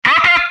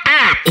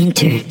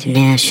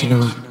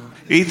International.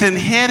 Ethan,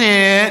 hit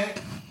it.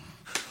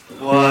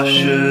 Why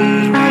should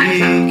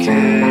we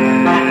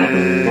care?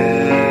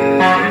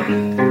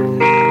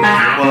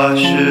 Why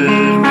should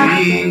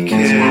we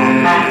care?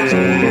 Why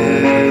should we care?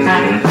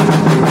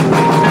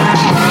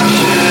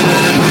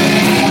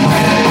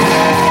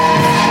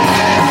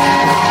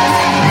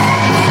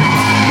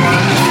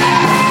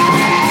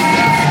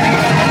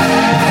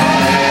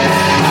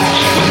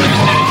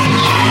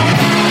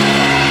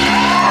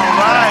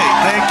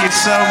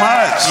 So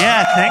much.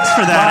 Yeah, thanks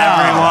for that,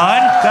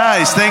 everyone.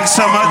 Guys, thanks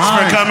so much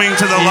for coming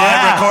to the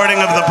live recording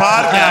of the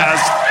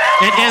podcast.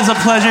 It is a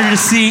pleasure to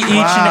see each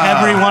and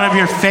every one of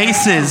your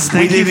faces.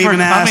 Thank you for coming. We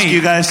didn't even ask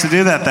you guys to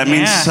do that. That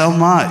means so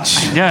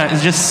much. Yeah,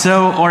 it's just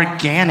so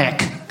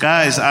organic.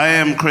 Guys, I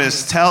am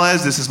Chris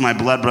Tellez. This is my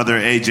blood brother,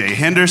 AJ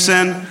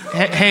Henderson.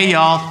 Hey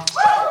y'all.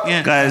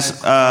 Yeah.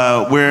 Guys,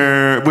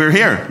 we're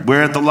here.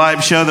 We're at the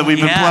live show that we've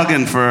been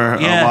plugging for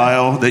a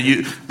while. That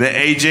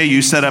AJ,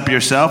 you set up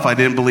yourself. I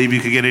didn't believe you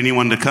could get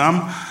anyone to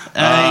come.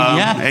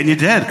 And you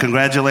did.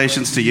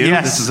 Congratulations to you.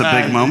 Yes, this is a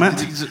big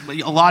moment.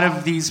 A lot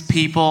of these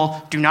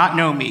people do not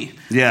know me.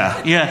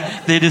 Yeah.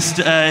 Yeah. They just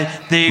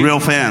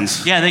real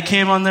fans. Yeah, they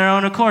came on their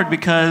own accord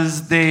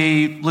because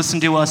they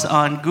listened to us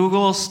on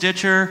Google,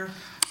 Stitcher,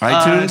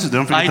 iTunes,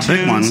 don't forget the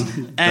big one.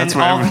 That's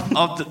and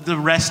all the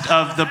rest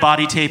of the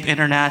Body Tape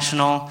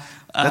International.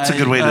 That's a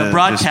good way to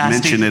just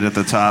mention it at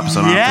the top,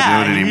 so I don't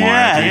have to do it anymore.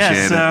 I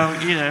appreciate it. So,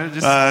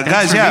 just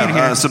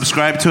guys,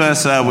 subscribe to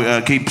us.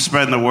 We keep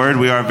spreading the word.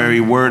 We are a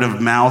very word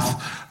of mouth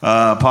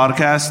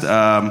podcast.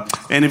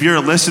 And if you're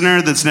a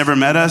listener that's never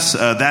met us,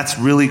 that's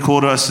really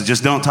cool to us.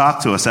 Just don't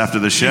talk to us after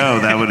the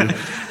show.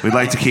 We'd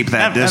like to keep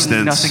that distance. I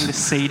have nothing to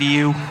say to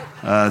you.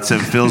 It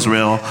feels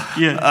real.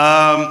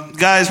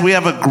 Guys, we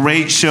have a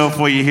great show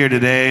for you here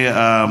today.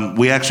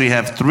 We actually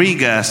have 3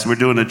 guests. We're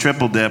doing a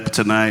triple dip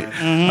tonight,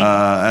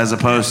 as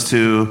opposed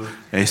to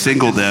a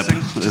single dip.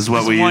 Is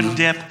what we one use.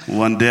 Dip.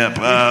 One dip.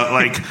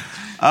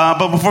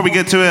 But before we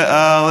get to it,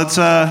 let's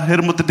hit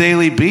them with the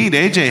daily beat.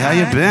 AJ, how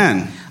you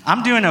been?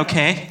 I'm doing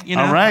okay.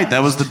 All right,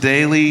 that was the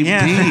daily beat.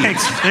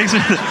 Thanks.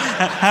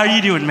 How are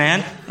you doing,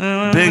 man?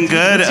 Been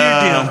good. What's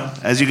your deal?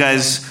 As you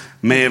guys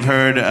may have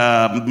heard,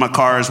 my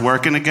car is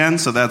working again,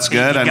 so that's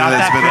good. I know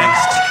that's been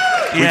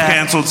we've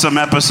canceled some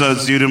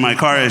episodes due to my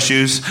car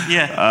issues.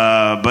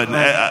 But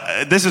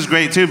this is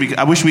great too. Because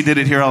I wish we did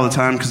it here all the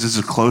time because this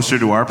is closer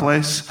to our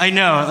place. I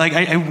know. Like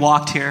I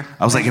walked here.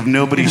 I was like, if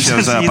nobody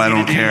shows up, I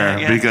don't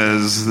care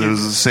because it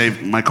was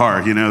save my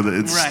car. You know,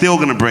 it's still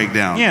going to break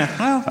down. Yeah.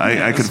 Well,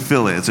 I could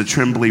feel it. It's a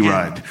trembly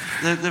ride.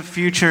 The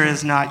future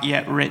is not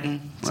yet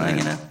written. So,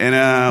 right. And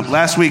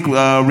last week,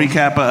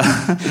 recap.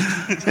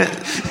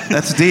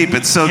 That's deep.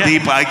 It's so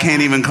deep, I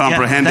can't even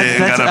comprehend it and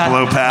got to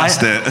blow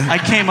past it. I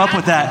came up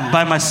with that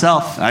by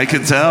myself. I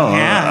could tell.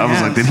 I was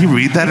like, did he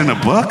read that in a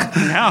book?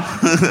 No.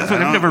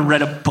 I've never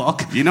read a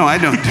book. You know, I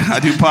don't. I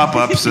do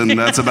pop-ups, and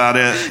that's about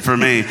it for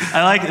me.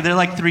 They're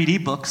like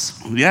 3D books.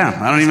 Yeah.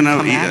 I don't even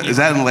know. Is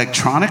that an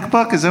electronic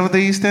book? Is that what the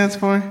E stands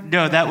for?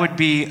 No, that would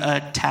be a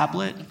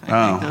tablet.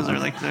 I think those are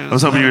like those. I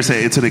was hoping you were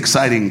saying it's an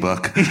exciting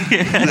book.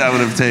 I would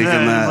have taken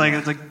that.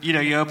 It's like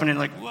you open it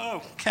like,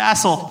 whoa,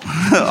 castle.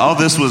 All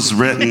this was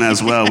written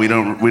as well. We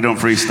don't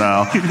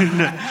freestyle.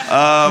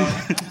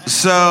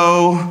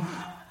 So,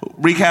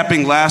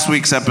 recapping last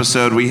week's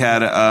episode, we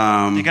had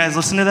you guys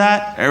listen to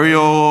that?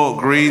 Ariel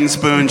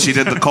Greenspoon. She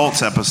did the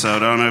Colts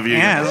episode. I don't know if you.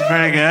 Yeah, it was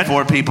very good.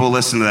 4 people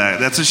listened to that.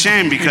 That's a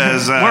shame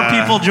because more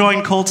people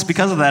joined Colts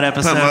because of that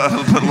episode.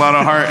 Put a lot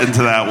of heart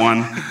into that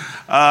one.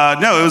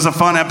 No, it was a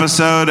fun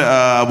episode.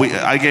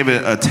 I gave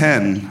it a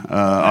 10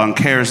 on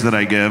cares that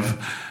I give.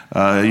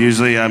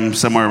 Usually I'm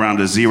somewhere around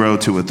a 0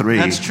 to a 3.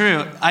 That's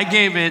true. I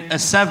gave it a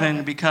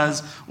 7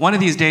 because one of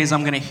these days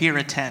I'm going to hear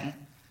a 10.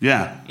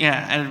 Yeah.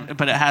 Yeah,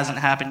 but it hasn't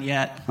happened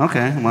yet.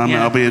 Okay. Well,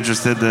 I'll be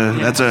interested to...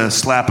 That's a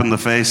slap in the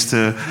face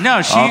to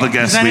all the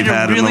guests we've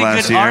had in the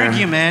last year. No, she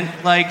presented a really good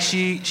argument. Like,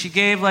 she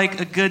gave, like,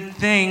 a good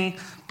thing...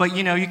 But,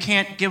 you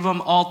can't give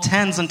them all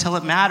 10s until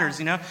it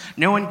matters,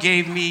 No one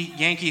gave me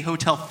Yankee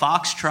Hotel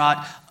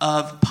Foxtrot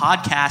of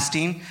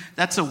podcasting.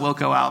 That's a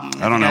Wilco album.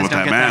 I don't know what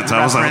that meant.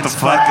 I was like, what the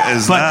fuck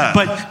is that?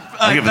 But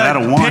I give that a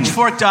 1.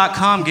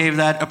 Pitchfork.com gave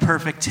that a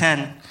perfect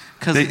 10.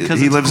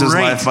 He lives his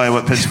life by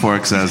what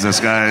Pitchfork says. This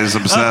guy is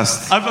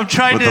obsessed. I'm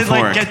trying to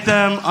get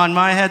them on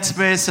my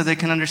headspace so they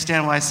can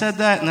understand why I said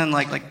that, and then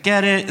like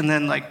get it, and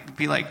then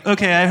be like,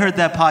 okay, I heard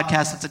that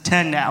podcast. It's a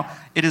 10 now.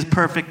 It is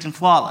perfect and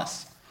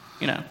flawless.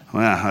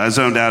 Well, I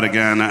zoned out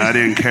again. I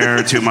didn't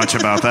care too much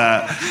about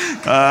that.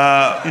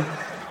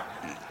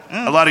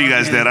 A lot of you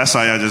guys did. I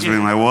saw you just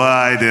being like,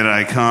 why did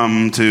I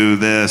come to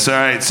this? All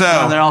right,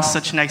 so... they're all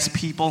such nice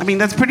people. I mean,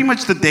 that's pretty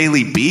much the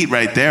daily beat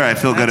right there. I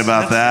feel good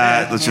about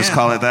that. Let's just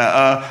call it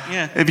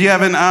that. If you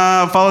haven't,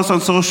 follow us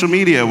on social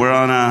media. We're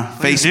on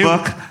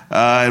Facebook,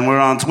 and we're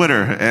on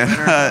Twitter. And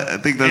I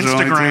think those are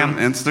only 2.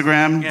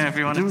 Instagram? Yeah, if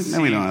you want to see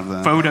we don't have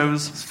that.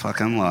 Photos.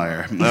 Fucking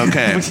liar.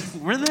 Okay.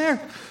 We're there.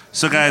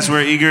 So, guys,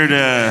 we're eager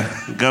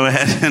to go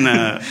ahead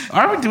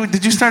and...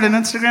 Did you start an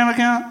Instagram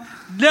account?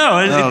 No,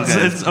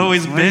 it's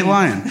always been.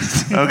 Why are you lying?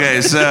 Okay,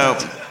 so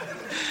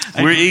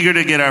We're eager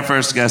to get our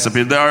first guest up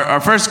here. Our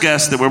first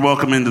guest that we're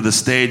welcoming to the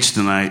stage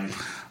tonight,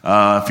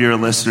 if you're a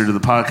listener to the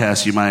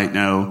podcast, you might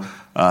know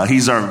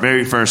he's our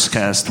very first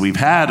guest we've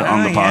had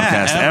on the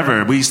podcast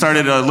ever. We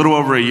started a little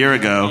over a year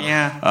ago.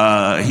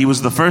 Yeah. He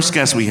was the first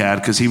guest we had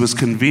because he was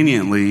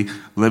conveniently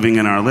living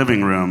in our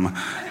living room.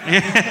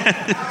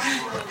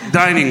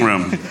 Dining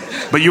room.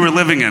 But you were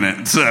living in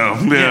it, so,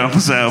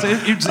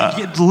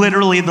 it's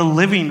literally the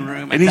living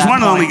room. And he's one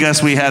of the only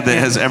guests we had that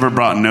has ever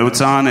brought notes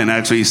on and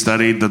actually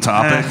studied the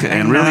topic.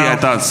 And really, I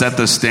thought, set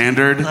the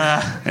standard.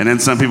 And then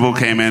some people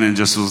came in and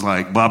just was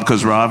like, Bob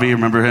Khosravi,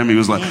 remember him? He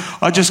was like,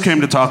 I just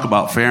came to talk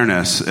about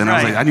fairness. And I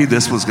was like, I knew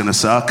this was going to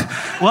suck.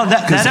 Well,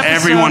 because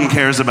everyone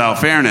cares about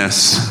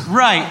fairness.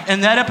 Right.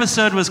 And that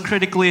episode was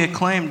critically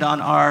acclaimed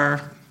on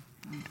our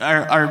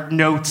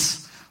notes.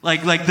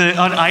 Like on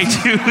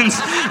iTunes,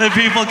 that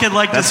people can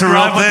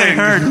describe what they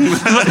heard,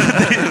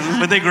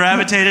 but they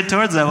gravitated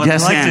towards that one.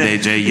 Yes,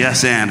 and AJ,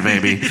 yes, and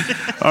baby.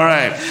 All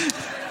right.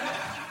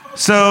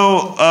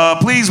 So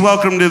please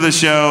welcome to the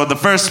show the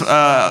first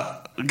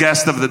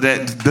guest of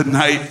the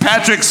night,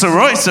 Patrick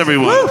Sirois,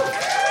 everyone. Woo!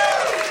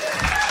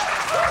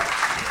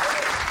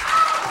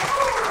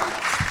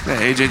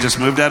 Yeah, AJ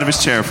just moved out of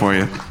his chair for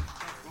you.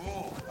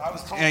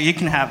 Yeah, you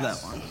can have that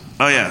one.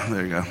 Oh yeah,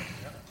 there you go.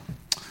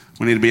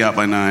 We need to be out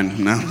by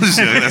 9. No,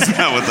 that's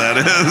not what that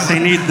is. They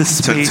need the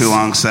space. Took too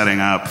long setting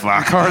up.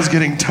 Fuck. The car's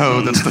getting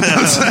towed. That's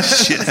the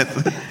shit.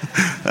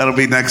 That'll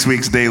be next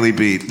week's Daily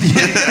Beat.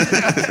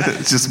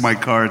 It's just my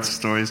card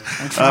stories.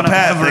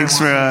 Pat, thanks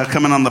for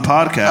coming on the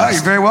podcast. Oh,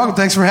 you're very welcome.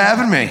 Thanks for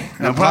having me.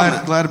 No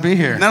I'm glad to be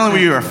here. Not only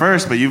were you our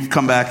first, but you've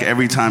come back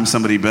every time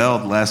somebody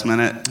bailed last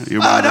minute.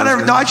 No,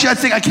 actually, I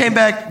think I came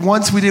back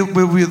once with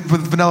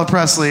Vanilla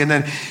Presley, and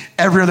then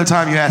every other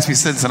time you asked me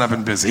since, and I've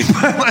been busy.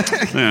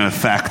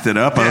 Fact it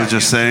up. I was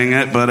just saying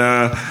it, but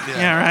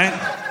yeah,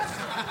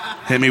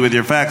 right. Hit me with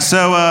your facts.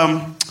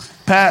 So,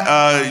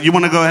 Pat, you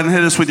want to go ahead and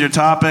hit us with your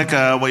topic?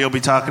 What you'll be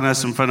talking to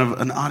us in front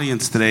of an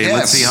audience today. Yes,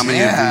 let's see how many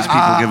of these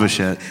people give a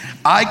shit.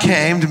 I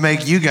came to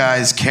make you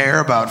guys care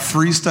about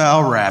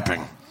freestyle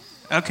rapping.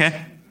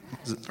 Okay.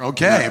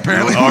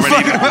 Apparently.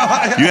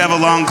 You have a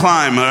long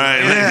climb, all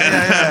right?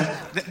 Yeah.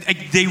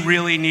 They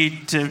really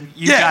need to.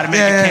 You got to make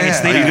a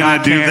case. Are you going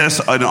to do this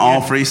in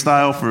all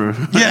freestyle for?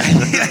 Yeah.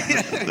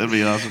 That'd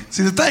be awesome.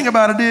 See, the thing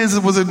about it is, I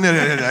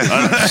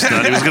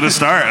thought he was going to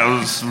start.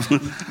 We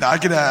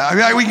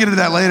can get into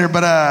that later,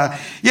 but I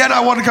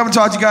wanted to come and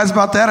talk to you guys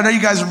about that. I know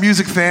you guys are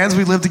music fans.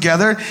 We lived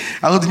together.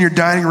 I lived in your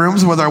dining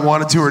rooms, whether I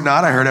wanted to or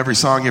not. I heard every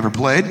song you ever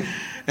played,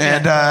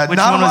 and which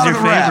one was your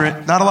favorite?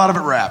 Rap. Not a lot of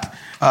it rap.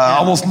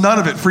 Almost none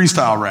of it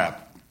freestyle rap.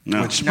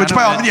 No. Which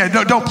by all means,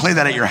 don't play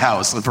that at your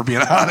house, if we're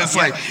being honest.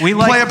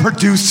 Play a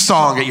produced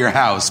song at your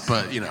house,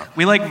 but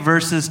We like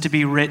verses to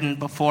be written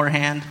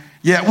beforehand.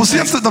 Yeah, well, see,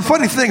 that's the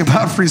funny thing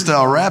about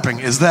freestyle rapping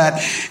is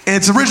that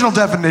its original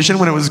definition,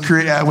 when it was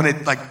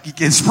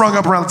it sprung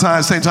up around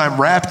the same time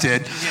rap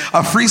did.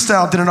 A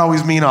freestyle didn't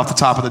always mean off the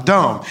top of the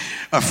dome.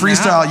 A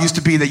freestyle used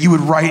to be that you would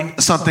write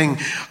something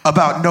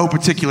about no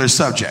particular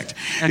subject.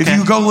 Okay. If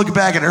you go look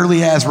back at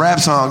early ass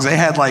rap songs, they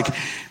had like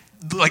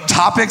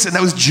topics, and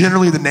that was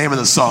generally the name of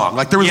the song.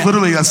 Like there was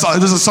literally there's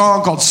a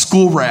song called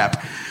School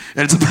Rap,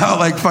 and it's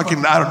about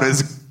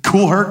is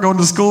Cool Herc going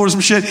to school or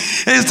some shit.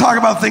 They just talk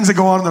about things that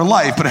go on in their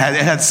life, but it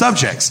had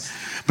subjects.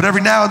 But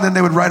every now and then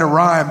they would write a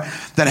rhyme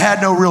that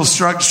had no real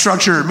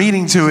structure or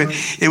meaning to it.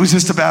 It was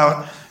just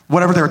about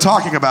whatever they were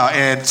talking about,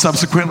 and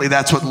subsequently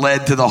that's what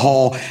led to the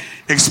whole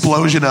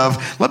explosion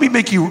of let me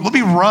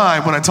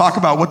rhyme when I talk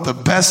about what the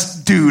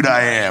best dude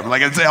I am.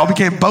 Like it all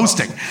became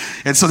boasting,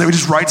 and so they would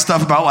just write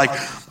stuff about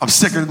I'm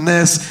sicker than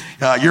this,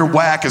 you're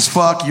whack as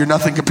fuck, you're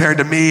nothing compared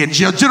to me, and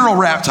general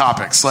rap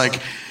topics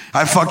like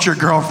I fucked your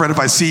girlfriend, if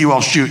I see you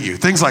I'll shoot you,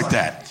 things like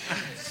that.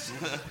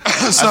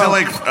 So,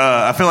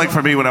 I feel like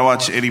for me, when I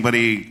watch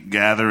anybody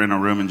gather in a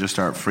room and just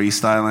start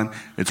freestyling,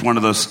 it's one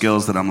of those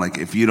skills that I'm like,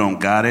 if you don't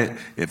got it,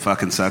 it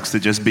fucking sucks to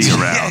just be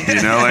around,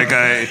 because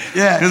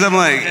I'm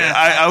like,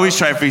 I always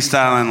try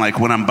freestyling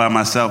when I'm by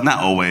myself, not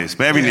always,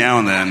 but every now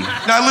and then. No,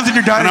 I lived in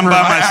your dining room. When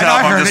I'm by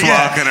myself, I'm just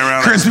walking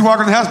around. Chris be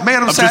walking in the house,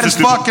 man, I'm sad as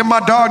fuck, and my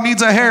dog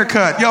needs a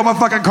haircut. Yo, my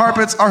fucking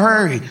carpets are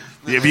hurry.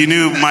 If you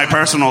knew my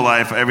personal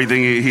life,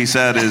 everything he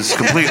said is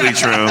completely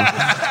true.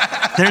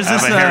 There's I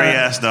have a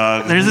hairy-ass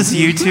dog. There's this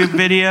YouTube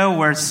video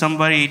where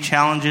somebody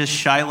challenges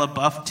Shia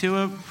LaBeouf to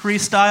a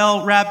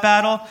freestyle rap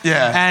battle.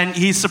 Yeah. And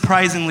he's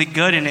surprisingly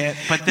good in it.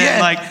 But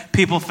then,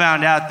 people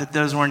found out that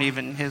those weren't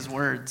even his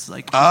words.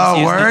 Word?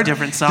 A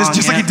different song.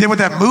 Just like he did with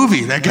that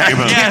movie. That guy.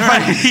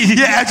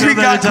 After he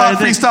got caught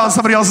freestyling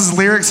somebody else's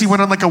lyrics, he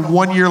went on a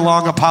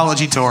 1-year-long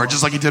apology tour,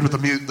 just like he did with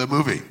the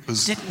movie.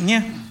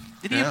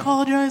 Did he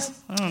apologize?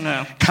 I don't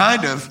know.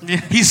 Kind of. Yeah.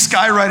 He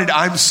skyrocketed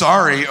 "I'm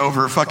sorry"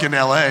 over fucking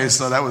L.A.,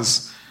 so that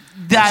was...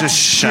 That's just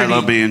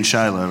Shiloh being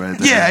Shiloh right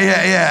there.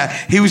 Yeah.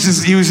 He was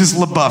just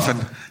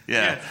LaBuffin'.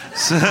 Yeah.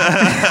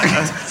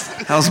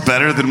 Hell's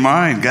better than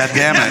mine. God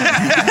damn it.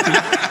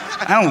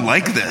 I don't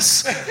like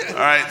this. All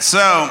right,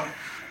 so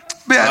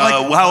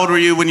Yeah, how old were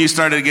you when you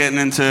started getting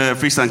into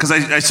freestyling? Because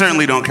I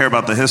certainly don't care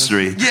about the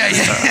history. Yeah.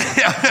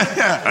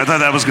 I thought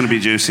that was going to be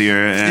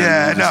juicier.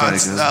 And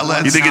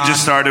you think it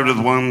just started with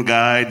one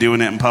guy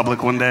doing it in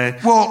public one day?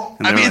 Well,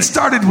 I mean, it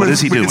started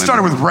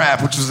with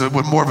rap, which was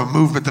more of a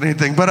movement than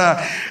anything.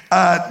 But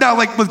no,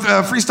 like with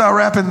freestyle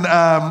rapping.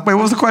 Wait,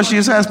 what was the question you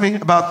just asked me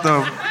about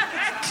the?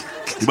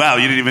 Wow,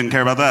 you didn't even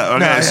care about that.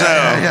 Okay,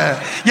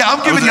 yeah.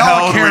 I'm giving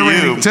y'all a care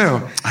rating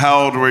too.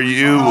 How old were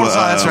you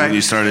that's right. when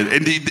you started?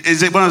 And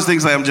is it one of those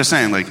things like I'm just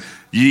saying, like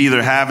you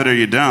either have it or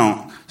you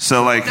don't?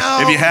 So like,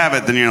 if you have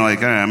it, then you're like,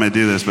 all right, I'm gonna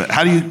do this. But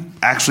how do you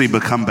actually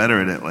become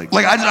better at it? Like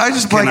I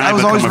was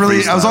always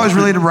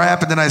really into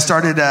rap, and then I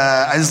started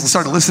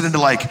listening to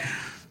like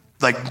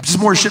just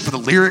more shit for the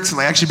lyrics and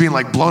like actually being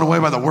like blown away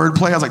by the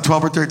wordplay. I was like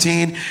 12 or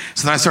 13.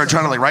 So then I started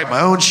trying to like write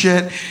my own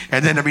shit.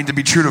 And then, I mean, to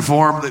be true to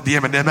form, the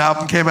Eminem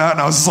album came out and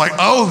I was just like,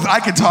 oh, I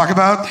can talk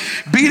about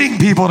beating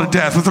people to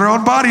death with their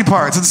own body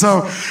parts. And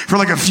so for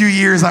like a few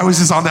years, I was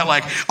just on that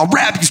like, I'll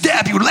rap you,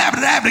 stab you, blah, blah,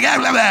 blah, blah,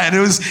 blah, blah. And it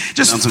was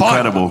just Sounds fun.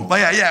 Incredible.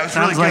 Like, yeah, it was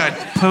Sounds really like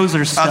good.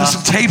 Poser stuff. There's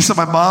some tapes at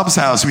my mom's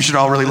house we should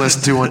all really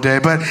listen to one day.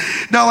 But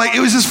no, like it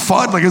was just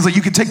fun. Like it was like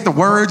you could take the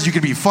words, you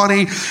could be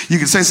funny, you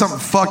could say something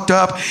fucked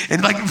up.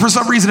 And like for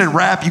some reason in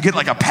rap, you get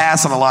like a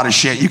pass on a lot of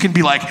shit. You can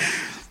be like,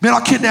 man,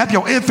 I'll kidnap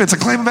your infants and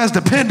claim them as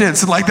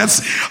dependents, and like that's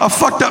a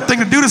fucked up thing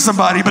to do to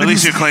somebody. But at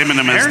least you're claiming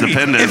them as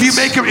dependents. If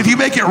you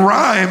make it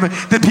rhyme,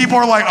 then people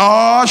are like,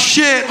 oh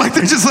shit, like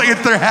they're just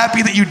like they're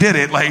happy that you did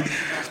it. Like,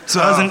 so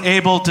I wasn't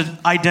able to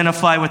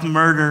identify with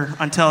murder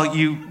until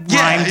you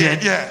rhymed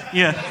it.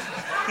 Yeah.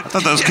 I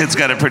thought those kids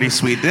got a pretty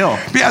sweet deal.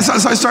 Yeah,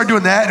 so I started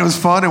doing that, and it was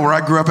fun. And where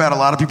I grew up at, a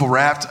lot of people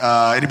rapped.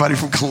 Anybody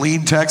from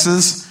Killeen,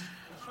 Texas?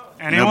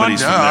 Anyone?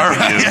 Nobody's from there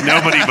but you.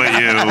 Nobody but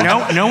you.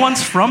 No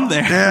one's from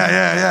there.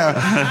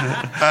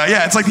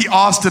 Yeah, it's like the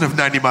Austin of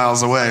 90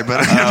 miles away,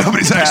 but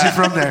nobody's actually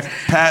from there.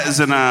 Pat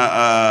is in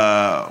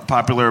a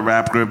popular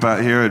rap group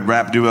out here, a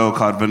rap duo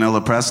called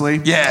Vanilla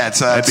Presley. Yeah,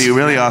 it'd be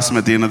really awesome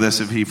at the end of this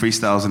if he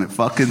freestyles and it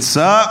fucking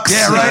sucks.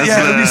 Yeah, right.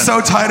 Yeah, it'd be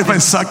so tight if I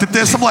sucked at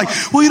this. I'm like,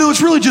 well,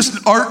 it's really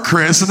just art,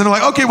 Chris. And then they're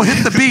like, okay, well,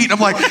 hit the beat.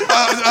 I'm like,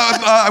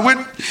 I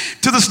went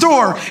to the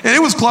store and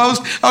it was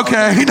closed.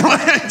 Okay,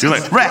 you're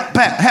like rap,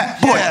 pat,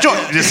 hat, boy, joy.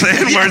 Just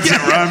saying words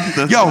that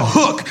rhyme. Yo,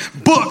 hook,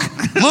 book,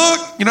 look.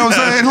 You know what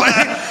I'm saying?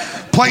 Like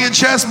playing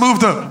chess, move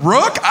the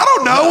rook. I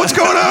don't know what's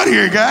going on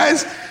here,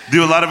 guys.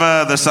 Do a lot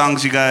of the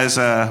songs you guys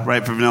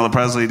write for Vanilla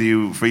Presley? Do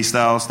you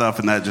freestyle stuff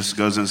and that just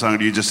goes in the song? Or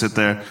do you just sit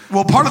there?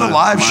 Well, part of the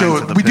live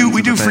show, we do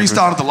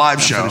freestyle at the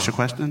live show. Finish your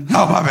question?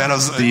 Oh my bad. No,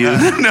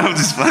 I'm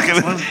just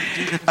fucking.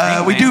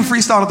 We do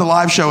freestyle at the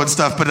live show and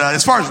stuff, but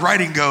as far as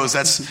writing goes,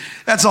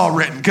 that's all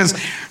written because.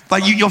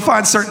 Like you'll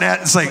find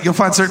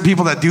certain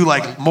people that do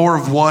like more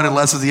of one and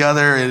less of the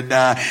other, and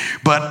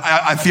but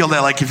I feel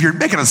that like if you're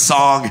making a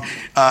song,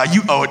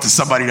 you owe it to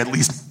somebody to at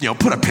least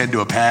put a pen to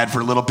a pad for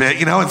a little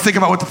bit, and think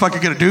about what the fuck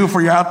you're gonna do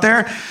before you're out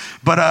there.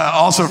 But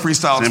also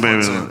freestyle.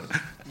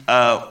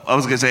 I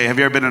was gonna say, have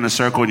you ever been in a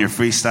circle and you're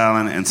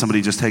freestyling and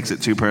somebody just takes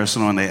it too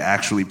personal and they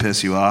actually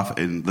piss you off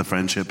and the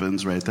friendship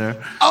ends right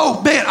there?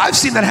 Oh man, I've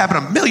seen that happen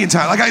a million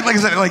times. Like I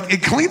said, like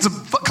it Clean's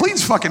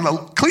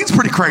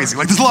pretty crazy.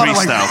 Like there's a lot of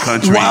like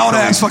wild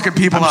ass fucking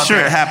people out there. I'm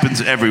sure it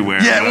happens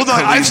everywhere. Yeah, well, no,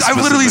 I've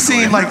literally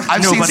seen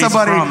I've seen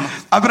somebody.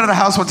 I've been at a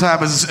house one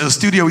time as a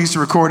studio we used to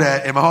record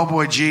at, and my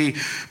homeboy G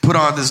put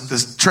on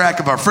this track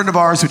of our friend of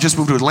ours who just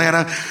moved to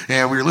Atlanta,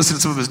 and we were listening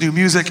to some of his new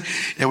music,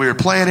 and we were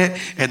playing it,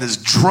 and this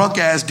drunk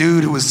ass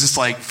dude who was just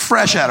like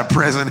fresh out of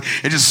prison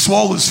and just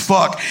swole as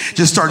fuck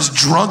just starts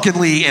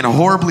drunkenly and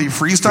horribly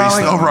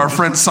freestyling over our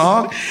friend's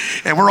song,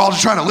 and we're all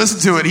just trying to listen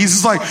to it. He's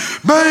just like,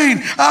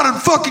 man, I done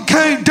fucking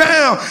came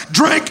down,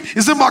 drink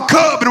is in my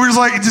cup, and we're just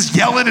like just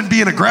yelling and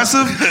being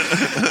aggressive.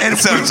 And it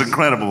sounds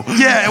incredible.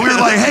 Yeah, and we were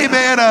like, hey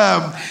man,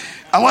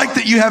 I like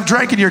that you have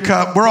drink in your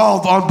cup. We're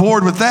all on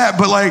board with that,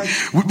 but like,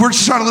 we're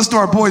just trying to listen to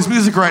our boys'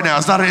 music right now.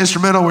 It's not an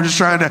instrumental. We're just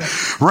trying to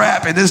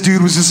rap. And this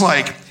dude was just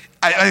like,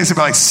 I think it's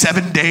about like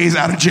 7 days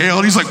out of jail.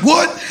 And he's like,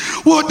 what?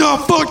 No,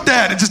 fuck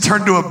that. It just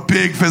turned into a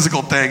big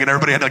physical thing. And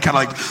everybody had to kind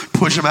of like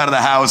push him out of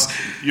the house.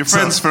 Your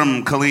friends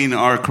from Killeen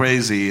are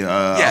crazy.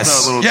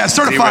 Yes. Yeah,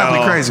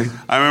 certifiably crazy.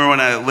 I remember when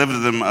I lived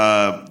with them,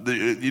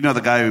 you know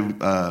the guy who,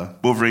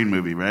 Wolverine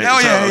movie, right? Oh,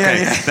 yeah,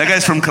 yeah. That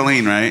guy's from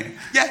Killeen, right?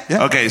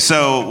 Yeah. Okay,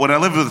 so when I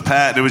lived with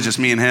Pat, it was just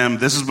me and him.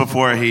 This is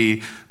before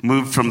he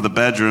moved from the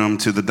bedroom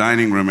to the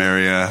dining room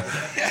area.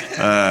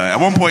 At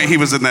one point, he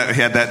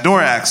had that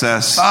door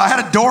access. I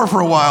had a door for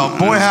a while.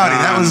 Boy, howdy.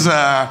 That was,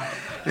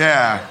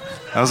 yeah.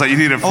 I was like, you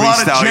need to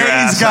freestyle your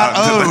ass. A lot of J's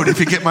got owed, if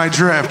you get my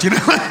drift,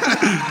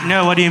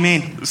 No, what do you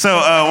mean? So,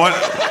 what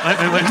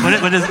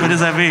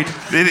does that mean?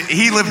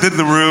 He lived in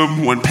the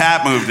room when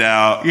Pat moved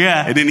out.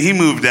 Yeah. And then he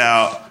moved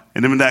out.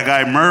 And then that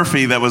guy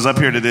Murphy that was up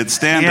here that did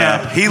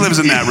stand-up, he lives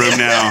in that room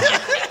now.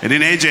 And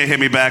then AJ hit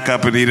me back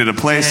up and needed a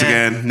place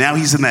again. Now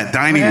he's in that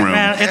dining room.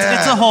 Man,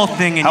 it's a whole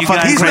thing. And How you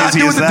fucking guys, He's not crazy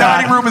doing is the that?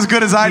 dining room as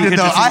good as I did,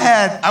 though.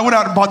 I went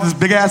out and bought this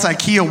big-ass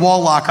IKEA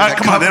wall locker.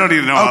 Come on, they don't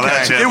need to know all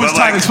that shit. It was but,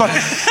 tight like, as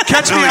fuck.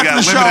 Catch me really after got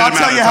the show. limited I'll tell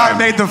amount you of how I time.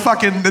 made the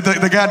fucking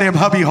the goddamn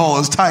hubby hole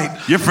is tight.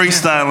 You're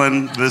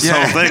freestyling this Yeah.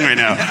 whole thing right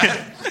now.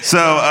 So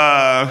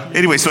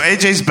anyway, so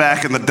AJ's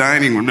back in the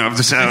dining room. No, I'm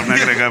not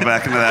gonna go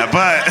back into that.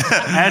 But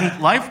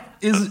and life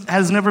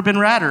has never been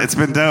radder. it's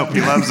been dope.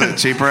 He loves it.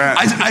 Cheap rat.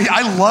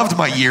 I loved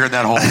my year in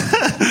that hole.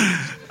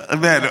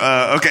 Man,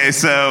 okay,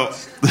 so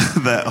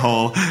that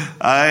whole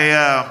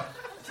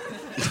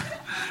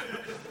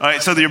all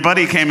right, so your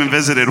buddy came and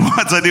visited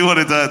once. I do want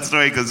to tell that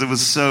story because it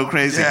was so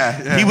crazy.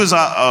 Yeah. He was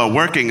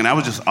working, and I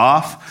was just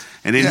off.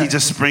 And then he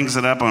just springs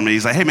it up on me.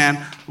 He's like, hey, man,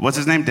 what's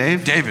his name?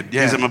 Dave? David,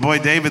 yeah. He's like, my boy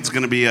David's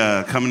going to be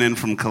coming in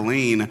from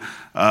Colleen.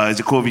 Is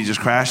it cool if he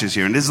just crashes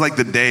here? And this is like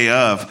the day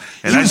of.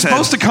 And He I was said,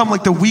 supposed to come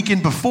like the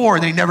weekend before,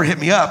 and then he never hit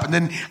me up. And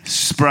then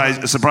surprise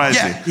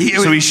Yeah, me.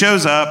 So he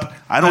shows up.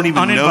 I don't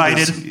even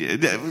uninvited.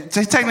 know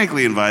this.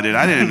 Technically invited.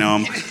 I didn't know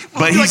him.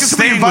 But like he if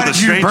somebody stayed with a invited you to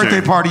stranger. your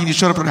birthday party, and you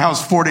showed up at the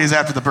house 4 days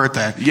after the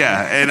birthday.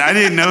 Yeah, and I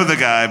didn't know the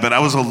guy, but I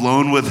was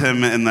alone with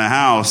him in the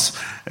house.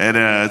 And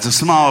it's a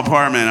small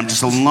apartment. I'm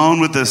just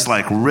alone with this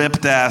like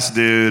ripped ass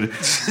dude,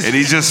 and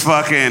he's just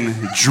fucking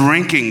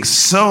drinking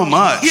so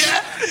much.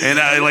 Yeah.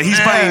 And like he's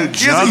buying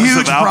He has a jugs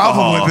huge of alcohol,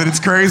 problem with it. It's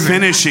crazy.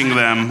 finishing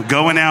them,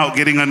 going out,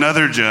 getting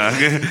another jug,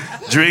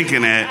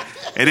 drinking it,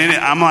 and then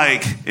I'm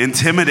like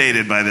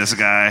intimidated by this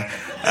guy.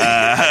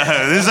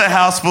 This is a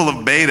house full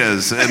of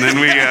betas, and then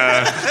we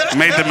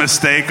made the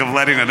mistake of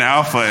letting an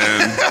alpha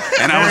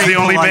in, and I was Very the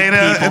only polite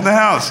beta people. in the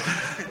house.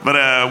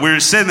 But we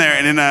were sitting there,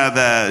 and then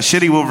the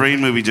shitty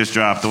Wolverine movie just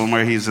dropped, the one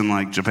where he's in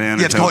like Japan.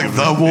 Yeah, it's called like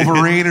The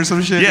Wolverine or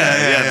some shit.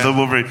 Yeah, The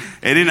Wolverine.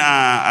 And then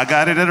I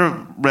got it at a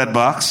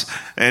Redbox,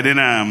 and then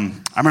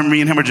I remember me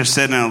and him were just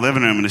sitting in the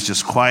living room, and it's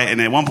just quiet. And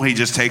at one point, he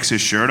just takes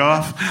his shirt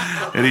off,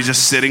 and he's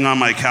just sitting on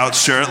my couch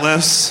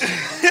shirtless.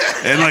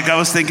 And like I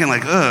was thinking,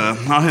 like,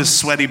 all his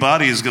sweaty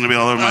body is gonna be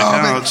all over my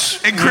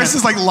couch. Man. And Chris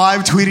is like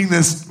live tweeting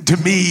this to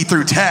me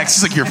through text.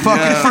 He's like, "Your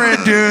fucking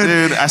friend,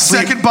 dude. I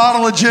sleep- Second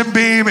bottle of Jim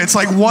Beam. It's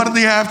like 1 in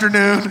the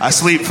afternoon." I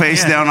sleep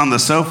face down on the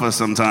sofa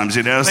sometimes,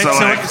 you know.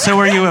 So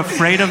were you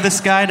afraid of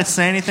this guy to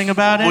say anything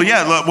about it? Well,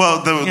 yeah.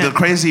 The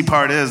crazy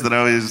part is that I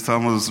always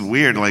thought was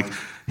weird. Like,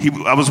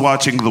 I was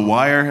watching The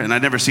Wire, and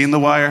I'd never seen The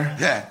Wire.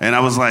 Yeah. And I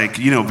was like,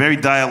 very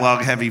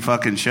dialogue-heavy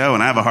fucking show,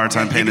 and I have a hard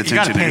time paying you gotta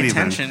attention to pay anything.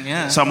 attention,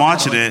 yeah. So I'm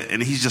watching it,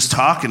 and he's just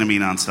talking to me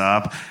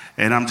nonstop,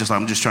 and I'm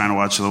just trying to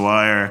watch The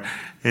Wire.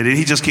 And then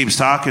he just keeps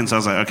talking, so I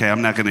was like, okay,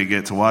 I'm not going to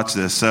get to watch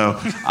this. So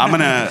I'm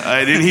going to...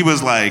 and then he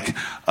was like,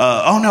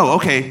 oh, no,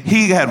 okay,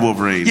 he had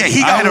Wolverine. Yeah, he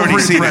I got had Wolverine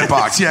already seen in it.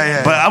 Redbox.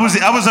 Yeah. But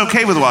I was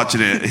okay with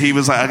watching it. He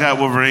was like, I got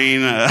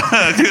Wolverine.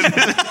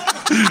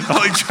 I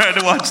like tried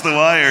to watch The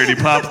Wire, and he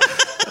popped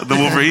the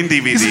Wolverine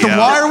DVD Is it The out.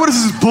 Wire? What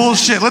is this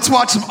bullshit? Let's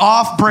watch some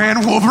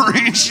off-brand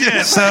Wolverine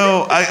shit.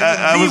 So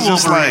I was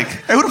just Wolverine.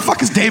 like... Hey, who the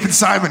fuck is David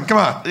Simon? Come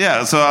on.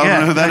 Yeah, so I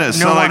don't know who that is.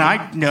 No so, one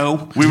like, I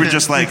know. we were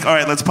just like, all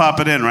right, let's pop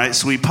it in, right?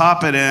 So we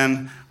pop it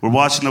in. We're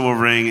watching the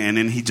Wolverine, and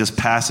then he just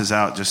passes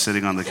out just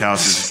sitting on the couch,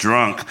 just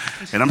drunk.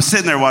 And I'm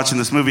sitting there watching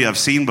this movie I've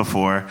seen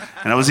before,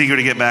 and I was eager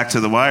to get back to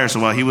The Wire, so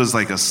while he was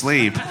like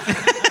asleep,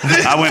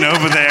 I went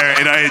over there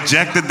and I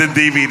ejected the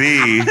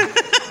DVD.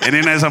 And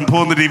then as I'm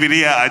pulling the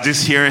DVD out, I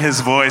just hear his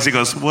voice. He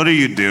goes, "What are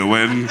you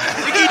doing?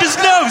 He just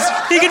knows.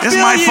 He can This is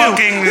feel my you.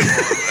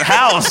 fucking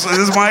house. This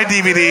is my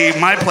DVD,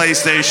 my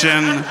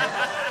PlayStation."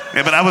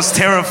 Yeah, but I was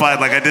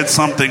terrified, like I did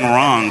something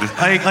wrong.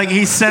 Like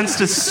he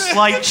sensed a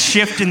slight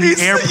shift in the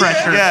air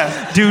pressure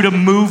Yeah. due to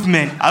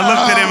movement. I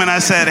looked at him and I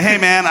said, "Hey,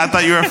 man, I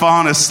thought you were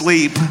falling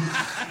asleep."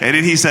 And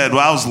then he said,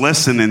 "Well, I was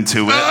listening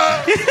to it."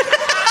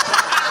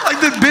 Like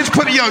the bitch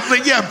put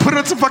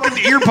on some fucking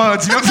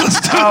earbuds.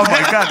 Let's do Oh, that.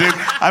 my God, dude.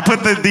 I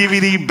put the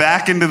DVD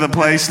back into the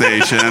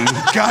PlayStation.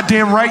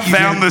 Goddamn right you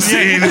Found did. the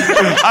scene.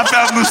 I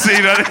found the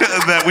scene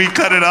that we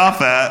cut it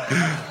off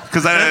at.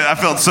 Because I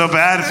felt so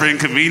bad for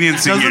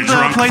inconveniencing your Doesn't the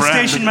drunk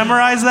PlayStation friend.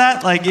 memorize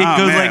that? Like it Oh,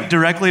 goes man. like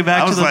directly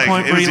back I to was the like,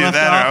 point it where was you either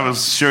left that, or I off?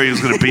 was sure he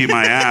was going to beat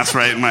my ass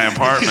right in my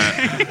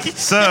apartment.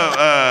 So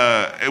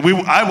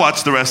I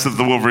watched the rest of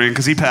the Wolverine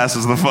because he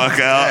passes the fuck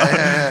out.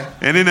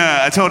 And then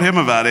I told him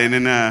about it,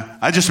 and then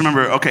I just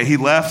remember, okay, he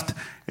left.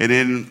 And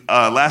then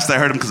last I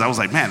heard him, because I was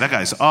like, man, that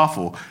guy's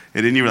awful.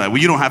 And then you were like, well,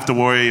 you don't have to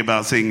worry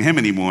about seeing him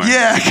anymore.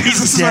 Yeah,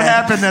 because this is what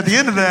happened at the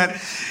end of that.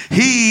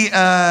 He,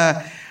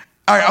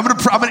 all right, I'm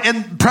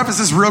gonna preface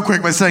this real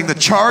quick by saying the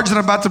charge that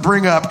I'm about to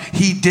bring up,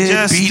 he did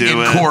Just beat do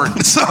in it.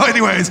 court. So,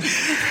 anyways,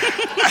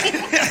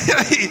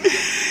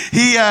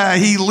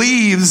 he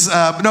leaves.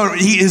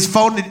 His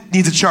phone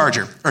needs a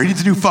charger, or he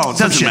needs a new phone.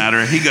 some Doesn't shit.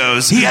 matter. He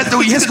goes. He has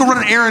to go run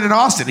an errand in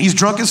Austin. He's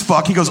drunk as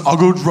fuck. He goes, "I'll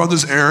go run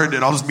this errand,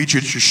 and I'll just meet you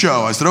at your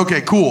show." I said,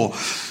 "Okay, cool."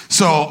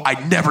 So I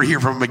never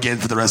hear from him again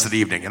for the rest of the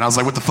evening. And I was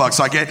like, what the fuck?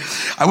 So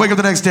I wake up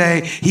the next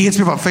day. He hits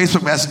me up on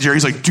Facebook Messenger.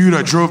 He's like, dude,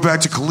 I drove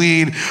back to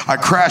Killeen. I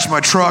crashed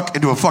my truck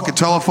into a fucking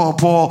telephone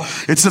pole.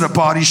 It's in a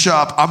body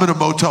shop. I'm in a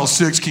Motel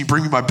 6. Can you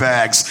bring me my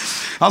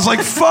bags? I was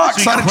like, fuck.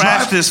 So he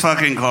crashed his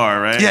fucking car,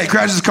 right? Yeah, he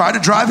crashed his car. I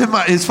had to drive him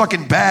his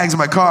fucking bags in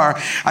my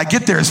car. I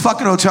get there. His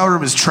fucking hotel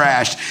room is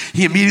trashed.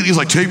 He immediately was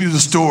like, take me to the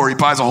store. He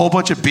buys a whole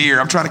bunch of beer.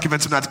 I'm trying to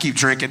convince him not to keep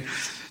drinking.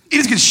 He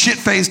just gets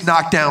shit-faced,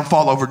 knocked down,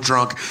 fall over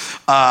drunk.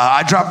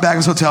 I drop him back in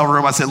his hotel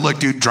room. I said, look,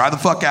 dude, drive the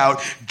fuck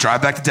out.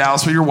 Drive back to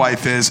Dallas where your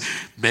wife is.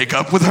 Make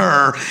up with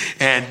her.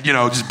 And,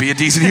 just be a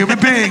decent human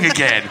being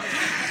again.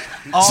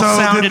 All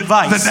sound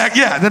advice.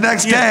 The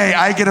next day,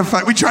 I get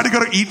we tried to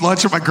go to eat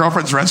lunch at my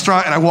girlfriend's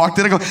restaurant, and I walked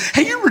in, I go,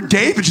 hey, you were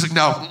Dave? And she's like,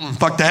 no,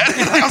 fuck that.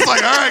 I was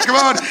like, all right, come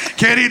on.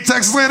 Can't eat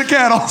Texas land of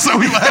cattle. So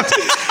we left.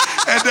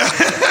 And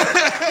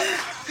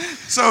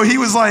so he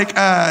was like,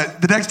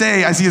 the next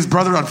day, I see his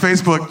brother on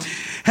Facebook.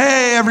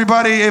 Hey,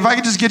 everybody, if I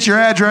could just get your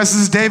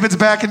addresses, David's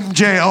back in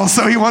jail,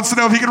 so he wants to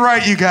know if he can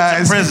write you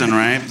guys. Prison,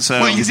 right? So,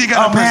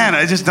 man,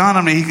 I just dawned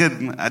on me.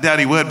 I doubt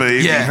he would, but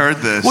he heard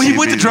this. Well, he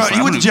went to jail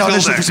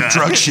initially for some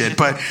drug shit,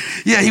 but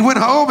yeah, he went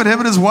home, and him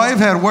and his wife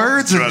had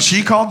words, and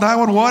she called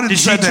 911 and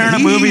said that Did she turn a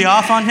movie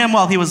off on him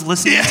while he was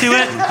listening to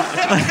it?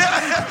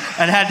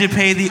 And had to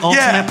pay the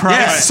ultimate price?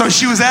 Yeah, so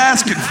she was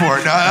asking for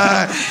it.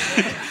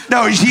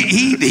 No,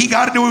 he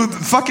got into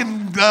fucking...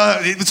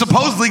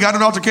 supposedly got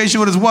an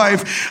altercation with his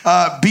wife,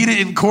 beat it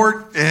in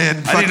court,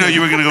 and I didn't know you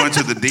were going to go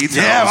into the details.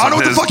 Yeah, I don't know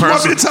what the fuck you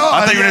want me to tell.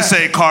 I thought you were going to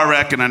say car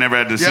wreck, and I never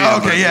had to see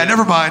it. Okay,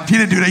 never mind. He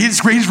didn't do that.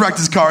 He's wrecked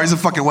his car. He's a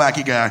fucking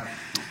wacky guy.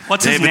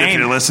 What's his name? David, if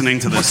you're listening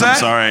to this, I'm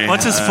sorry.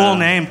 What's his full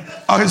name?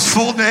 Oh, his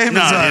full name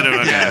is...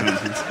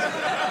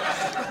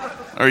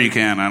 Or you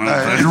can. I don't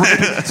know.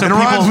 So it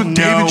rhymes with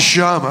David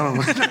Shum. I don't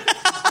know.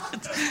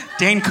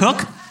 Dane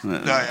Cook?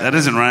 That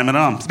doesn't rhyme at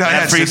all.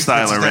 That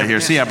freestyler right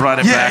here. See, I brought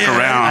it back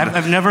around.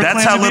 I've never.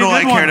 That's how little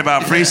I cared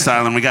about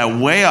freestyling. We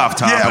got way off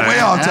topic. Yeah, way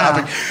off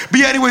topic.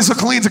 But yeah, anyway, so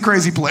Killeen's a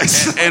crazy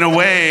place. In a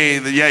way,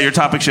 your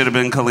topic should have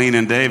been Killeen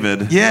and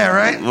David. Yeah,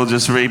 right. We'll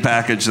just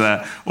repackage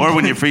that. Or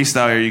when you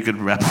freestyle, you could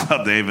rap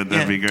about David.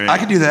 That'd be great. I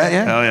could do that.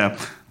 Yeah. Hell yeah.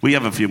 We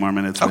have a few more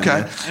minutes.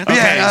 Okay.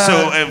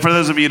 So for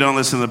those of you who don't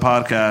listen to the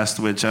podcast,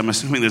 which I'm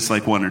assuming there's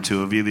like one or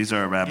two of you, these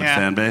are a rabid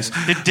fan base.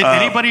 Did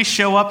anybody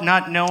show up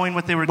not knowing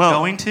what they were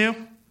going to?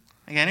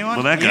 Like anyone?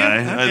 Well, that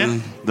guy.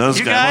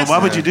 Those guys. Well,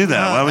 why would you do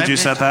that? Why would you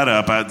set that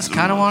up? I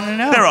kind of want to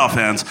know. They're all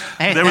fans.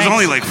 Hey, there was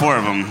only like 4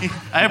 of them.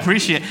 I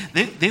appreciate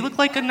it. They look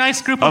like a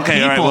nice group of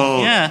people. All right,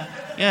 well,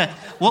 yeah.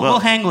 We'll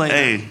hang later.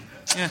 Hey.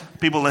 Yeah.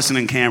 People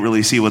listening can't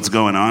really see what's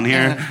going on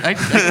here.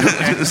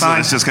 So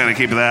let's just kind of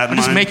keep that in mind.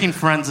 Just making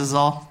friends is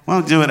all.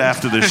 Well, do it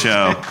after the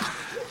show.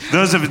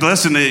 Those of you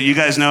listening, you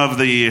guys know of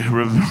the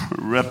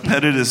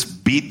repetitive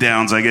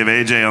beatdowns I give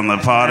AJ on the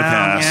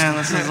podcast. Yeah,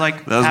 this is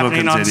like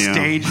happening on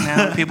stage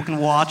now. People can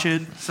watch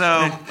it.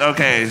 So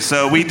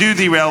we do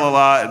derail a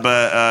lot,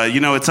 but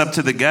it's up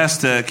to the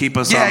guest to keep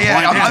us on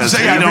point because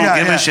we don't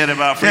give a shit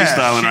about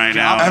freestyling right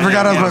now. I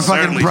forgot I was my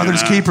fucking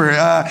brother's keeper.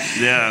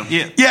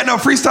 No,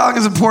 freestyling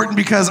is important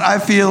because I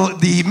feel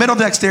the mental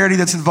dexterity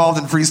that's involved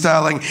in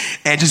freestyling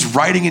and just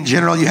writing in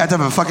general, you have to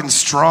have a fucking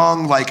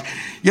strong,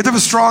 you have to have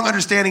a strong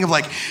understanding of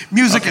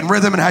music and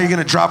rhythm and how you're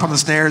going to drop on the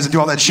snares and do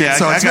all that shit.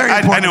 So it's very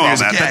important. I know all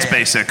that. That's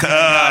basic.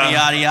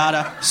 Yada,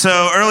 yada.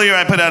 So earlier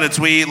I put out a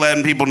tweet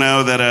letting people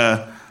know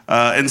that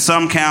in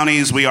some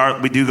counties we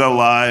do go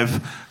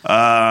live.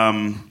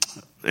 And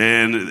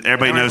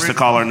everybody knows to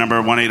call our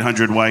number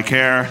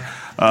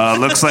 1-800-YCARE.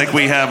 Looks like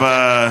we have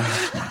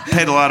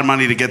paid a lot of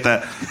money to get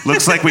that.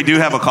 Looks like we do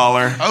have a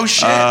caller. Oh,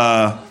 shit.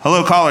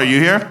 Hello, caller. You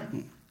here?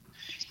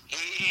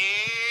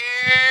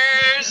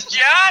 Here's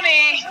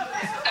Johnny.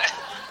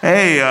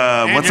 Hey,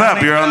 what's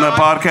up? You're on the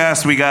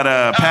podcast. We got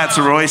Pat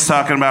Sirois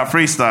talking about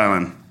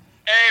freestyling.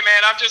 Hey,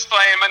 man, I'm just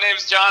playing. My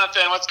name's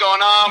Johnathon. What's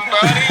going on,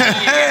 buddy?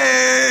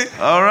 Hey.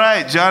 All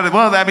right, Johnny.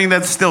 Well, I mean,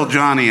 that's still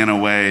Johnny in a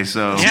way,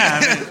 so.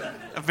 Yeah,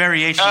 a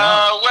variation.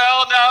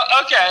 Well, no,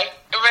 okay.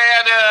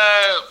 Man,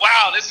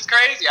 wow, this is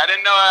crazy. I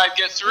didn't know I'd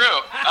get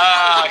through.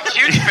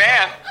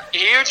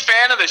 Huge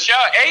fan of the show.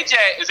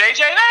 AJ, is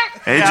AJ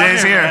there?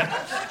 AJ's here.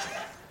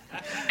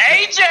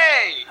 AJ!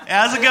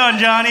 How's it going,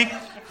 Johnny?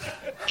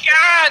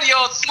 God, you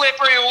old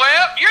slippery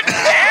whip. You're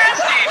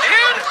nasty,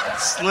 dude.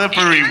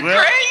 Slippery whip.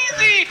 You're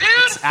crazy,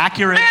 dude. It's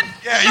accurate. Man,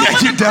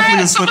 you're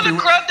definitely a some slippery of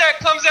the crud that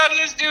comes out of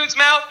this dude's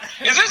mouth.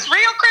 Is this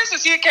real, Chris?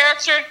 Is he a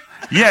character?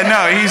 Yeah,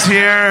 no, he's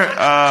here.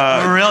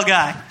 A real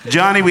guy.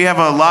 Johnny, we have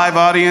a live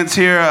audience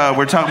here.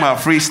 We're talking about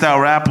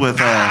freestyle rap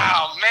with... Oh,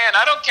 man,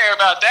 I don't care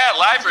about that.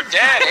 Live or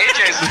dead.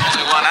 AJ's the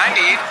only one I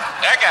need.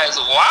 That guy's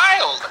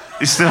wild.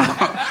 He's still...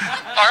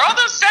 Are all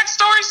those sex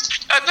stories...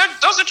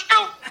 those are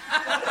true?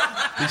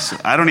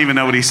 I don't even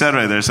know what he said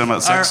right there. Something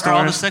about sex stories? Are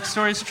all the sex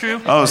stories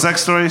true? Oh,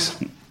 sex stories?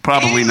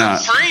 Probably not.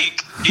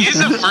 He's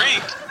a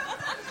freak.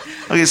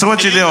 Okay, so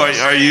what's your deal?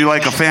 Are you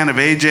like a fan of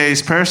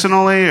AJ's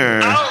personally, or?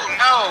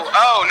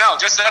 Oh no!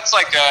 Just that's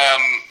like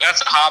That's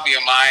a hobby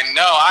of mine.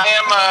 No, I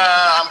am.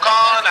 I'm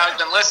calling.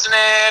 I've been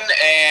listening,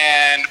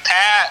 and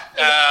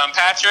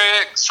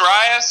Patrick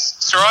Sirois.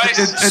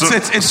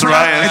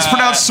 It's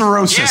pronounced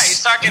cirrhosis. Yeah,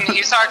 he's talking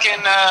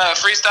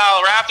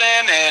freestyle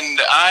rapping, and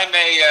I'm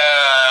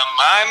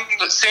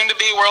soon to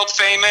be world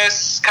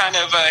famous kind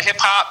of hip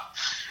hop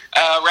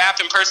rap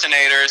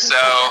impersonator. So,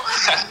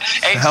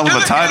 hey, hell of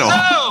a title.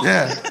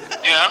 Yeah.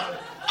 Yeah.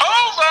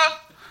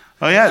 Over.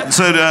 Oh yeah.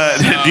 So,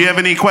 do you have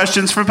any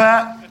questions for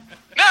Pat?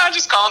 No, I'm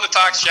just calling to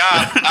talk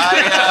shop.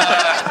 I'm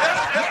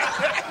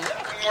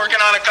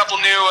working on a couple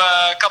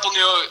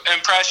new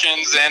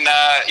impressions, and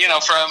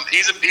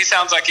he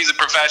sounds like he's a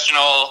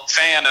professional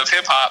fan of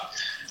hip hop.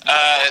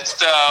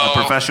 So A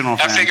professional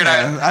fan. I figured I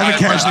haven't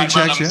cashed any I'd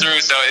run checks them yet. through.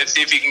 So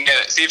see if you can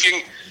get it. See if you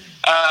can.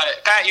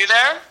 Pat, you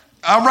there?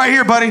 I'm right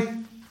here, buddy.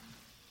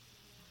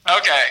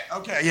 Okay.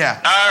 Okay,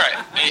 yeah. All right.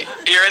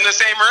 You're in the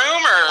same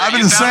room, or I'm in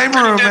you the sound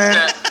same room, pretty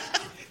man.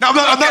 distant. No, I'm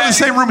not in the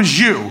same room as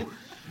you.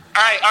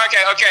 All right,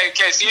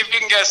 okay. See if you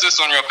can guess this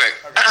one real quick.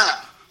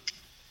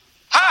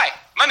 Hi,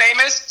 my name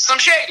is Some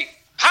Shady.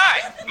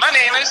 Hi, my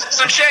name is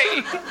Some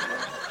Shady.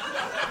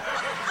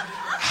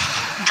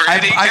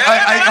 Pretty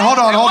good.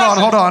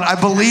 Hold on. I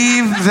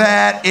believe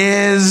that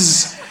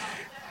is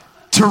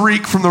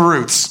Tariq from The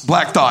Roots.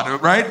 Black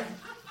Thought, right?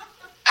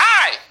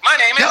 Hi, my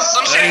name is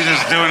Some He's Shady.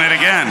 just doing it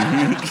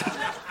again.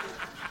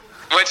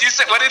 What did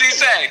he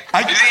say?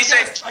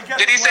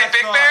 Did he say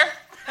Big Bear?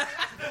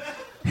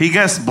 He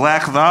guessed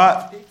Black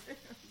Thought.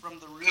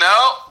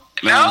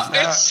 No,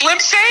 it's Slim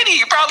Shady.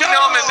 You probably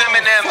know him as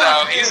Eminem,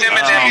 though. He's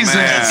Eminem.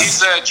 Jesus.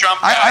 He's a Trump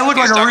guy. I look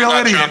like He's a talking real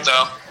about idiot. Trump,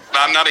 though.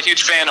 I'm not a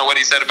huge fan of what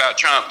he said about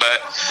Trump, but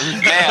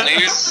man,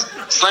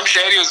 Slim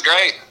Shady was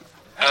great.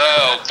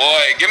 Oh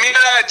boy, give me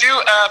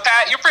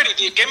Pat. You're pretty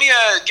deep. Give me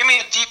a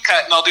deep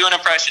cut, and I'll do an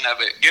impression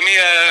of it. Give me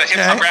a hip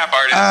hop rap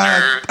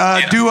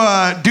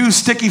artist Do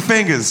Sticky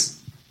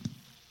Fingers.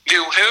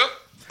 Do who?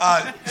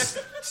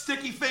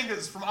 Sticky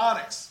Fingers from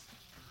Onyx.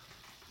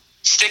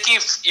 Sticky.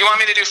 You want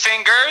me to do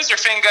fingers or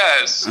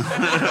fingers?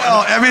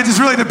 Well, I mean, it just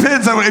really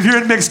depends on if you're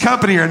in mixed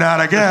company or not,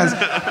 I guess.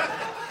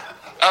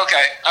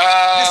 Okay.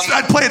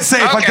 I'd play it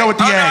safe. I'd go with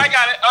the A. No, I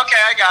got it. Okay,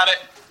 I got it.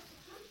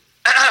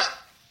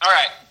 All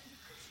right.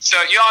 So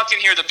y'all can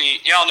hear the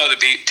beat. Y'all know the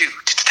beat.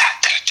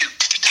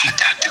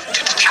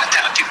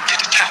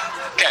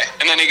 Okay,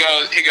 and then he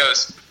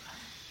goes.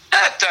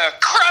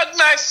 Crud,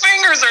 my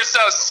fingers are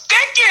so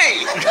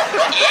sticky.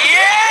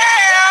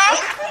 Yeah.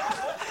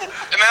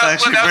 And that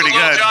was a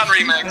Lil Jon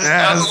remix.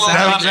 Yeah, that was a Lil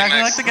Jon Exactly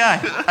remix. like the guy.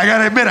 I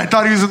gotta admit, I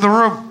thought he was in the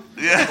room.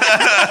 Yeah.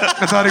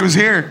 I thought he was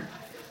here.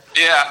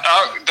 Yeah.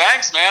 Oh,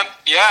 thanks, man.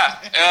 Yeah.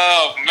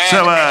 Oh man.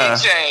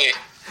 So, AJ.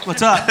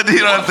 What's up? You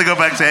don't have to go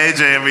back to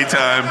AJ every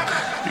time.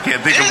 You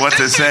can't think of what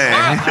to say.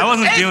 I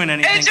wasn't doing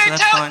anything, AJ, so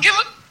that's fine.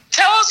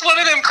 tell us one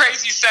of them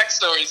crazy sex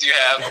stories you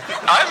have.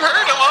 I've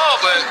heard them all,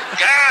 but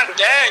god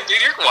dang,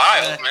 dude, you're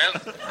wild, man.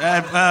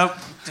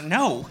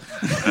 No.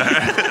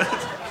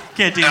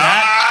 Can't do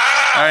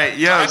that. All right,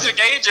 yo. Isaac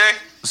AJ.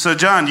 So,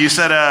 John, you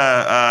said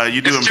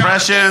you do It's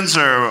impressions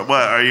or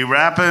what? Are you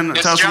rapping?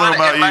 Tell us a little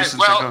about you.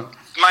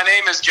 My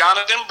name is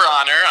Johnathon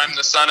Bronner. I'm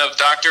the son of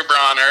Dr.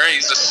 Bronner.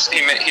 He's a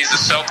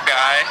soap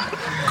guy.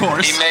 Of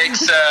course. He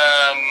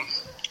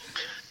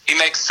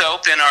makes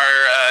soap in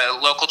our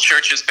local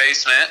church's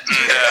basement.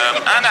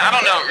 And, I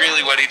don't know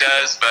really what he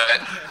does,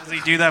 but Does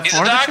he do that he's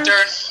for a the doctor.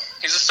 church?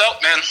 He's a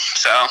soapman.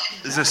 So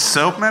Is this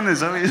Soapman? Is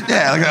that what you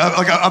Yeah,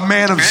 like a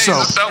man of he's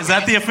soap. a soapman. Is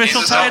that the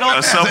official He's title?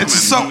 A soapman. It's a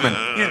soapman.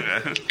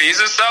 He's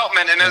a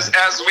soapman, and as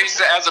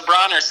a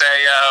Bronner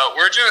say,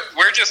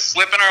 we're just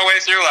slipping our way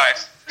through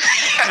life.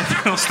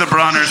 It's the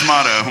Bronner's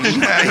motto.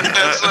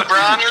 That's the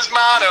Bronner's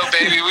motto,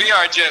 baby. We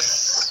are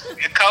just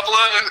a couple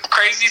of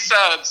crazy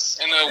subs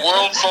in a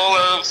world full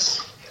of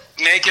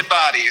naked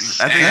bodies.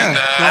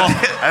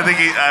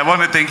 I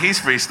want to think he's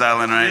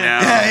freestyling right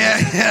now.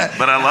 Yeah.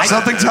 But I love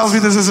Something it. tells me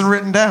this isn't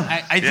written down.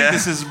 I think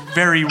this is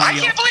very real. I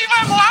can't believe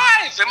I'm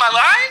live. Am I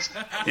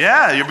live?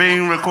 Yeah, you're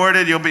being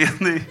recorded. You'll be in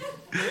the.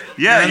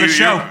 Yeah, You're on the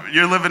show.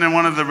 You're living in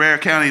one of the rare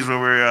counties where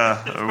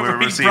we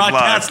receive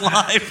broadcast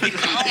live. Oh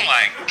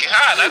my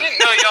God! I didn't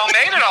know y'all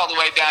made it all the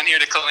way down here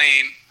to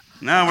Killeen.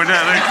 No, we're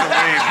not.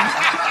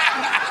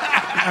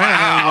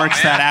 Really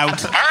works that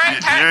out. All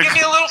right, Pat, give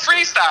me a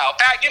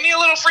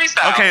little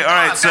freestyle. Okay, all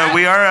right. So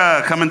we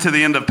are coming to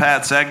the end of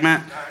Pat's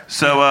segment.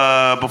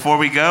 So before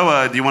we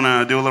go, do you want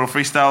to do a little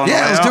freestyle?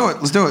 Yeah,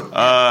 let's do it.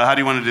 How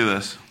do you want to do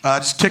this?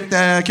 Just kick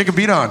a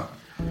beat on.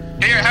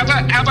 Here, how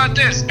about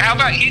this? How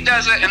about he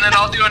does it and then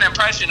I'll do an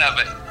impression of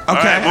it?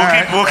 Okay,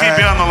 we'll keep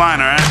you on the line.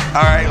 All right.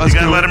 All right, let's You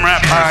gotta do let it. him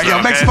rap All right, first, yo,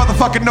 okay? make some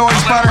motherfucking noise,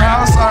 Spider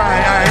House. All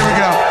right, here we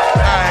go.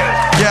 All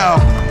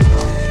right,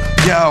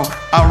 yo,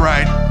 all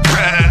right.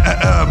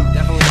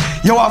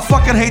 Yo, I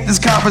fucking hate this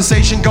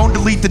conversation. Gon'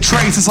 delete the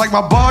trace. It's like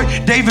my boy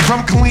David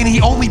from Colina.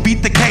 He only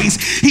beat the case.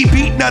 He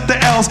beat nothing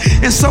else.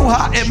 It's so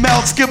hot it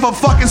melts. Give a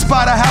fucking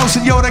Spider House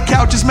and yo, the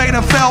couch is made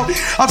of felt.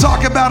 I'm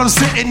talking about him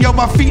sitting. Yo,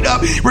 my feet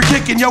up. We're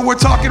kicking. Yo, we're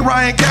talking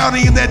Ryan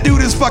County and that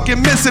dude is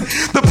fucking missing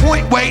the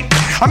point. Wait,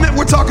 I meant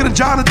we're talking to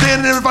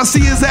Johnathon, and if I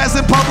see his ass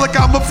in public,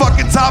 I'ma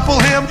fucking topple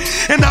him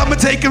and I'ma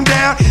take him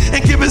down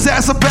and give his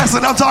ass a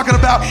blessing. I'm talking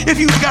about if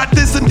you got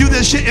this and do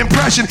that shit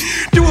impression.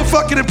 Do a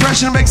fucking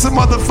impression and make some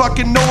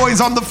motherfucking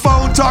noise on the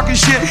phone talking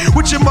shit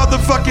with your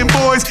motherfucking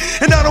boys.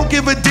 And I don't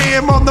give a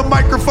damn on the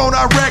microphone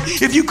I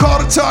wreck. If you call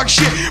to talk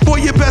shit,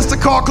 boy, you best to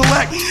call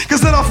collect,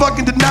 cause then I'll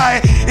fucking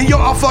deny it and yo,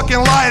 I'll fucking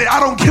light it. I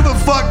don't give a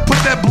fuck. Put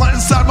that blunt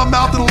inside my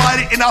mouth and light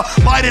it, and I'll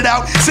light it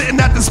out sitting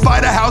at the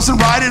Spider House and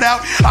ride it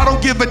out. I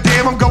don't give a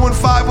damn. I'm going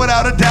 5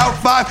 without a doubt.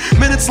 5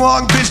 minutes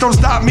long, bitch, don't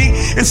stop me.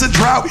 It's a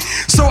drought.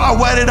 So I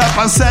wet it up,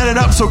 I set it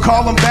up, so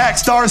call him back.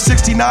 Star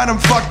 69, I'm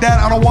fuck that,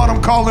 I don't want him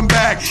calling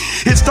back.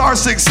 It's star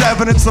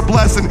 67, it's a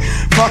blessing.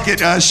 Fuck it,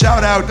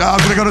 shout out. I'm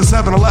gonna go to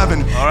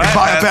 7-Eleven and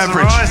buy a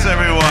beverage. Pat Sirois,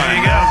 everyone. There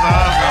you go.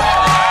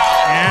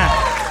 Awesome.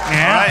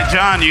 Yeah. All right,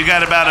 John, you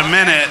got about a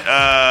minute.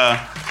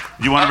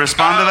 You want to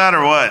respond to that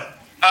or what?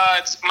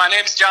 My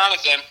name's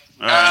Johnathon.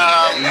 My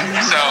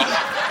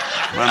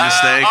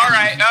mistake. All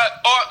right.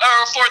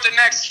 Or for the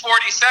next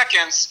 40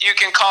 seconds, you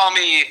can call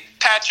me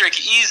Patrick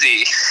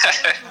Easy.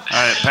 All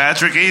right,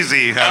 Patrick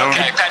Easy.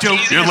 Patrick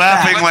Easy. You're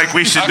laughing like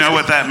we should know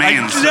what that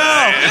means.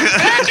 No,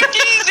 Patrick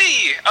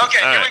Easy. Okay,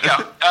 here we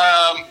go.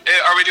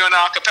 Are we doing an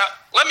acapella?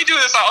 Let me do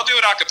this. I'll do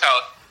it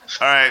acapella.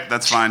 All right,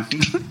 that's fine.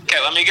 Okay,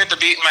 let me get the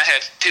beat in my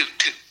head. Toot,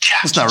 toot,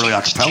 cha. It's not really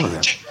acapella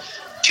then.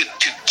 Toot,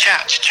 toot,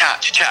 cha, cha,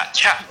 cha,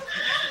 cha.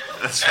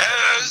 Is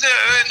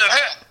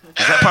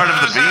that part of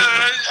the beat?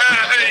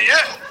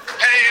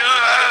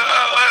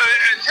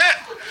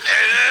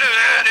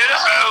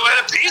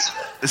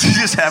 Is he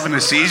just having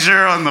a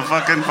seizure on the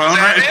fucking phone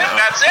right now?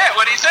 That's it.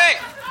 What do you think?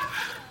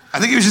 I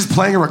think he was just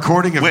playing a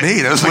recording of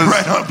me. That was like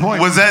right on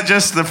point. Was that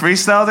just the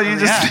freestyle that you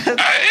just did?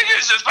 I think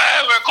it's just a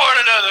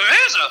recording of the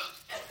visa.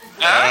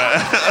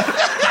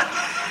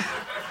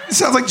 It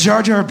sounds like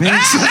Jar Jar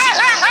Binks.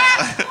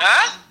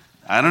 Huh?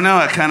 I don't know.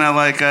 I kind of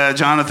like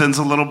Jonathan's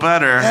a little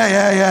better.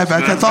 Yeah.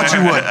 I thought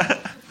you would.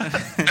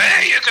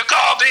 Hey, you could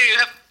call me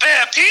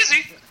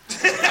Peasy.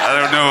 I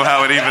don't know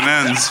how it even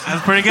ends.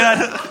 That's pretty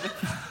good.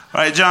 All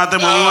right,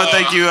 Jonathan, well, we want to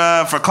thank you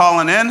for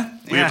calling in.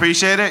 We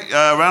appreciate it.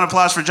 Round of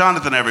applause for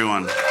Jonathan,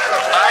 everyone. Bye,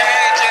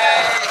 AJ.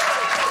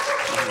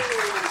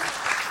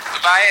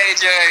 Bye,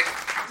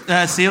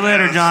 AJ. See you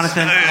later,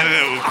 Jonathan.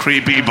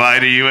 Creepy bye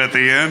to you at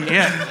the end.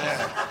 Yeah.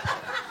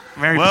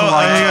 Very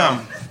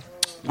polite.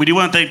 We do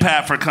want to thank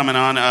Pat for coming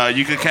on.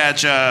 You could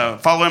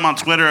follow him on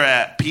Twitter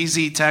at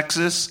PZ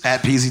Texas.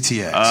 At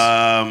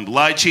PZTX.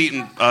 Lie, Cheat,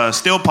 and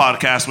Steal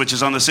podcast, which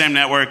is on the same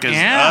network as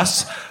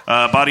us.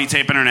 Body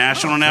Tape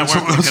International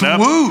Network. Look it up.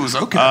 Woos,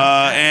 okay.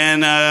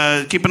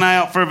 And keep an eye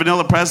out for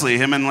Vanilla Presley.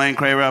 Him and Lane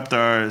Crayrupt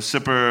are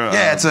super...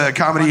 it's a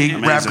comedy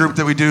amazing rap group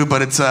that we do,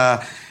 but it's...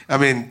 I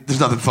mean, there's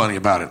nothing funny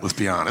about it, let's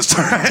be honest.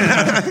 All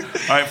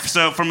right,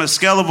 so from a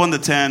scale of 1 to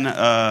 10,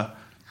 how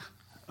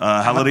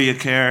little do you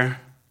care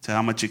to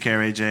how much you care,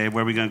 AJ?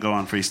 Where are we going to go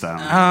on freestyle?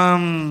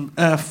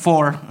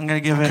 4. I'm going to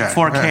give it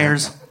 4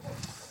 cares.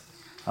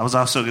 I was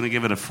also going to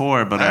give it a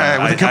 4, but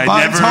with a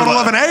combined total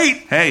of an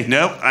 8. Hey,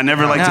 nope. I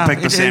never like to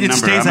pick the same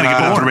number. I'm going to give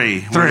it a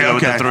 3. 3, go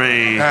with a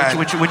 3. Right.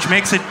 Which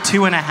makes it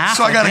 2.5.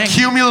 So I got a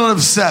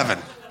cumulative 7.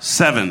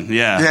 7,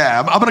 yeah.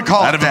 Yeah, I'm going to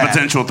call it out of that. a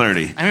potential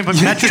 30. I mean,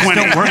 but metrics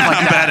don't work like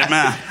I'm that. bad at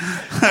math.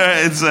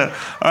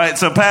 All right,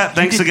 so Pat,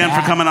 thanks again for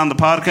coming on the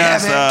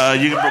podcast.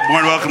 You're more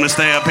than welcome to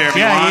stay up here if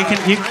you want.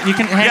 You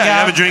can hang out.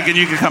 Have a drink and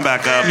you can come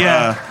back up.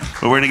 Yeah.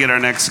 But we're going to get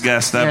our next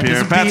guest up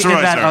here. Pat Sirois,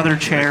 in that other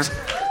chair.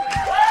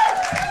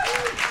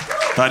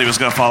 Thought he was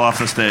going to fall off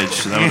the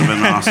stage. That would have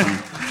been awesome.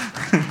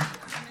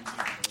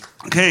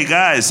 Okay,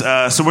 guys,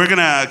 so we're going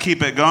to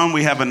keep it going.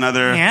 We have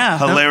another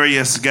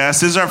hilarious guest.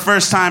 This is our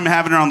first time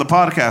having her on the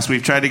podcast.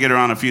 We've tried to get her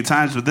on a few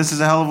times, but this is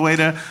a hell of a way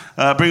to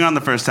bring her on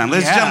the first time.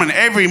 Ladies and gentlemen,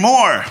 Avery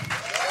Moore.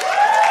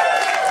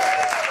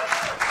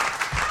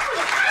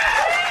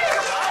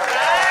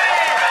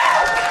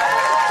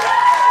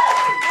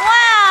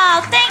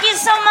 Wow, thank you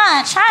so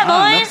much.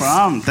 Hi, boys. No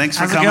problem. Thanks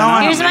for coming going?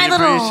 on. Here's my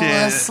little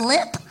Appreciate it.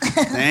 slip.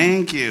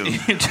 Thank you.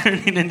 You're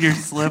turning in your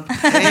slip.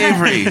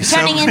 Avery.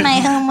 Turning in my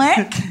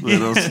homework.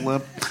 Little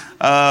slip.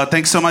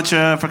 Thanks so much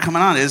for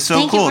coming on. It's so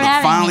Thank cool you for to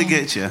having finally me.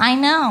 get you. I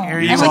know. You're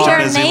And such we a are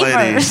busy lady.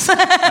 neighbors.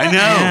 I know.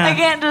 I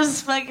can't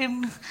just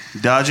fucking...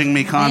 Dodging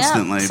me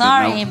constantly. Yep,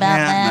 sorry but no, about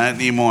that. Not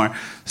anymore.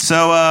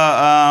 So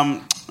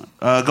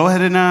go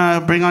ahead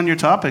and bring on your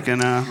topic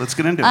and let's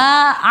get into it.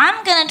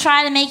 I'm going to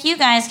try to make you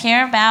guys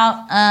care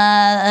about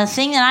a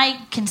thing that I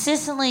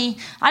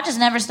just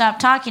never stop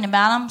talking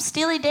about him,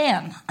 Steely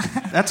Dan.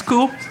 That's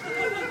cool.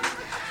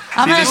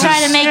 I'm going to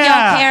try to make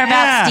y'all care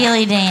about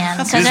Steely Dan.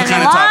 Because there's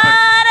a lot of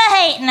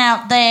hating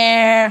out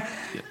there,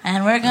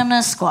 and we're going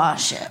to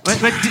squash it.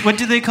 What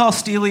do they call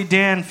Steely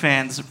Dan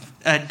fans?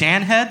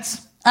 Dan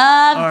heads?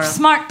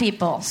 Smart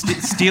people.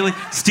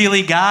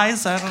 Steely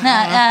guys? I don't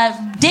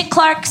know. Dick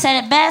Clark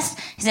said it best.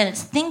 He said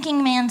it's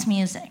thinking man's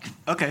music.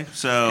 Okay,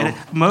 so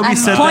Moby I'm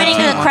said pointing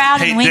to that the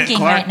crowd Hey, and Dick winking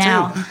Clark, right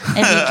now. too.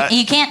 If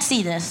you can't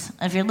see this.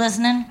 If you're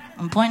listening,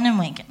 I'm pointing and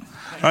winking.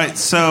 all right,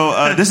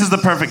 so this is the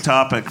perfect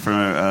topic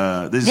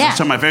for this Yeah. is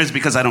some of my favorites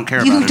because I don't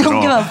care You about it at don't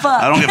all. give a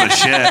fuck. I don't give a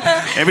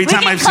shit. Every We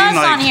time can I've cuss seen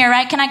like on here,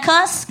 right? Can I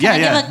cuss? Yeah,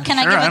 Can yeah. Can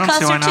I Sure, give I a don't cuss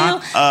see or why two?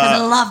 not. Because I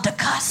love to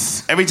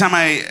cuss. every time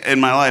in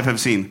my life I've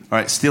seen, all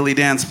right, Steely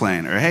Dan's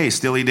playing, or hey,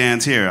 Steely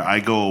Dan's here,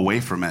 I go away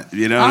from it.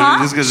 You know,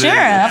 just 'cause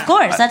Sure, of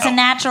course. That's a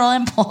natural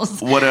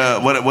impulse.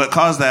 What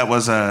caused that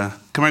was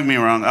correct me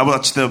wrong. I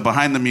watched the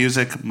Behind the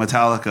Music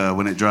Metallica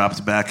when it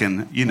dropped back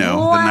in the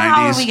How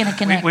are 90s. we going to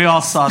connect? we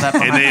all saw that.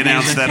 And they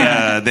announced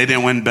that they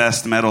didn't win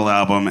Best Metal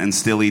Album, and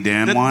Steely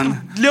Dan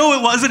won. No,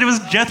 it wasn't. It was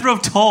Jethro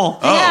Tull.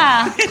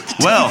 Yeah.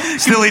 Well,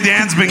 Steely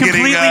Dan's been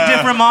Completely getting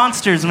different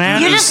monsters,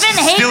 man. You just been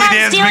hating Steely on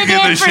Dan's Steely been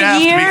getting Dan the for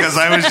shaft years. because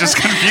I was just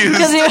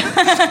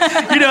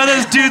confused. You know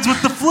those dudes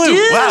with the flu.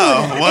 Dude,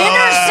 Wow, well,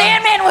 Enter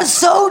Sandman was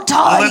so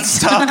tight. Let's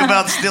talk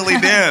about Steely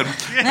Dan.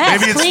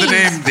 Maybe it's please. the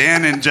name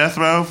Dan and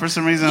Jethro for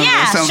some reason. Yeah,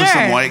 That sounds like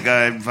sure. some white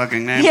guy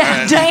fucking name. Yeah, All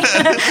right. dang.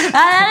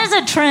 That is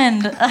a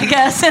trend, I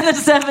guess, in the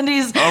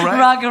 70s All right.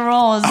 rock and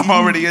roll. Is I'm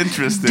already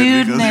interested.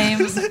 dude because-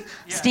 names.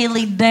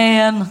 Steely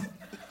Dan.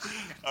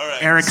 All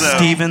right, Eric so,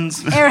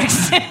 Stevens. Eric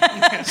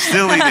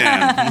Steely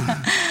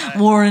Dan.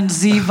 Warren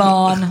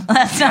Zevon.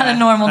 That's not a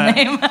normal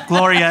name.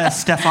 Gloria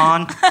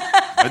Stefan.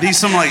 Are these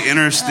some like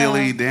inner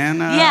Steely Dan?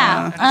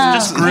 Yeah.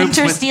 just groups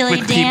Enter with Steely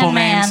people Dan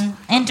names. Man.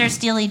 Enter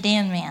Steely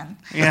Dan Man.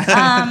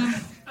 Yeah.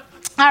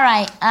 All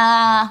right.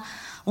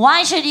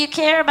 Why should you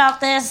care about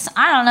this?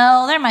 I don't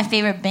know. They're my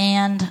favorite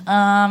band.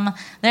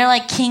 They're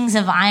like kings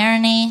of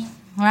irony,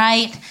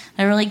 right?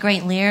 They're really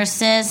great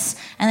lyricists,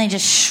 and they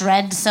just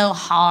shred so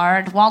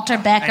hard. Walter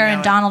Becker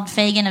and Donald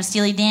Fagen of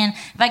Steely Dan.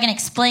 If I can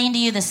explain to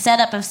you the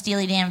setup of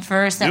Steely Dan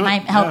first, that Do it,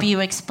 might help yeah. you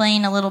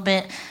explain a little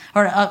bit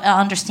or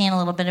understand a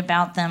little bit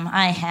about them.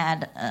 I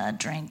had a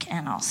drink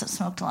and also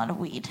smoked a lot of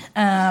weed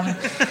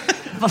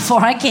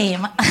before I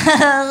came.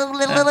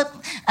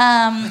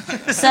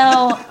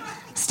 So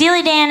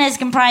Steely Dan is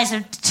comprised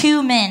of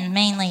two men,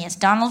 mainly. It's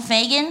Donald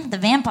Fagen, the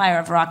vampire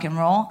of rock and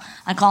roll.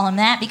 I call him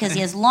that because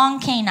he has long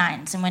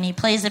canines, and when he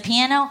plays the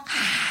piano,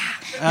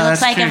 he looks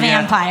that's like true, a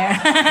yeah.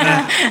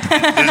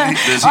 vampire.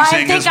 Does he I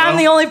sing think as I'm well?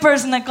 the only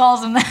person that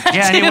calls him that.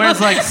 Yeah, and he too. wears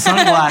like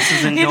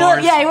sunglasses He indoors.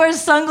 he wears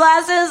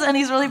sunglasses, and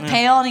he's really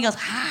pale, and he goes,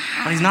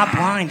 But he's not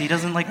blind. He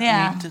doesn't like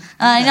yeah. need to.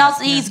 And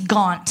also, he's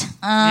gaunt.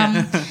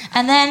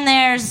 And then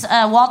there's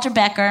Walter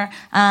Becker.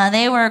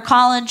 They were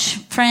college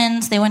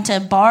friends. They went to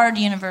Bard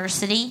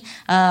University,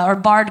 or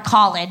Bard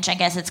College. I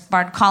guess it's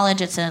Bard College.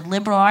 It's a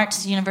liberal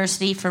arts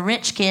university for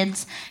rich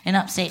kids in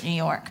upstate New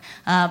York.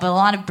 But a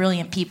lot of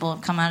brilliant people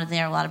have come out of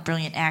there, a lot of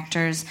brilliant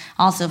actors.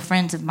 Also,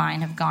 friends of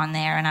mine have gone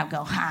there, and I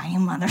go, hi, you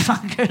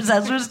motherfuckers.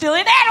 That's where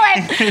Steely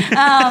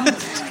Dan went.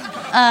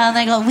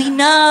 They go, we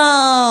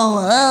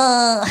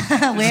know.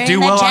 We're do in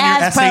the well on your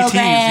jazz SATs,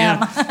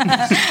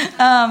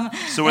 program.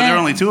 So were there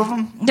only two of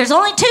them? There's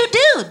only two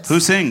dudes. Who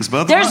sings?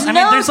 Both There's of them?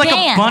 no there's like a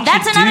Dan. bunch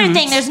That's of another dudes.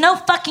 thing. There's no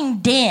fucking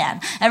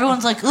Dan.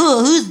 Everyone's like, ooh,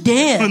 who's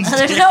Dan?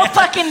 There's no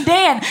fucking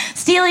Dan.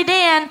 Steely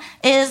Dan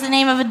is the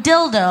name of a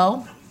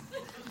dildo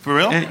For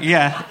real?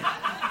 Yeah.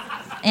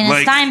 in a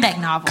Like, Steinbeck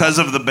novel. Because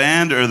of the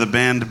band, or the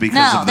band because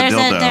No, of the there's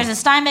dildo?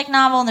 a Steinbeck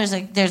novel. And there's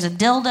a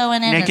dildo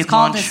in it. Naked It's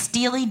called Lunch. a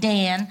Steely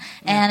Dan,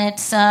 and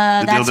it's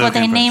that's dildo what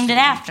they came named first.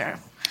 it after.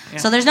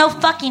 So there's no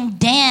fucking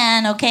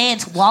Dan, okay?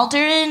 It's Walter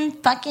and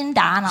fucking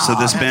Donald. So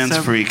this band's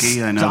So-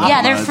 freaky. I know. that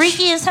Yeah, they're much.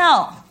 freaky as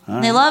hell.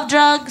 They love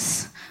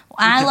drugs.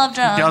 I love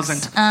drugs.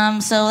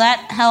 doesn't? So that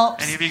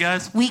helps. Any of you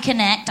guys? We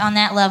connect on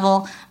that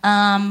level.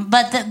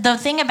 But the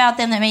thing about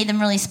them that made them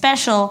really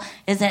special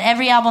is that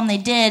every album they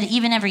did,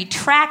 even every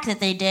track that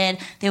they did,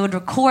 they would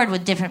record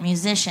with different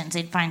musicians.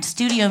 They'd find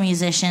studio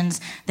musicians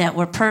that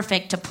were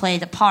perfect to play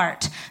the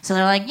part. So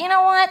they're like, you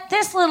know what?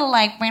 This little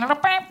like I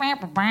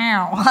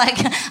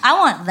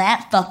want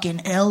that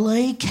fucking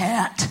LA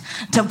cat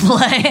to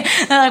play.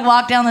 They like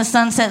walk down the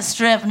Sunset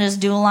Strip and just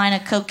do a line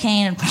of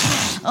cocaine and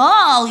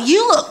oh,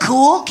 you look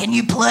cool. Can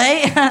you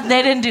play?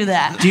 They didn't do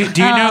that. Do you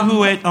know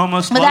who it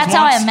almost But was that's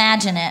how once? I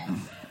imagine it.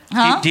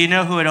 Huh? Do you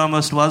know who it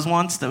almost was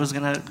once that was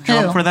going to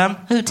drum Who? for them?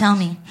 Who? Tell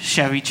me.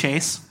 Chevy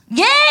Chase.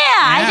 Yeah,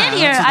 I did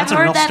hear. that's I've a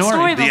heard real that story.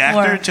 story The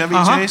before. actor, Chevy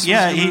Uh-huh. Chase?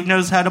 Yeah, he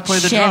knows how to play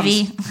the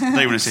Chevy. drums. I thought you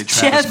were going to say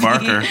Travis Chevy.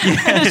 Barker.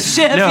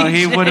 Chevy. No,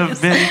 he would have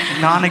Chase.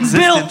 been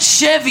non-existent. Built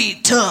Chevy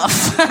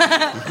tough.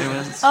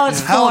 Oh,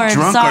 it's How Ford.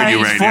 drunk Sorry. are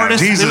you right now?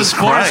 Forrest- it Jesus was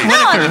Forrest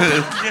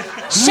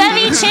Christ.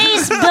 Chevy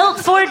Chase built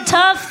Ford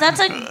tough. That's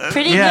a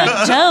pretty Yeah.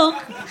 good joke.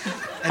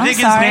 I think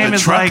his sorry. name The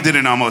is truck like.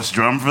 didn't almost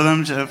drum for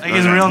them, Jeff? I think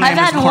his real name I've is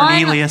had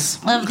Cornelius.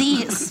 one of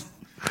these.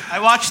 I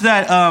watched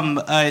that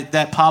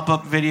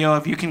pop-up video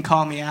of "You Can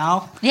Call Me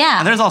Al." Yeah.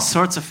 And there's all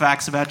sorts of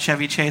facts about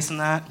Chevy Chase and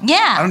that.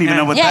 Yeah. I don't even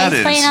know what Yeah, that he's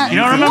is. playing out- You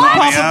don't can remember call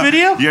me pop-up out.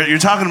 video? You're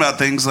talking about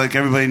things like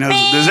everybody knows.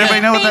 Does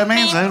everybody know what that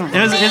means? I don't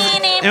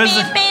It was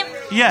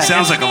Yeah.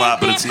 Sounds like a lot,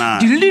 but it's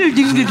not.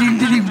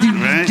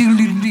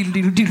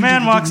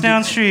 Man walks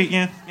down the street.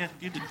 Yeah.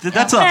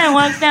 That's all. Man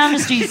walks down the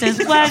street, says,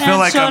 I feel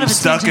like I'm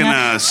stuck in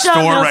a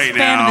store right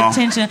now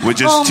with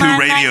just two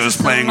radios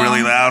playing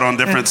really loud on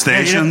different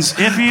stations.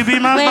 If you be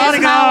my Where's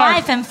bodyguard. my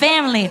wife and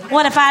family?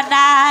 What if I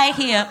die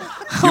here?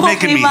 You're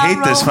making me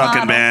hate this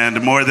fucking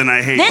band more than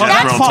I hate That's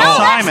Death Row Paul no,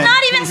 Tulsa. that's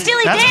not even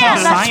Steely That's Dan.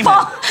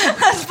 Paul That's Simon.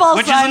 That's Paul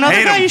Which is Simon. another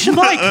Hate guy him. you should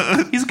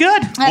like. He's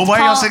good. Well, why are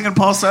y'all Paul- singing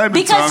Paul Simon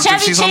Because songs if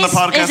Chevy she's on the Chase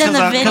podcast? is in the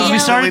video. Because we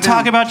started Totally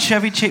talking about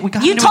Chevy Chase. We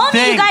got You into a told me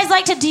thing. you guys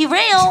like to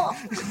derail.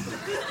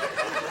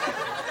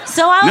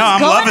 So I was No, I'm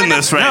going loving with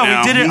this the, right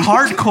now. No, we did it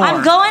hardcore.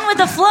 I'm going with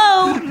the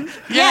flow. Yeah,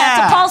 it's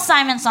Yeah. a Paul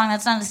Simon song.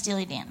 That's not a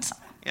Steely Dan song.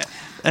 Yeah.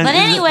 But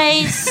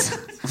anyways,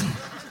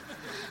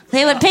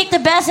 they would pick the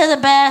best of the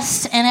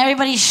best, and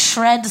everybody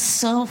shreds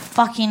so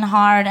fucking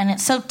hard, and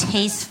it's so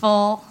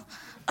tasteful.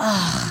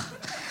 Ugh.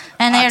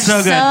 And they're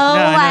so good. No,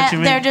 I know what you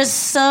mean. they're just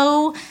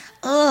so.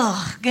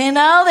 Ugh, you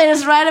know, they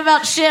just write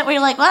about shit where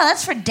you're like, wow,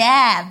 that's for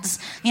dads.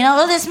 You know,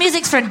 oh, this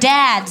music's for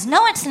dads.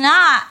 No, it's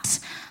not.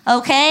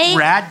 Okay?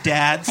 Rad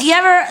dads.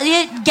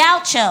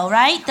 Gaucho,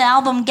 right? The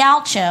album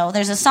Gaucho.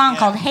 There's a song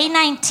called Hey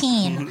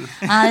 19.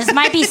 This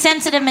might be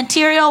sensitive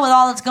material with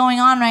all that's going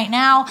on right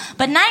now,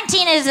 but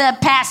 19 is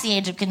past the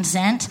age of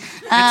consent.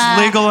 It's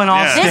legal in all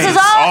Yeah. states.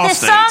 This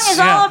song is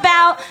Yeah. all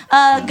about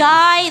a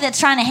guy that's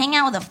trying to hang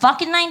out with a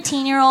fucking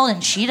 19-year-old,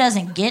 and she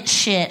doesn't get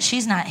shit.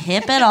 She's not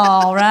hip at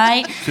all,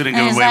 right? Couldn't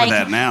And get it's away with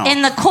that now.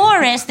 In the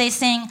chorus, they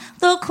sing,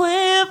 the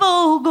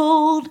Cuervo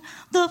Gold,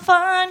 the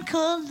fine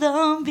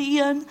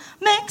Colombian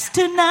makes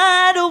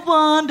tonight a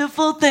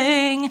wonderful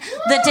thing.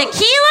 The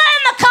tequila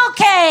and the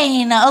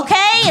cocaine,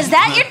 okay? Is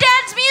that your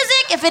dad's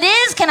music? If it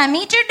is, can I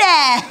meet your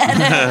dad?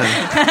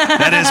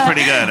 That is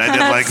pretty good. I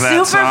did like that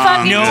Super song.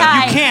 fucking No,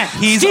 tight. you can't.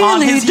 He's Steely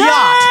on his Dan.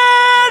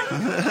 yacht.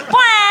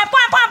 Bwah,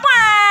 bwah, bwah,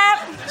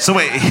 bwah. So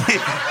wait.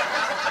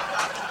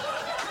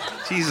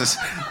 Jesus.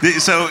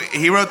 So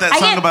he wrote that I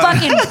song get about...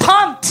 fucking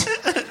pumped.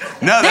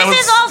 No, that This was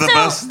is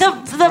also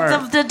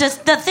the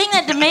best. the thing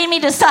that made me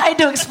decide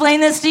to explain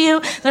this to you.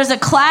 There's a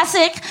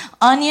classic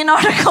Onion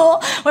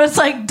article where it's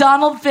like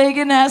Donald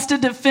Fagen has to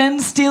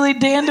defend Steely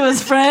Dan to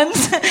his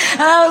friends,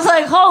 and I was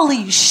like,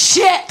 holy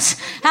shit!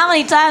 How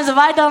many times have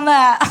I done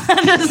that?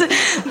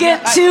 Just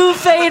get too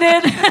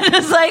faded.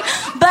 Just like,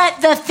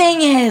 but the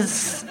thing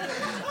is.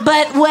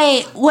 But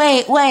wait.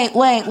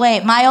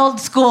 My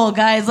old school,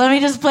 guys. Let me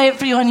just play it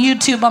for you on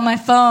YouTube on my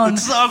phone.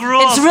 The song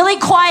rules. It's really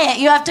quiet.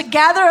 You have to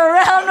gather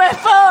around my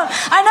phone.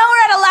 I know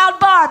we're at a loud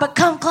bar, but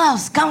come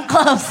close.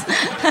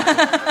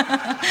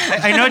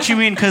 I know what you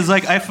mean, because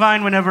like I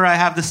find whenever I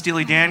have the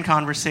Steely Dan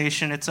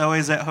conversation, it's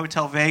always at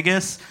Hotel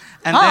Vegas.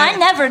 And I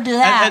never do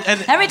that.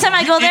 and- Every time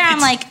I go there, I'm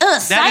like, ugh,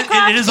 psych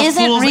rock it is a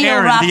isn't fool's real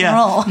errand, rock and yeah.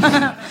 roll.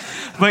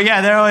 But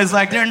yeah, they're always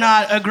like, they're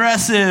not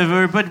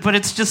aggressive, but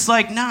it's just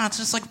like, nah, it's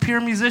just like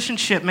pure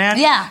musicianship, man.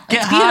 Yeah,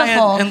 Get it's high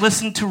beautiful. and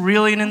listen to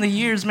Reeling in the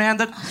Years, man.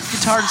 The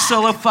guitar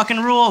solo fucking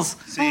rules.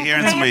 See,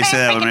 hearing somebody say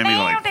that would make me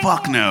go like,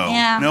 fuck no.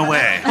 Yeah. No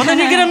way. Well, then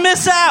you're gonna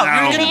miss out.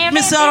 No. You're gonna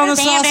miss out on this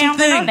awesome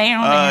thing.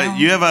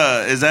 You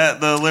have is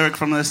that the lyric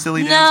from the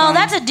Steely Dan No, song?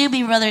 that's a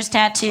Doobie Brothers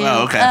tattoo.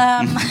 Oh, okay.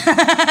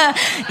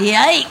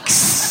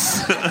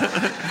 Yikes.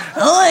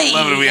 Oy.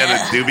 Love it we had a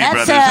Doobie That's,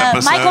 Brothers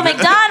episode. Michael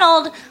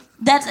McDonald.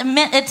 That's a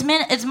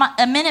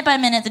minute by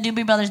minute. The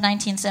Doobie Brothers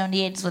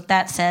 1978 is what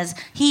that says.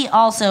 He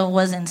also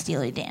was in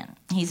Steely Dan.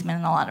 He's been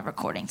in a lot of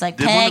recordings, like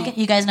Did Peg. one of-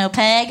 You guys know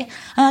Peg?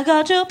 I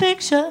got your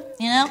picture,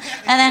 you know.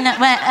 And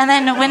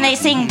then when they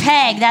sing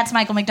Peg, that's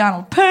Michael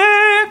McDonald.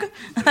 Peg.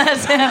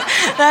 That's him.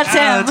 That's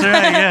him. That's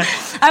right, yeah.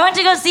 I went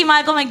to go see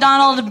Michael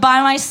McDonald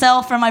by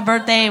myself for my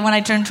birthday when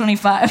I turned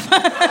 25.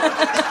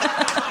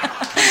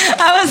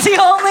 I was the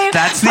only.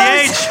 That's the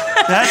age.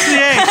 That's the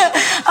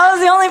age. I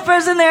was the only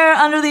person there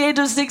under the age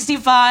of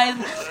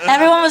 65.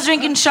 Everyone was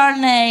drinking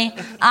Chardonnay.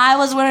 I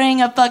was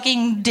wearing a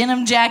fucking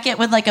denim jacket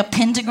with like a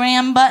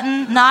pentagram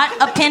button. Not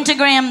a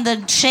pentagram,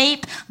 the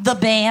shape, the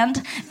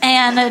band.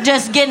 And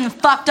just getting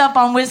fucked up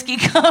on whiskey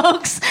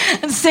cokes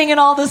and singing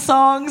all the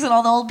songs. And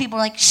all the old people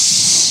were like,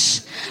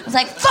 shh. I was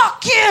like,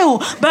 fuck you,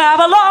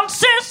 Babylon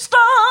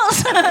sisters.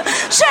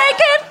 Shake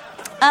it.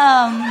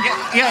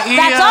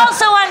 That's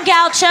also on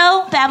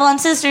Gaucho, Babylon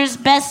Sisters,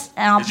 best.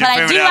 But Is your I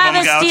do favorite have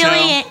album a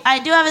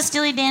Gaucho?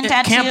 Steely Dan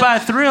tattoo. Can't buy a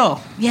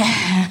thrill. Yeah,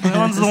 That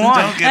one's the one.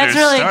 Don't get that's her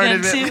really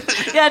started, good man.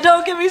 too. Yeah,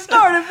 don't get me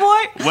started,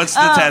 boy. What's the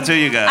tattoo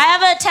you got? I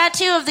have a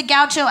tattoo of the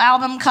Gaucho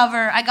album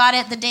cover. I got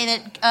it the day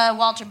that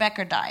Walter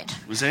Becker died.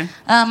 Was it?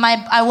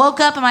 I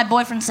woke up and my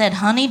boyfriend said,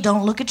 "Honey,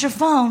 don't look at your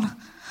phone.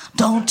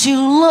 Don't you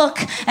look."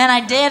 And I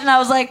did, and I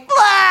was like, "Blah!"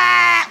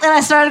 And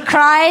I started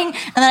crying,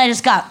 and then I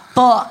just got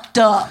fucked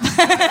up.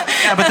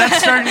 Yeah, but that's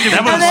starting to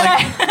That become was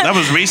like. that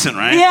was recent,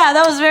 right? Yeah,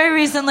 that was very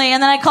recently.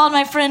 And then I called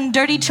my friend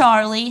Dirty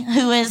Charlie,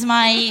 who is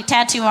my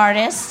tattoo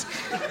artist.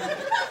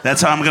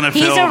 That's how I'm gonna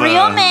feel. He's a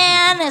real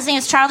man. His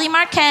name's Charlie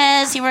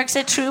Marquez. He works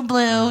at True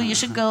Blue. You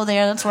should go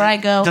there. That's where I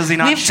go. Does he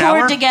not We've shower?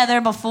 toured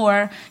together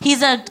before.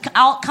 He's a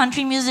alt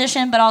country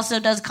musician, but also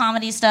does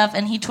comedy stuff,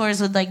 and he tours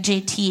with like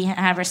JT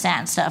Haversat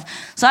and stuff.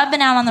 So I've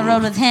been out on the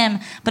road with him,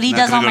 but he Not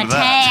does all gonna my go to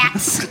that.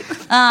 tats.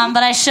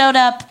 But I showed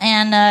up,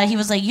 and he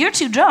was like, "You're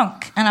too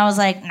drunk," and I was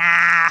like,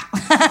 "Nah."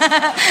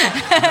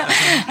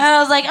 And I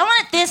was like, "I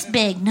want it this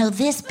big, no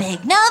this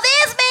big, no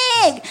this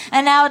big,"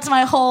 and now it's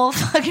my whole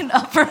fucking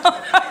upper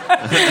arm.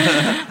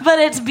 But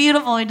it's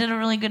beautiful. He did a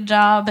really good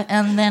job,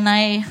 and then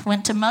I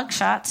went to mug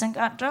shots and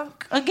got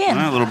drunk again.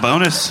 A little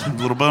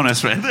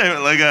bonus right there.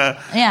 Like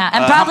Yeah,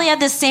 and probably had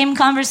the same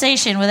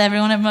conversation with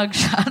everyone at mug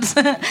shots.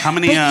 How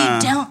many?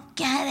 But you don't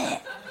get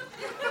it.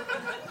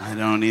 I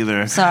don't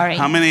either. Sorry.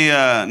 How many?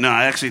 No,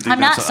 I actually think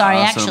I'm that's not sorry,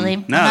 awesome. actually.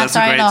 No, I'm not that's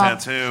sorry a great at all.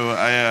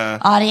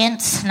 tattoo.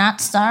 Audience,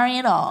 not sorry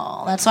at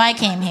all. That's why I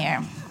came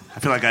here. I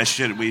feel like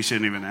we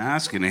shouldn't even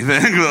ask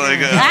anything.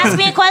 Ask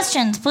me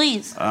questions,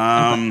 please.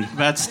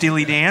 About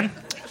Steely Dan?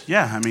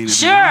 Yeah, I mean.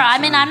 Sure. I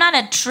mean, I'm not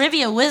a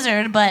trivia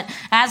wizard, but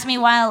ask me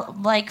while,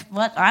 like,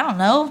 what? I don't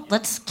know.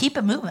 Let's keep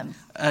it moving.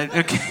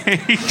 Okay.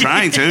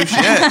 Trying to. Shit.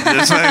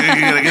 Just like,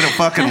 you gotta get a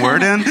fucking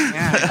word in.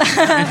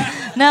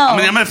 No. I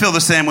mean, I'm gonna feel the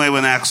same way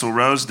when Axl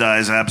Rose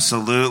dies.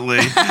 Absolutely.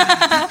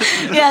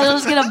 Yeah, he'll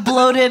just get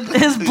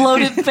his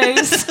bloated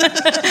face.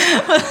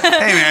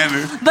 Hey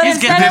man, But He's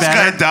instead getting of, this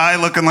guy die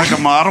looking like a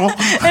model.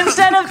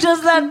 instead of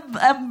just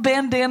that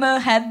bandana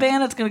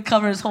headband, it's going to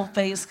cover his whole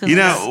face. You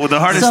know, the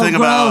hardest so thing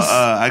about gross.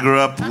 I grew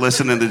up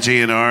listening to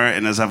GNR,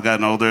 and as I've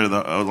gotten older,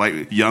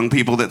 like young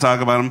people that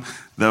talk about him,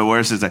 the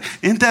worst is like,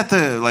 isn't that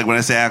like when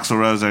I say Axl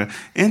Rose,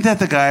 isn't that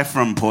the guy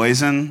from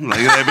Poison? Like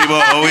people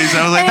always,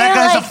 I was like, And that you're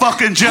guy's like, a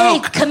fucking Hey,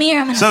 joke. come here.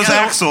 I'm gonna So's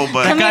Axl,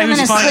 but Come here, guy I'm who's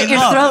going to falling slit in your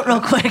love. throat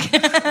real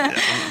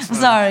quick.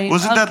 Sorry.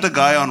 wasn't that the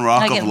guy on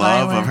Rock I of get Love?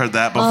 violent. I've heard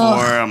that before.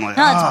 Ugh. I'm like,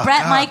 No, it's oh,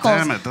 Bret God Michaels.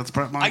 Damn it, that's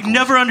Bret I Michaels.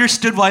 never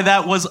understood why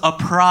that was a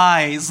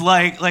prize.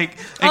 Like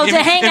Oh, if to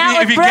hang you- out if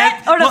with you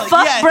Brett get- or to well,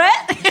 fuck yeah.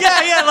 Brett?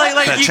 Yeah,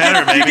 like That you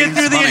cheddar, get, you baby. get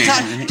through It's the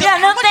funny. entire. Yeah,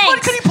 no what, thanks.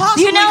 What could he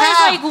possibly You know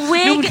have? his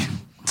wig?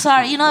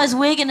 Sorry, you know his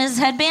wig and his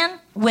headband?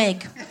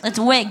 Wig. It's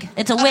a wig.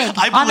 It's a wig.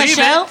 I On the believe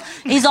show,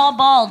 he's all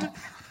bald.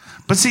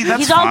 But see, that's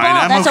He's all fine. bald.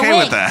 I'm That's a okay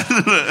with wig.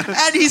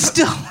 that. And he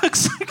still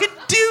looks like a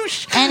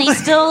douche. And he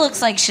still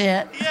looks like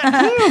shit.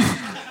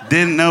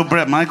 Didn't know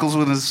Bret Michaels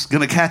was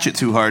going to catch it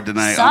too hard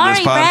tonight on Sorry,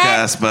 this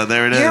podcast, but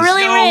there it is. You're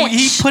really No, rich.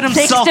 he put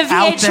himself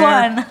Thanks to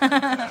out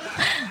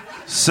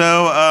VH1.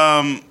 So,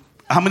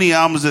 how many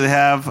albums do they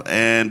have,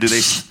 and do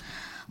they?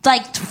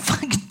 Like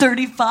fucking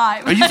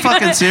 35. Are you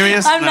fucking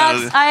serious? I'm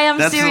not. I am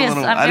that's a serious.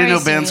 little- I'm I didn't very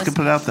know bands serious. could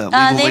put out that.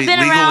 They've been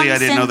Legally, around I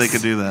didn't know they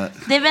since- could do that.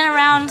 They've been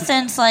around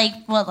since like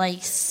what,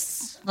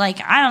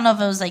 like I don't know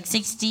if it was like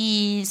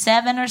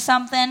 67 or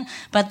something,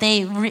 but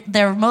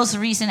their most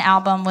recent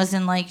album was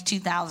in like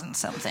 2000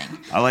 something.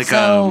 I like.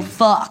 So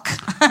fuck.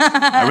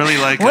 I really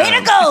like. Way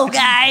to go,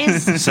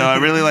 guys. So I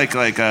really like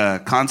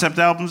concept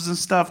albums and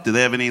stuff. Do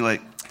they have any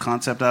like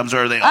concept albums,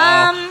 or are they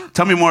all?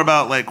 Tell me more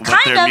about like what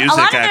kind their of. A lot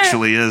music of their-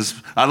 actually is.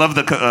 I love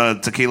the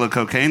Tequila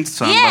Cocaine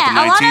song Yeah,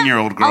 about the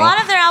 19-year-old girl. A lot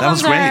of their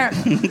albums that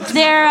was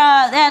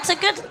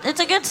great. it's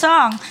a good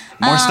song.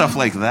 More stuff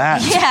like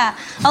that. Yeah,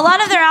 a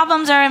lot of their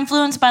albums are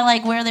influenced by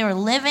like where they were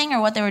living or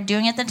what they were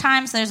doing at the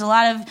time. So there's a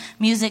lot of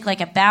music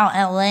like about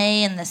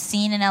LA and the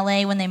scene in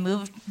LA when they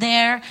moved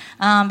there,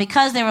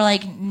 because they were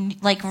like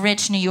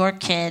rich New York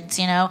kids,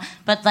 you know.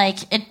 But like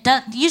it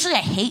does, usually I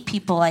hate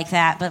people like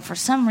that, but for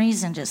some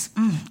reason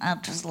I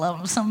just love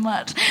them so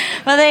much.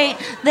 But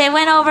they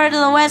went over to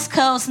the West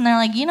Coast and they're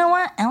like, you know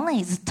what,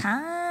 LA's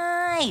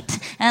tight,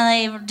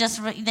 and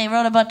they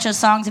wrote a bunch of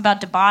songs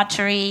about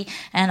debauchery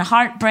and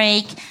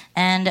heartbreak.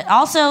 And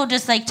also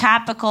just like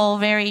topical,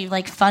 very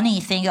like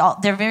funny thing.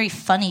 They're very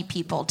funny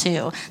people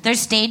too. Their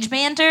stage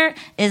banter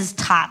is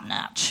top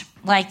notch.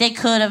 Like they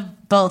could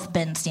have both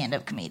been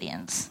stand-up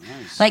comedians.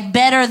 Nice. Like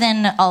better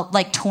than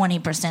like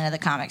 20% of the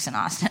comics in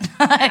Austin.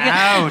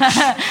 Ouch.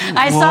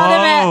 I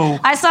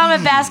saw them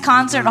at Bass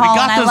Concert Hall,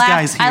 got and those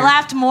guys here. I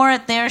laughed more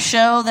at their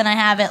show than I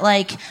have at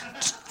like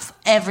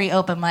every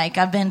open mic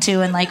I've been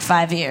to in like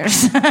 5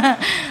 years.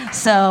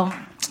 So.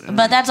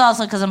 But that's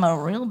also because I'm a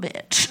real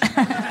bitch.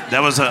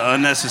 That was an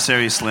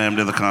unnecessary slam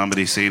to the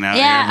comedy scene out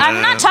Yeah, here.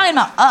 I'm not talking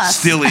about us.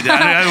 Steely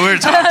Dan. We're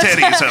talking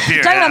titties up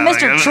here. Talking about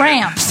Mr. Like,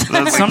 Tramps.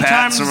 Like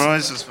Sometimes- Pat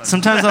Sirois is fun.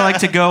 Sometimes I like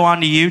to go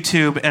onto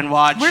YouTube and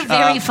watch We're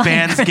very funny,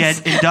 bands Chris.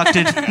 get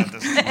inducted.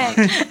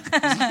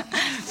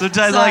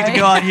 Sometimes I like to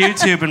go on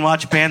YouTube and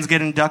watch bands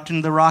get inducted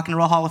into the Rock and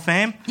Roll Hall of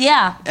Fame.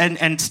 Yeah.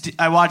 And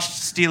I watched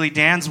Steely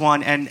Dan's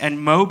one,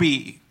 and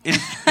Moby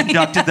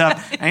inducted them,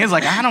 and he was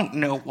like, I don't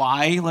know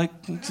why. Like,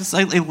 just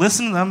I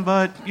listen to them,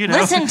 but you know,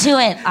 Listen to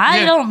it. I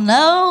Yeah. don't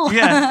know.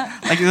 yeah,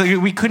 like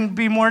we couldn't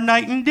be more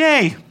night and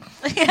day.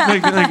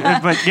 Yeah.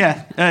 But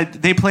yeah,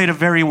 they played a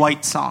very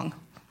white song.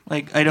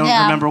 Like I don't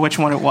Yeah. remember which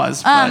one it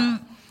was, but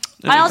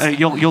I also-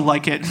 you'll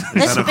like it.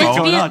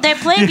 They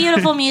play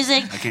beautiful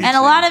music, can't and a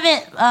sing. lot of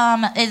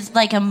it is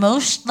like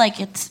emotion. Like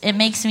it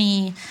makes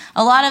me.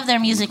 A lot of their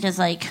music is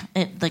like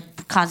it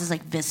like causes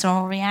like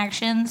visceral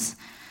reactions,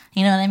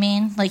 You know what I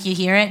mean? Like you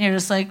hear it and you're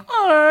just like,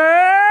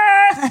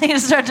 and you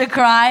start to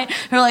cry.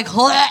 You're like,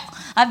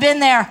 I've been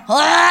there.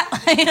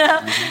 You know,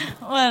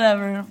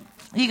 whatever.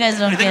 You guys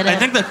don't get it. I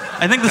think the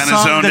Kinda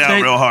song zoned that out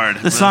they, real hard.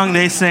 the song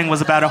they sang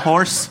was about a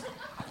horse,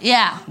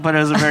 Yeah. but it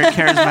was a very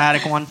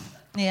charismatic one.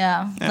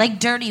 Yeah. Like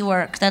Dirty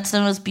Work. That's the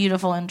most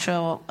beautiful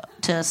intro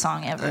to a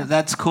song ever.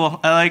 That's cool.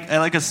 I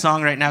like a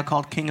song right now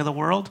called "King of the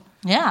World."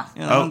 Yeah.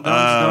 You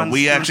know,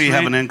 We actually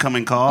have an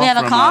incoming call. We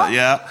have a call?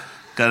 Yeah.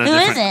 Got a Who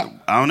is different, it?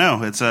 I don't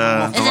know. It's Is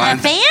it a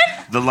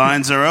fan? The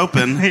lines are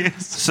open.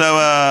 So,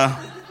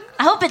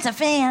 I hope it's a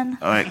fan.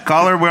 all right,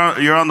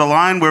 caller, you're on the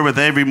line. We're with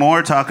Avery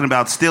Moore talking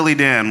about Steely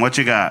Dan. What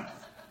you got?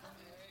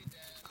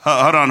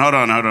 Hold on. All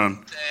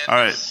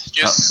right.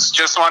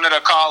 Just wanted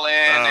to call in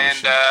and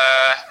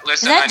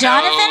listen. Is that I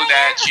Johnathon know in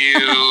that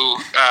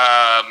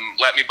you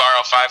let me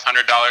borrow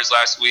 $500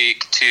 last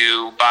week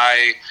to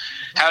buy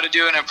how to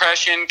do an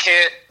impression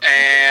kit,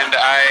 and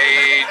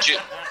I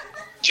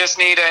just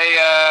need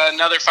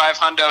another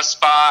 $500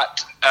 spot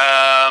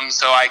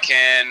so I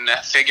can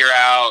figure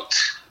out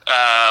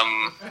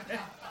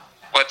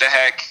what the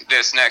heck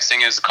this next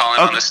thing is calling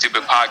on the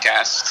stupid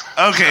podcast.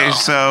 Okay,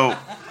 so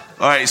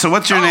all right. So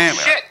what's your name?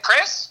 Shit,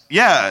 Chris?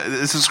 Yeah,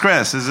 this is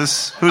Chris. Who's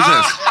this?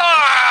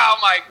 Oh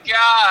my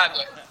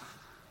God!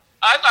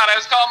 I thought I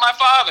was calling my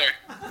father.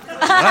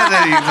 What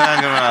are you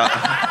talking about?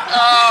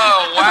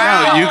 Oh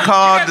wow! No, you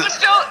called. You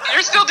guys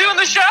you're still doing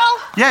the show?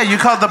 Yeah, you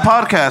called the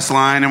podcast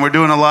line, and we're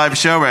doing a live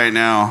show right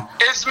now.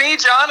 It's me,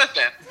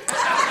 Johnathon.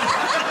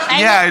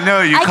 I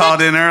know you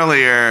called in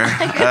earlier.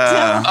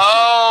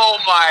 Oh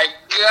my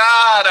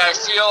God! I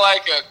feel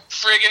like a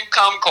friggin'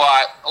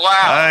 kumquat.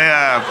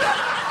 Wow.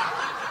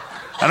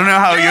 I don't know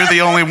how you're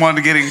the only one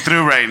getting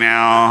through right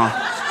now.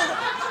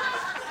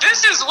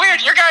 This is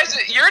weird.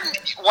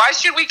 Why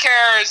Should We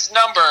Care's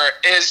number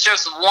is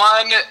just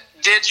one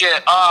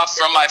digit off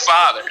from my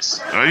father's.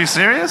 Are you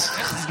serious?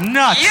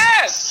 Nuts.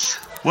 Yes.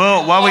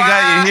 Well, while we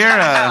got you here,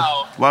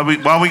 Wow.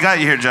 while we got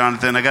you here,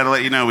 Jonathan, I got to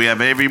let you know we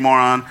have Avery Moore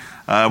on.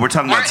 We're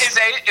talking about. Is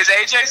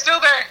AJ still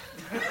there?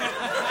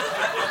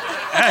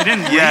 I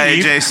didn't. Yeah,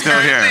 leave. AJ's still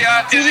here.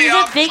 Is he He's a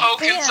off big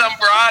poking fan. some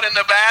broad in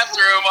the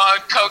bathroom on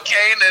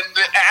cocaine and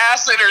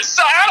acid or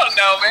so? I don't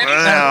know, man.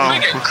 He's Well,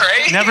 freaking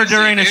crazy. Never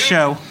during a dude.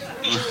 show.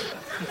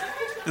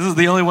 This is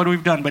the only one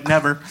we've done, but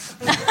never.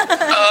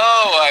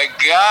 Oh my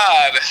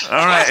God.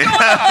 All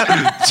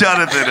right,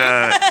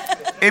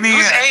 Jonathan.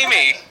 Who's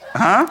Amy?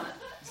 Huh?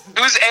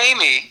 Who's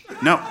Amy?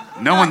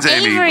 No one's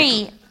Amy.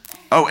 Avery.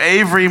 Oh,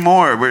 Avery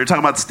Moore. We're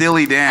talking about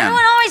Steely Dan.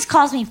 Everyone always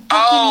calls me fucking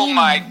Oh Amy.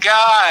 my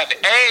God.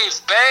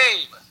 Ace,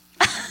 babe.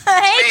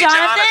 Hey, Hey,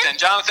 Jonathan.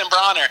 Jonathan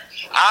Bronner.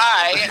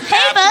 I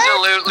Hey, bud.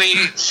 absolutely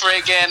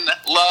friggin'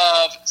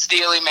 love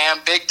Steely Man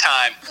big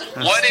time.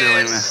 What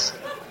Steely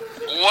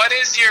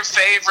is your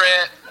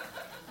favorite?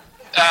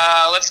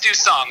 Let's do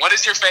song. What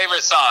is your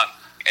favorite song,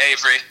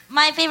 Avery?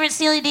 My favorite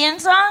Steely Dan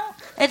song?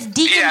 It's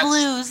Deacon Yes.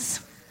 Blues.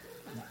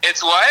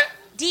 It's what?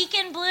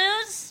 Deacon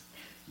Blues?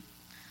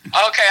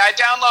 Okay, I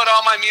download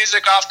all my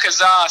music off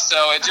Kazaa,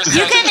 so it just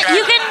You says can track,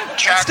 you can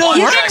track still one,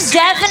 you works.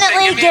 track can two.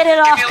 definitely Give me- get it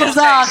give off me a little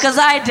Kazaa taste. because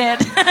I did.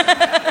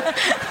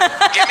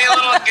 Give me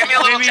a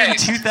little Maybe in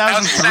taste.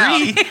 How's it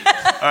sound? 2003.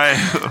 All right.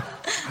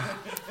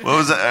 What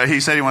was that? He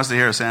said he wants to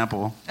hear a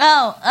sample.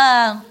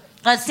 Oh,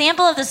 a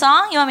sample of the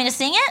song? You want me to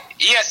sing it?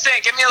 Yeah, sing.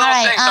 Give me a little All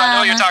right, sing so I know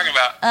what you're talking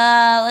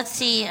about. Let's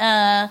see.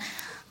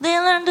 They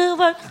learn to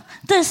work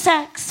the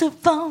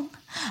saxophone.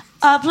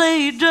 I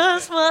play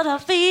just what I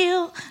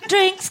feel.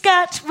 Drink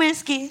scotch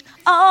whiskey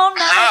all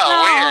night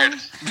long. Weird.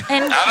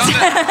 And,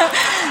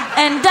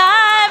 and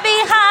die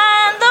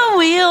behind the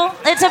wheel.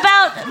 It's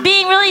about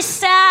being really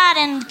sad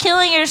and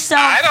killing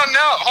yourself. I don't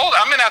know. Hold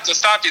on, I'm gonna have to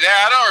stop you there.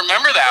 I don't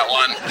remember that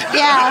one.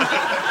 Yeah.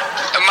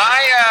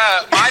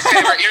 My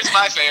favorite. Here's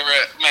my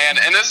favorite, man.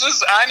 And this is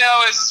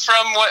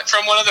from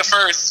one of the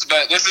firsts,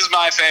 but this is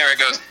my favorite. It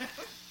goes.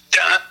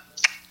 Dun,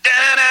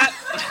 dun,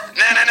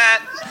 na na na.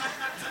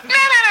 Na,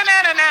 na, na,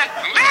 na, na, na.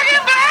 Back in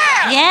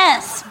black.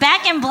 Yes,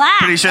 Back in Black.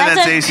 Pretty sure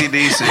that's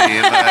AC/DC.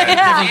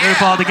 Yeah.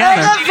 Group all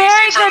together. That's a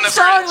very From good the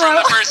song, from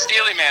the though. first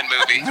Steely Man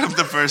movie.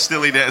 The first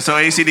Steely Dan. So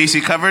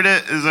AC/DC covered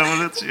it? Is that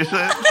what you're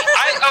saying?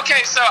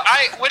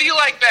 What do you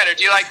like better?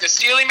 Do you like the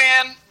Steely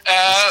Man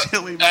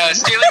Steely Man.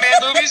 Steely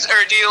Man movies,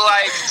 or do you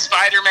like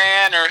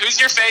Spider-Man, or who's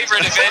your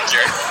favorite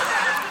Avenger?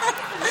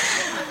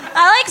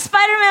 I like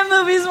Spider-Man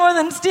movies more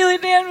than Steely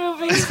Dan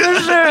movies, for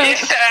sure.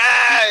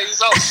 Yeah,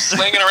 he's all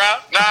swinging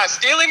around. Nah,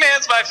 Steely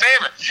Man's my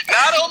favorite.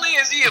 Not only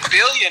is he a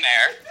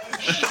billionaire,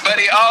 but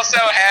he also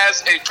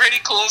has a pretty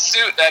cool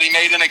suit that he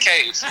made in a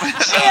cave. So,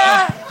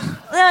 Yeah.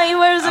 No, he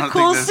wears I a don't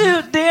cool think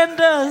suit. Dan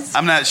does.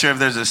 I'm not sure if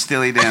there's a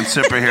Steely Dan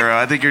superhero.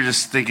 I think you're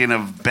just thinking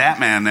of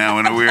Batman now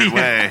in a weird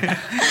way.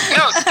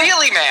 no,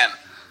 Steely Man.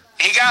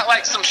 He got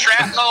like some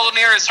shrapnel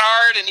near his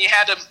heart, and he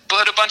had to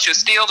put a bunch of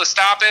steel to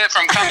stop it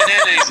from coming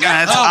in. And he's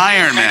got That's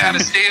Iron made out Man.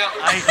 of steel.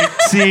 I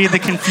see the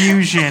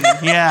confusion.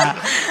 Yeah.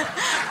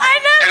 I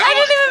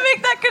didn't even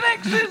make that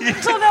connection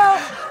until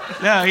now.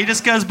 No, he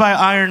just goes by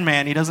Iron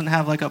Man. He doesn't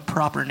have like a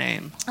proper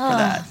name for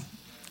that.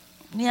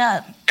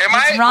 Yeah.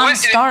 Am wrong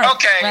start.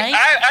 Okay, right?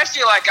 I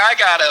feel like I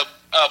got a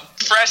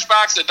fresh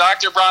box of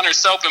Dr. Bronner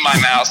soap in my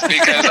mouth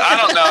because I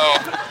don't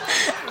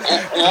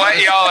know what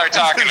y'all are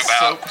talking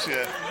about.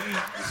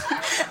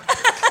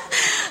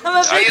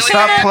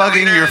 Stop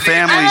plugging your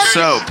family's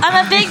soap.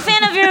 I'm a big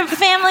fan of your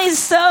family's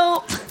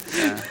soap.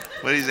 Yeah.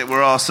 What is it?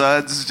 We're all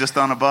suds just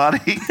on a body?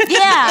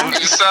 Yeah.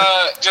 Just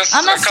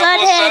I'm a couple of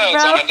sudhead,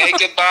 suds bro. on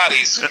naked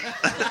bodies.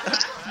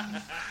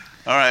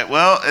 All right.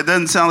 Well, it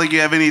doesn't sound like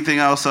you have anything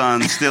else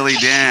on Stilly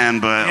Dan,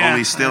 but Yeah.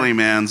 only Stilly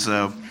Man,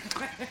 so...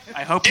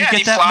 I hope you Yeah, get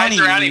he that flies money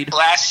you around, he need.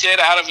 blasts shit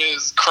out of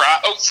his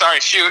crotch. Oh, sorry,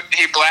 shoot.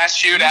 He blasts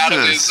shoot out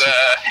of his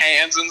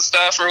hands and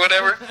stuff or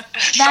whatever.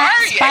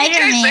 Sorry,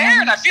 Spider-Man. AJ's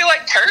there, and I feel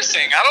like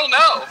cursing. I don't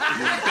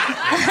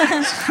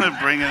know.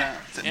 Bring it out.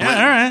 Yeah,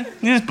 all right.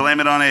 Yeah. Just blame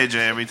it on AJ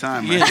every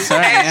time. Yeah, man.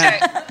 sorry, yeah.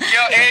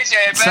 AJ,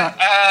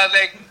 I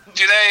bet,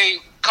 do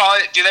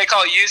they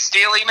call you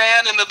Steely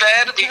Man in the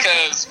bed?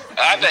 Because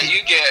I bet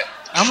you get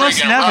Almost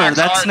friggin' never. rock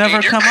That's hard,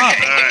 never dude. come You're up.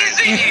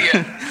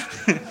 crazy.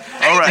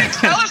 All right.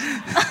 Tell us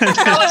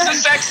the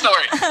sex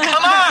story.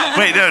 Come on.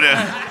 Wait, no.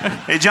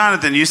 Hey,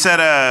 Jonathan, you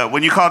said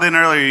when you called in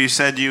earlier, you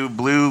said you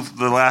blew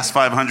the last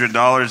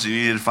 $500. You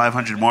needed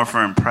 500 more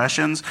for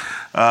impressions.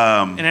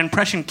 An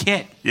impression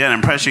kit. Yeah, an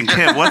impression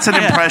kit. What's an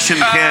impression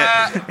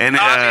kit? And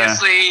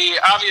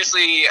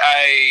Obviously,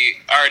 I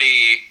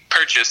already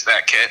purchased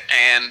that kit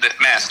and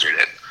mastered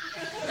it.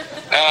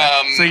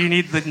 So you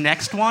need the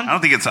next one? I don't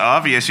think it's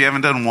obvious. You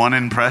haven't done one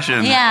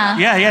impression. Yeah.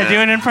 Yeah, do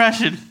an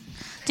impression.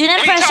 Do an What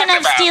are you impression talking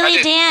of about? Steely I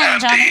did, Dan,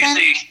 Jonathan.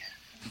 Daisy.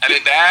 I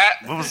did that.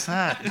 What was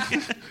that?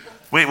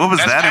 Wait, what was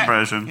That's that Pat.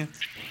 impression?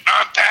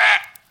 I'm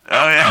Pat.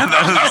 Oh, yeah.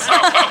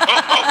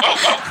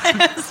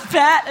 That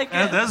Pat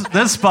again.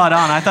 That's spot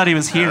on. I thought he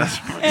was here. was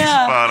pretty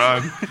Yeah. spot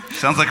on.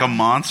 Sounds like a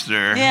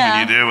monster Yeah.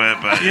 when you do it,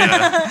 but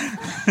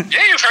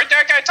Yeah, you've heard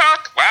that guy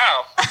talk?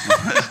 Wow.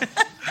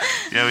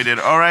 yeah, we did.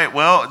 All right,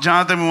 well,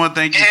 Jonathan, we want to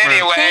thank you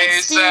Anyways,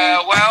 Thanks, Steve.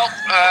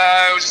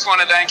 I just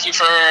want to thank you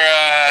for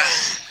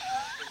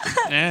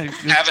Yeah.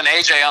 having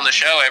AJ on the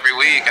show every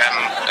week.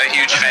 I'm a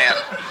huge fan.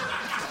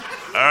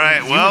 All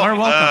right, well, are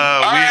welcome.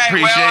 All we right,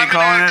 appreciate I'm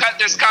calling gonna it.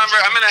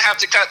 I'm gonna have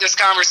to cut this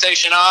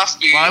conversation off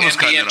Well, I was and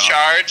be cutting in it off.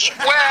 charge.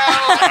 All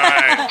Well,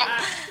 right.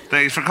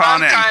 Thanks for I'm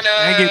calling in. kind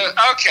Thank you. of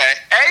okay.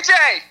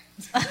 AJ.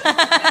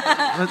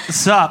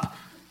 What's up?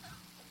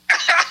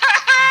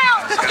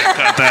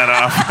 Cut that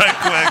off right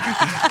quick.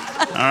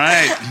 All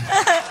right.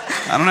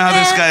 I don't know how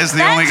this Man, guy's the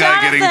that only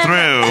guy getting Jonathan-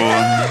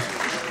 through.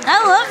 I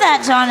love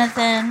that,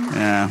 Jonathan.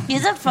 Yeah.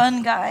 He's a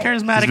fun guy.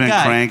 Charismatic He's been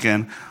guy.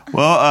 cranking.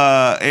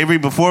 Well, Avery,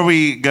 before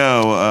we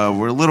go,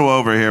 we're a little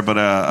over here, but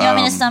You want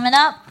me to sum it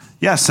up?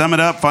 yeah, sum it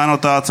up. Final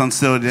thoughts on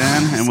Steely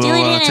Dan, and Steely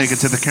we'll Dan take it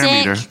is to the care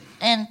meter. sick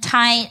and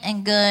tight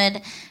and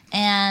good,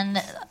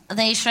 and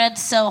they shred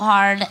so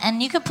hard.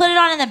 And you could put it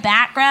on in the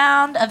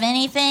background of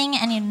anything,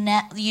 and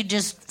you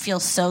just feel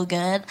so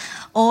good.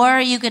 Or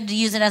you could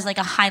use it as like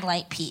a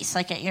highlight piece,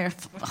 like at your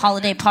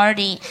holiday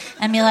party,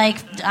 and be like,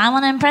 I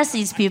want to impress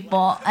these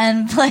people,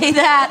 and play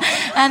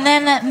that. And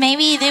then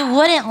maybe they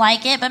wouldn't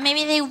like it, but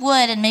maybe they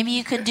would, and maybe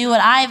you could do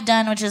what I've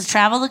done, which is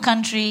travel the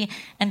country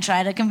and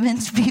try to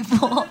convince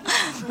people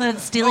that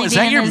Steely Dan Is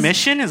that your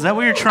mission? Is that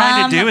what you're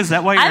trying to do? Is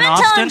that why you're I've in been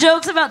Austin? telling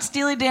jokes about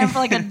Steely Dan for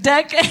like a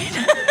decade.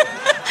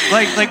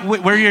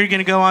 Where you're going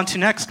to go on to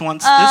next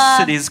once this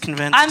city's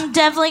convinced? I'm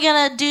definitely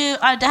gonna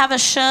have a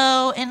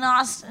show in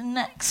Austin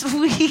next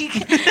week.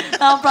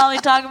 I'll probably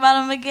talk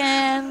about him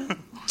again.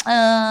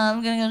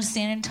 I'm gonna go to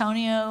San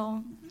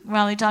Antonio.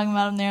 Probably talking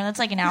about him there. That's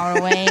like an hour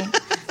away.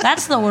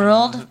 That's the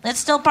world. It's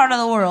still part of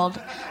the world.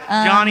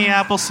 Johnny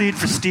Appleseed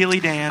for Steely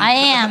Dan. I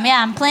am.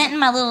 Yeah, I'm planting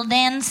my little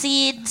Dan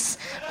seeds.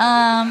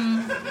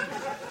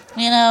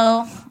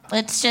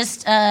 It's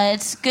just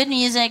it's good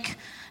music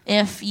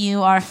if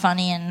you are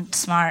funny and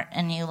smart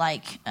and you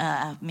like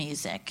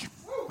music.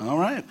 All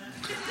right.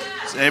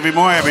 It's Avery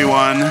Moore,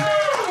 everyone.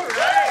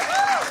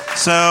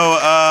 So,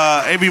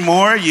 Avery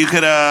Moore, you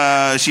could,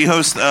 she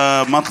hosts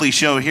a monthly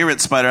show here at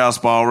Spider House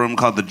Ballroom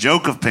called The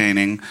Joke of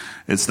Painting.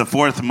 It's the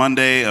fourth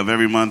Monday of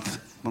every month.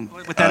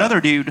 With that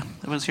other dude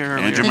that was here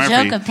earlier. Andrew The Murphy.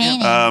 Joke of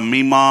Painting.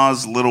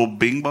 Meemaw's Little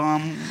Bing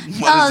Bong.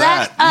 What is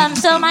that?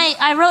 So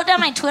I wrote down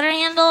my Twitter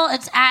handle.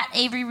 It's at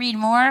Avery Reed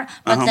Moore,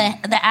 but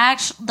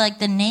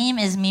the name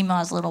is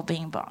Meemaw's Little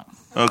Bing Bong.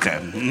 Okay.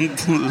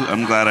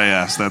 I'm glad I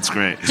asked. That's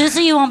great. Just so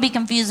you won't be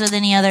confused with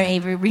any other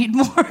Avery Reed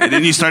Moore. And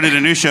then you started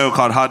a new show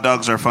called Hot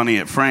Dogs Are Funny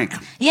at Frank.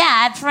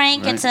 Yeah, at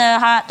Frank, Right. It's a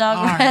hot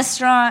dog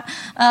restaurant.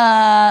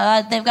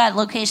 They've got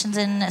locations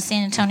in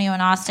San Antonio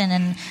and Austin,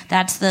 and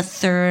that's the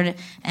third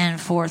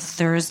and fourth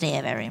Thursday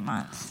of every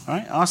month. All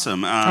right.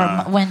 Awesome.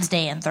 Or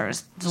Wednesday and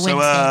Thursday. So,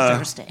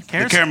 Thursday.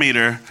 the care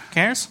meter,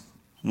 Cares?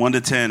 1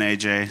 to 10,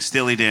 AJ.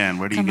 Steely Dan,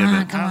 where do you Come give on,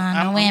 it? come on,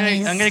 I'm no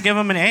whammies. going to give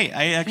him an 8.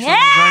 I actually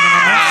Yeah! enjoyed him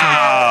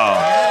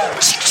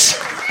immensely.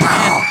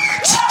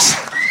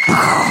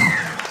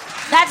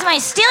 That's my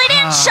Steely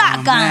Dan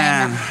shotgun.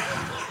 Man.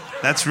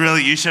 That's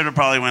really, you should have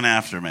probably went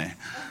after me.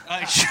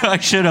 I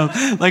should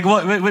have. Like,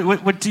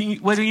 what do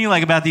you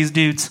like about these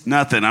dudes?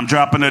 Nothing. I'm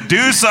dropping a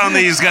deuce on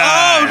these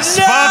guys.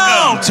 Oh, no!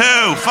 Fuck them,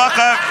 too. Fuck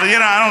up.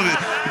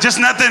 I don't. Just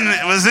nothing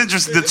was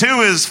interesting. The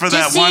 2 is for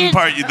that one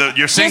part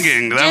you're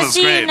singing. That was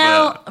great. You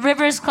know,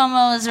 Rivers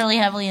Cuomo is really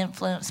heavily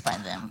influenced by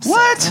them. So.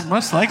 What?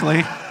 Most likely.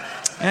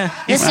 Yeah.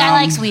 This guy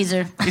likes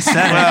Weezer. He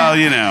said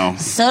well,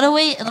 So do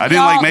we. I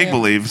didn't like Make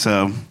Believe,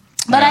 so.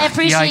 But I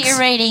appreciate your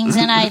ratings,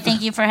 and I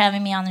thank you for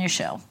having me on your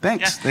show.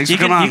 Thanks. Yeah. Thanks for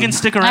coming on. You can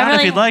stick around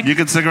if you'd like. You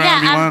can stick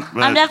around if you want.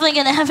 But... I'm definitely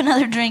going to have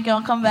another drink.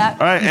 I'll come back.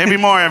 All right, Avery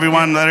Moore,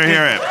 everyone. Let her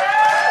hear it.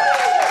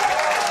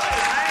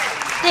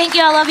 Thank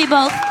you. I love you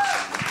both.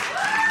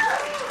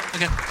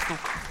 Okay, cool.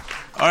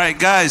 All right,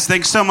 guys.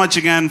 Thanks so much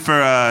again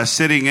for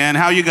sitting in.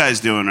 How are you guys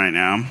doing right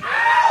now?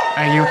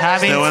 Are you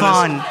having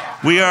fun?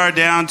 We are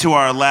down to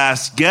our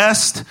last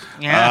guest.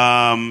 Yeah.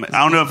 I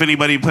don't know if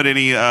anybody put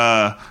any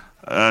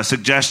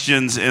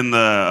suggestions in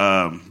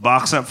the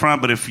box up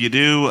front, but if you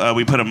do,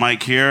 we put a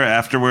mic here.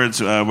 Afterwards,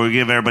 we'll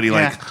give everybody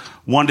like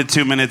 1 to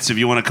 2 minutes if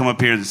you want to come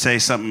up here and say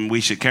something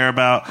we should care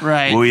about.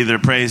 Right. We'll either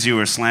praise you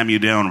or slam you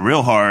down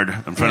real hard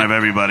in front of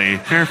everybody.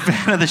 If you're a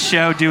fan of the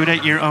show, do it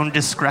at your own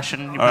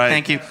discretion. All right.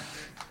 Thank you.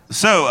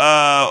 So,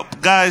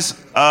 guys,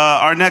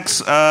 our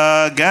next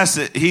guest,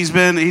 he's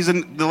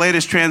in the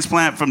latest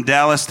transplant from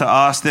Dallas to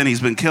Austin.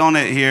 He's been killing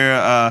it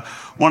here.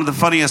 One of the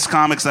funniest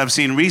comics I've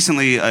seen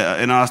recently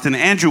in Austin,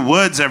 Andrew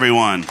Woods,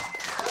 everyone.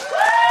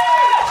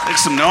 Make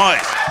some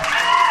noise.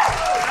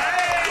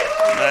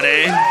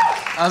 Buddy.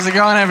 How's it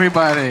going,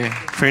 everybody?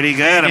 Pretty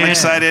good. I'm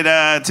excited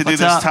to do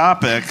this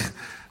topic.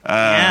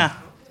 Yeah.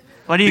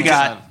 What do you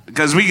got?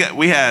 Because we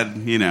had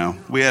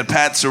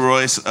Pat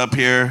Sirois up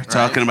here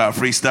talking about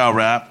freestyle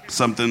rap,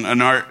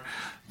 an art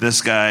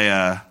this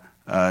guy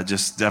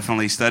just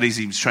definitely studies.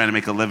 He was trying to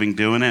make a living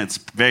doing it. It's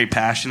very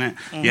passionate.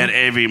 You had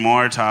Avery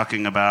Moore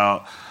talking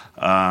about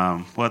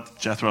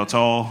Jethro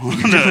Tull.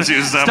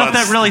 Stuff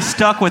that really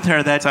stuck with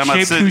her, that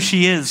shaped who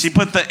she is. She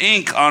put the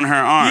ink on her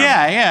arm.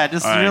 Yeah,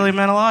 just really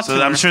meant a lot to her.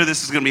 So I'm sure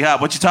this is going to be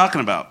hot. What you talking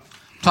about?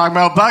 Talking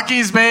about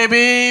Buc-ee's,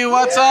 baby.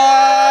 What's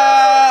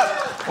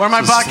up? Where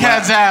my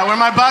buckheads at? Where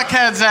my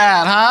buckheads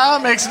at, huh?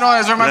 Makes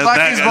noise. Where my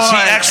Buc-ee's boys? She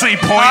actually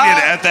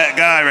pointed at that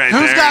guy right there.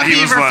 Who's got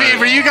beaver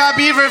fever? You got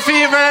beaver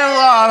fever?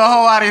 Oh, the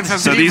whole audience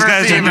has so beaver fever. So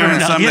these guys are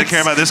doing something to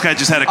care about. This guy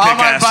just had a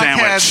kick-ass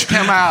sandwich.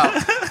 Come out.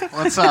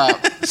 What's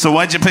up? So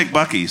why'd you pick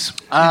Buc-ee's?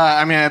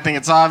 I think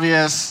it's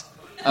obvious.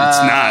 It's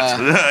not.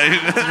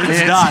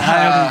 It's not.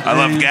 I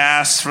love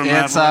gas from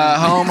that. It's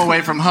home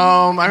away from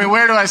home. I mean,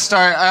 where do I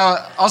start?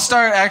 I'll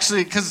start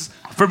actually because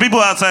for people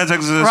outside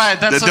Texas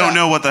that don't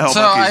know what the hell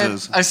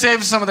Buc-ee's is. I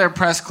saved some of their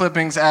press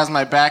clippings as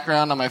my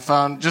background on my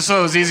phone, just so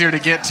it was easier to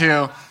get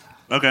to.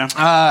 Okay.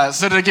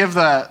 So to give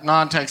the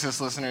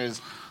non-Texas listeners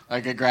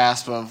like a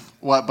grasp of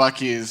what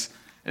Buc-ee's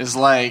is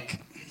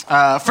like.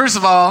 First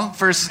of all,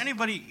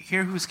 anybody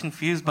here who's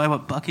confused by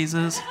what Buc-ee's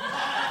is?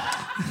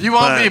 You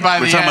won't be by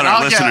the end. We're talking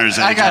about our listeners.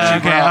 I got you,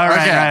 okay, bro. all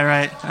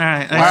right.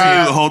 Why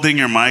are you holding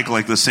your mic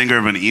like the singer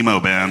of an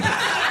emo band? Look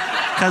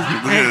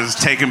at this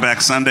Taking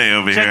Back Sunday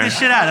over here. Check this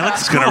shit out. It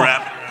looks cool. Gonna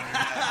rap.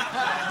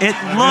 It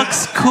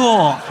looks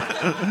cool.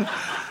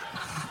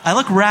 I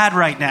look rad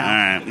right now. All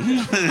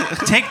right.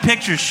 Take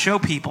pictures, show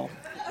people,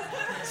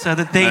 so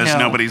that they know.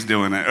 Nobody's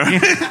doing it.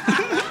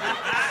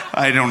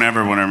 I don't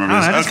ever want to remember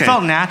this. That just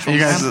felt natural.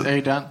 You guys, are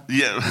you done?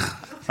 Yeah.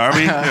 Are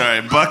we? All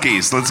right,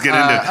 Buc-ee's. Let's get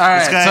into it. All right,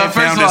 this guy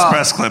found his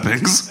press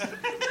clippings.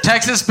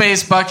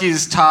 Texas-based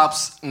Buc-ee's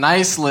tops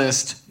nice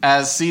list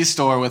as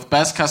C-store with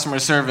best customer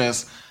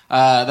service.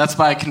 That's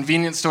by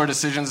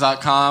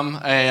conveniencestoredecisions.com.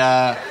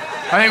 I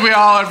think we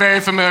all are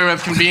very familiar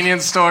with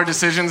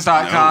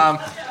conveniencestoredecisions.com.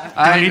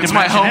 It's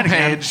my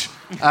homepage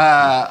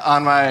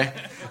on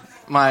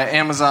my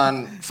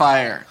Amazon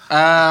Fire.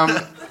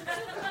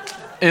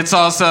 It's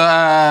also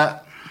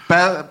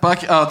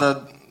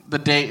the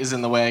date is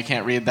in the way. I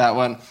can't read that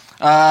one.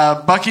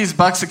 Buc-ee's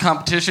Bucks a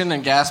competition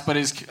and Gas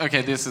Buddies.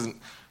 Okay, this isn't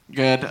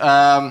good.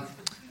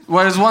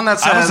 There's one that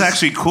says... I was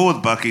actually cool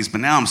with Buc-ee's,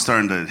 but now I'm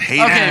starting to hate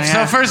it. Okay,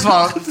 so first of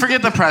all,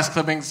 forget the press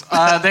clippings.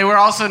 They were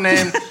also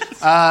named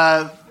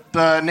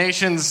the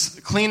nation's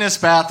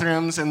cleanest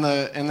bathrooms in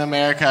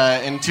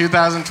America in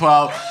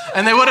 2012,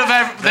 and they would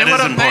have.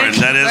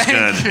 That is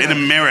good in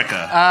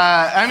America.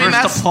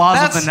 First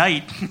applause of the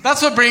night.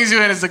 That's what brings you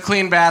in is the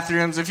clean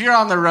bathrooms. If you're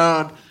on the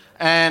road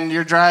and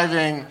you're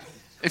driving,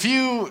 if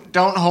you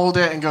don't hold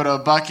it and go to a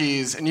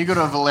Buc-ee's and you go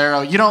to a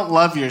Valero, you don't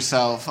love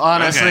yourself,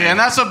 honestly. Okay. And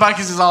that's what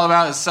Buc-ee's is all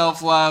about, is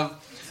self-love.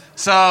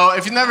 So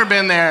if you've never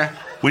been there,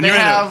 when you're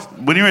at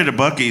a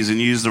Buc-ee's and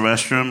you use the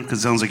restroom, because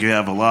it sounds like you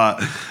have a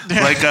lot,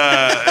 like,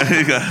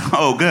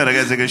 oh, good, I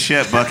got to take a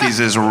shit. Buc-ee's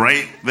is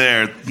right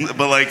there.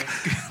 But, like,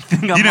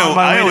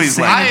 I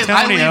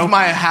leave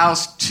my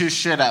house to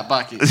shit at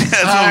Buc-ee's.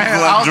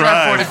 I'll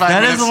drive 45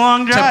 minutes is a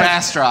long drive. to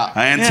Bastrop.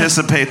 I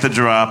anticipate the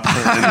drop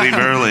and leave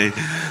early.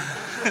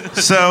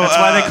 So That's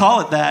why they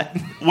call it that.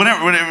 When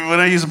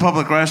I use a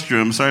public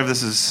restroom, sorry if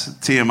this is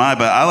TMI,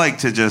 but I like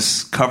to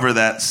just cover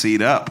that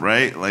seat up,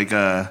 right? Like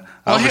I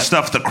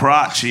overstuff the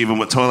crotch even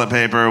with toilet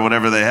paper or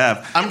whatever they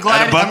have. I'm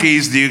glad. At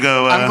Buc-ee's, do you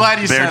go I'm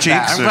glad you bare said cheeks?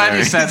 that. I'm glad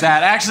you said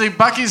that. Actually,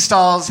 Buc-ee's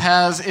Stalls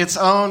has its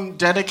own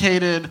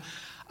dedicated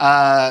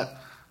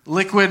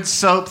liquid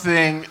soap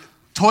thing,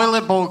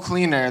 toilet bowl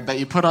cleaner that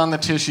you put on the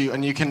tissue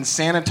and you can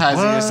sanitize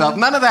it yourself.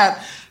 None of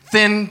that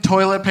thin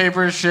toilet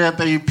paper shit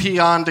that you pee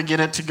on to get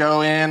it to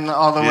go in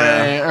all the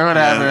way or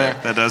whatever.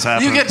 Yeah, that does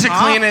happen. You get to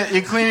clean it.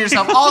 You clean it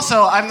yourself.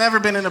 Also, I've never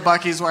been in a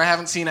Buc-ee's where I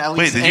haven't seen at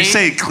least Wait, did you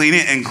say clean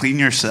it and clean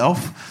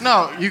yourself?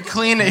 No, you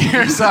clean it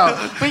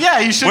yourself. But yeah,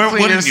 you should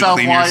clean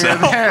yourself while you're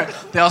there.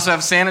 They also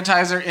have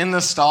sanitizer in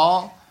the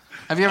stall.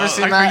 Have you ever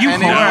seen that are you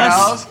anywhere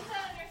homeless? else?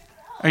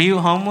 Are you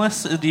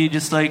homeless? Do you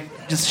just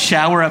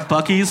shower at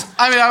Buc-ee's?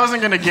 I mean, I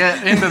wasn't going to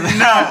get into that.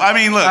 No, I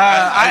mean, look.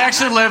 I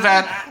actually live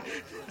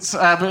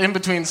in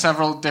between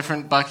several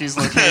different Buc-ee's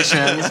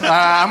locations.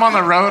 I'm on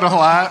the road a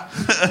lot.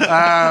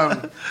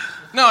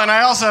 No, and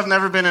I also have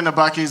never been in a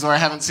Buc-ee's where I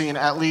haven't seen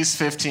at least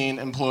 15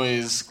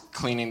 employees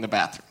cleaning the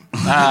bathroom.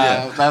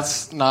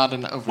 That's not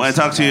an overstatement. When I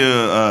talked to you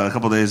a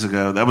couple days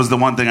ago, that was the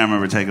one thing I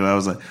remember taking. I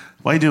was like,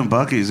 why are you doing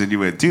Buc-ee's? And you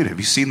went, dude, have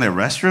you seen their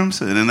restrooms?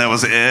 And then that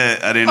was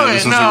it. I didn't know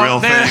this was a real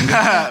thing.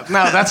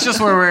 No, that's just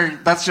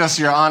that's just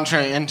your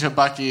entree into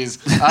Buc-ee's.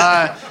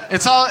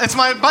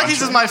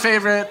 Buc-ee's is my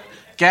favorite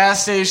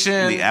gas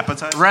station, The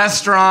appetizer?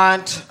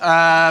 restaurant,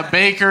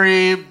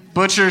 bakery,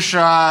 butcher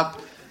shop,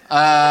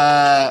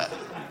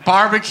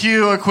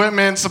 barbecue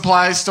equipment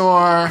supply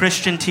store,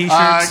 Christian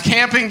T-shirts,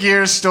 camping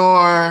gear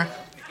store.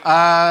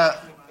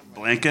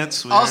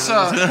 Blankets.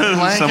 Also,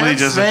 blankets. Somebody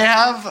just they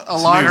have a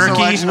large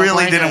selection of really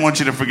blankets. didn't want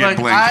you to forget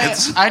Look,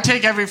 blankets. I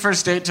take every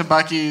first date to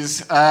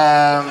Buc-ee's.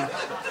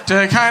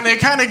 It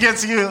kind of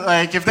gets you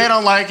like if they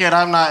don't like it,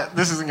 I'm not.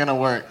 This isn't gonna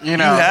work. You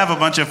know. You have a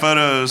bunch of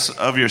photos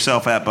of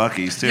yourself at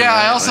Buc-ee's too. Yeah,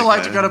 right? I also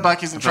like to go to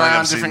Buc-ee's and I feel like try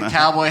on I've seen different that.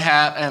 cowboy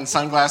hat and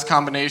sunglass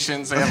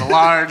combinations. They have a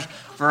large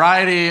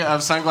variety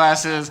of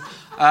sunglasses.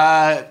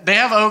 They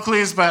have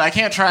Oakley's, but I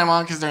can't try them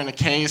on because they're in a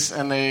case,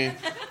 and they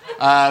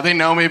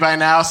know me by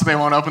now, so they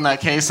won't open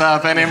that case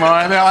up anymore.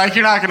 And they're like,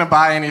 "You're not going to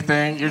buy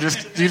anything. You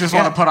just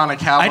want to put on a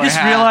cowboy hat." I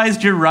just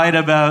realized you're right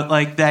about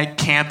that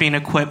camping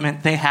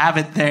equipment. They have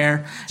it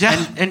there.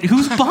 Yeah. And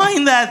who's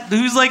buying that?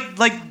 Who's like?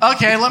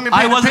 Okay, let me paint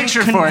I a wasn't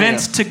picture for you.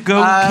 convinced to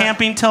go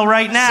camping till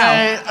right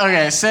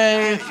now.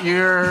 Say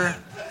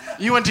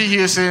you went to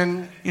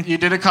Houston. You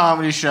did a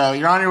comedy show.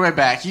 You're on your way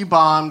back. You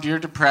bombed. You're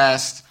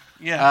depressed.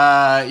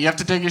 Yeah. You have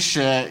to take a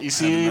shit. You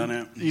see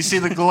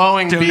the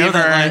glowing Don't know that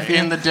beaver life,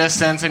 in the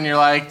distance, and you're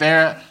like,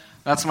 "There,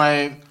 that's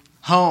my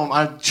home.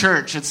 A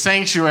church. It's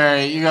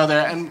sanctuary." You go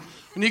there, and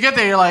when you get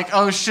there, you're like,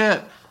 "Oh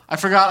shit! I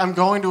forgot I'm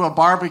going to a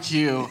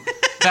barbecue."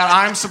 That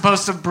I'm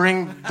supposed to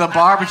bring the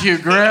barbecue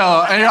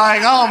grill, and you're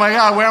like, "Oh my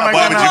god, where am I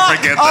Why going to?" would you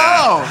forget that?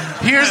 Oh,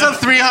 here's a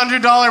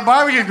 $300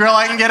 barbecue grill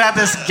I can get at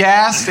this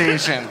gas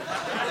station.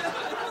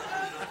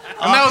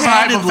 And that was a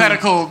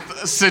hypothetical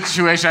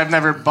situation. I've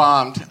never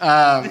bombed.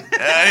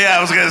 Yeah, I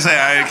was gonna say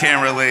I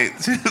can't relate.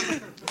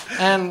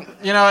 And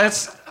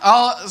it's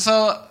all.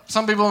 So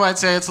some people might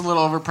say it's a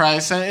little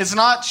overpriced, and it's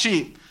not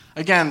cheap.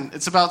 Again,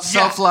 it's about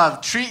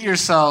self-love. Treat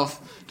yourself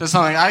to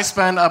something. I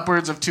spend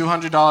upwards of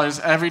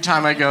 $200 every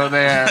time I go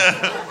there.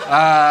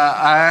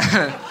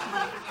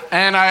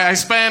 I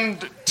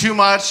spend too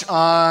much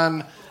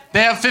on.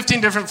 They have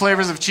 15 different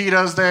flavors of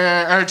Cheetos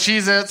there, or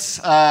Cheez-Its.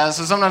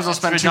 So sometimes I'll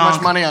spend too much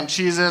money on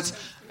Cheez-Its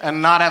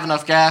and not have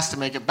enough gas to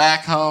make it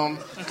back home.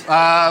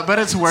 But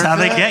it's worth it. That's how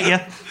they get you. A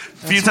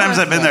few times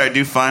I've been there, I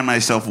do find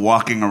myself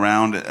walking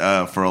around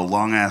for a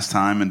long ass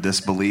time in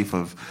disbelief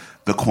of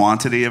the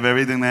quantity of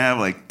everything they have,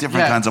 like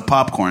different kinds of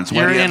popcorns.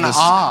 You're in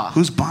awe.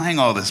 Who's buying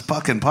all this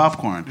fucking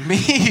popcorn? Me.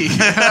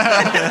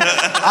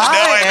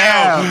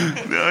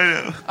 I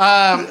know.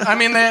 I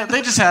mean,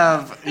 they just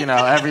have,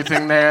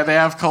 everything there. They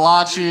have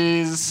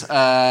kolaches.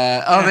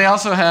 They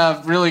also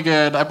have really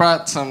good, I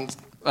brought some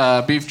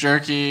beef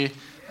jerky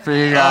for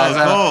you guys.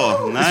 Oh,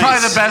 cool. Nice. It's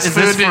probably the best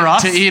food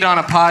to eat on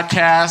a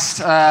podcast.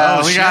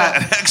 We got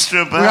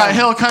extra bad. We got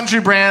Hill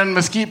Country brand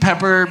mesquite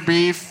pepper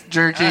beef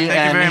jerky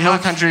and Hill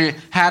Country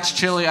Hatch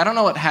chili. I don't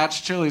know what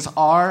Hatch chilies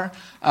are,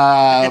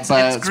 but it's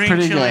green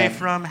pretty chili good.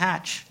 from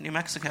Hatch, New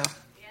Mexico.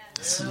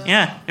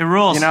 Yeah, it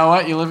rules. You know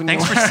what? You live in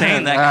Thanks New for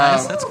saying that,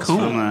 guys. That's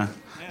cool.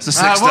 It's a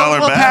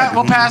 $6 bag.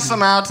 We'll pass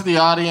them out to the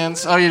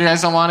audience. Oh, you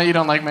guys don't want it? You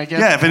don't like make it?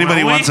 Yeah, if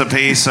anybody wants a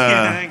piece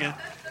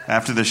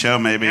after the show,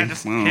 maybe. I I got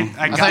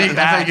thought it you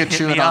back. could Hit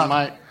chew me it up.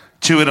 on mic.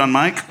 Chew it on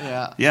mic?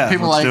 Yeah.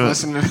 People like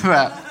listening to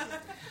that.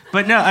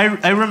 But no,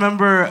 I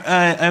remember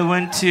I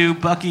went to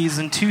Buc-ee's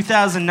in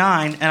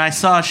 2009, and I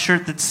saw a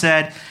shirt that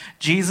said,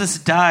 "Jesus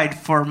died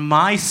for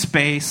my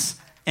space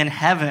in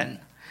heaven."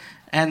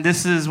 And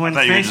this is when I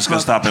thought you were just going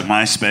Facebook. to stop at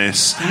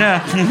MySpace. No,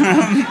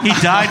 he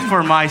died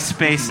for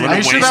MySpace. Are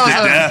you sure that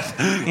was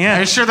death. Yeah. Are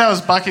you sure that was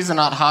Bucky's and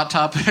not Hot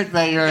Topic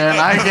that you're in?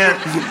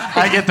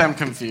 I get them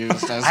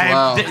confused as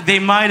well. They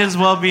might as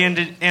well be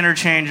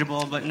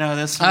interchangeable, but no,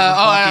 this was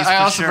Buc-ee's I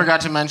for also sure.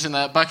 forgot to mention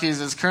that Buc-ee's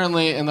is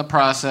currently in the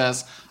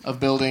process of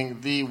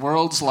building the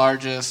world's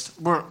longest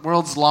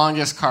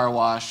car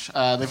wash.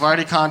 They've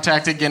already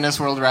contacted Guinness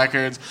World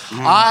Records.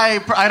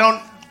 I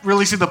don't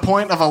really see the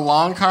point of a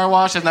long car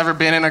wash. I've never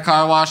been in a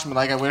car wash.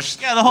 I wish.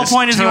 Yeah, the whole this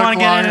point is you took want to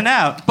get longer. in and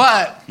out.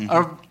 But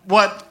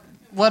what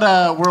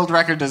world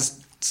record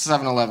does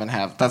 7-Eleven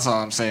have? That's all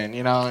I'm saying.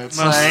 You know, it's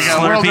Most like a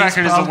world Slurpees,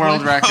 record is a probably.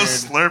 world record.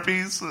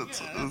 Slurpees?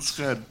 That's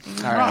good.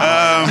 All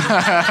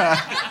right.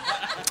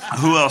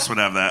 Who else would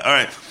have that? All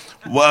right.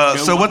 Well,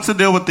 so what's the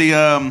deal with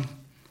the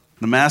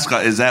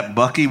mascot? Is that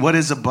Bucky? What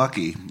is a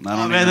Bucky? I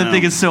don't Man, even that know.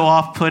 thing is so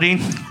off-putting.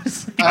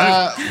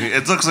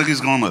 It looks like he's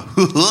going like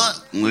that.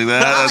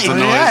 That's the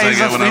noise I he's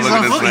get when I look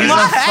at his face. he's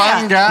a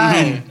fun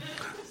guy.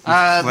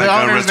 Like the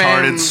a owner's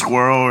retarded name,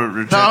 squirrel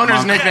or the owner's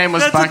chipmunk. nickname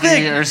was That's the Bucky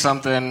thing. or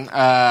something.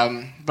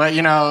 But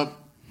you know,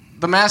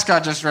 the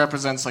mascot just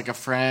represents like a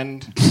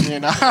friend. You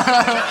know,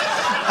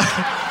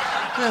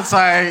 it's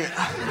like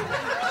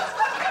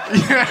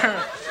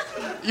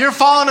you're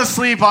falling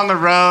asleep on the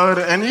road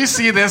and you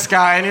see this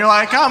guy and you're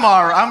like,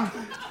 I'm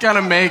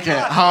gonna make it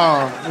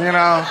home. You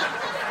know.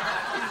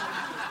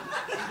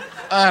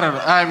 I don't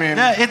know. I mean,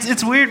 Yeah,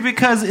 it's weird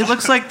because it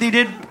looks like they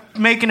did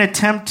make an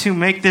attempt to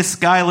make this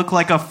guy look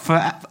like a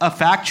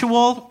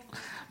factual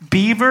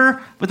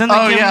beaver, but then they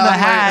give him the like-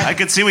 hat. I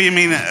could see what you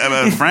mean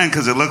about friend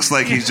because it looks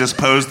like he's just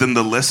posed in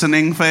the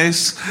listening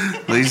face.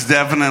 He's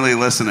definitely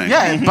listening.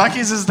 yeah,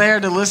 Bucky's is there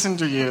to listen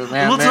to you,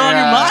 man. What's They're, on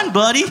your mind,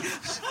 buddy?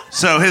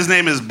 So his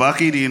name is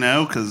Bucky. Do you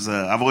know? Because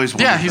I've always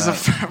wondered Yeah, he's a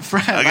that.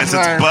 friend. I guess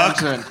That's it's what I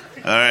Buck. mentioned.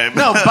 All right.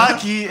 No,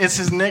 Bucky, it's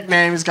his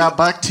nickname. He's got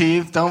buck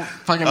teeth. Don't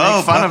fucking make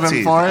Oh, fun of buck him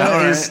teeth. for it. All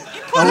right. He's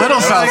a little One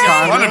of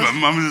self-conscious.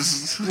 them. I'm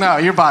just. No,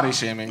 you're body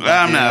shaming. Bucky,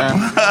 I'm not.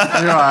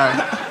 man. You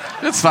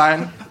are. It's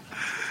fine.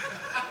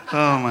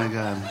 Oh my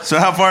god. So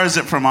how far is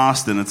it from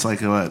Austin? It's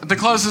like what? The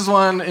closest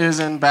one is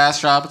in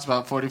Bastrop. It's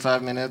about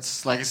 45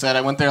 minutes. Like I said,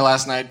 I went there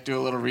last night to do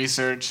a little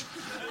research.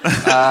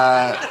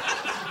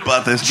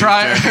 But this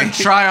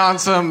Try on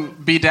some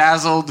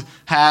bedazzled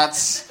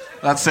hats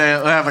that say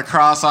they have a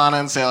cross on it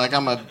and say like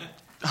I'm a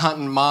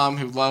hunting mom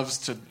who loves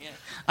to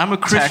I'm a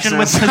Christian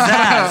Texas. with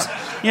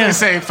pizzazz. They Yeah.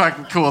 say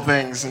fucking cool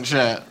things and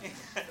shit.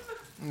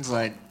 It's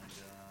like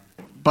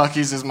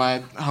Bucky's is my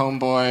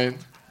homeboy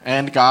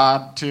and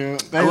God too.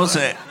 I will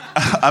say,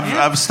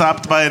 I've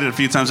stopped by it a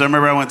few times. I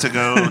remember I went to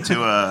go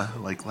to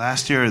like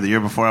last year or the year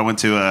before. I went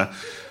to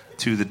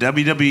the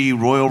WWE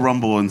Royal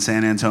Rumble in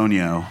San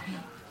Antonio.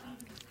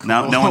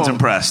 No one's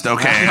impressed.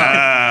 Okay,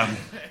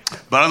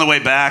 but on the way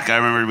back, I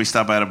remember we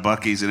stopped by at a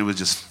Buc-ee's and it was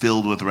just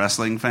filled with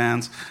wrestling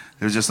fans.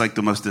 It was just like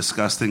the most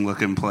disgusting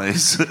looking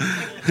place.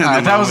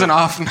 That was an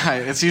off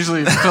night. It's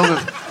usually filled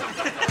with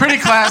pretty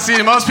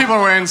classy. Most people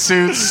are wearing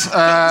suits.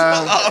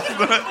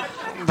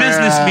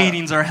 Business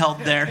meetings are held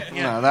there.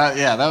 Yeah. No,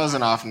 that was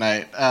an off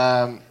night.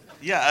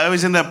 Yeah, I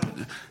always end up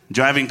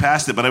driving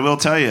past it, but I will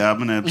tell you, I'm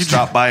going to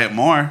stop by it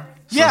more.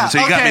 So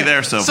you got me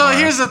there so far. So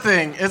here's the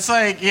thing. It's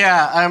like,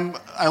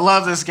 I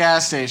love this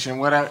gas station.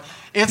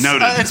 It's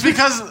Noted.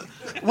 because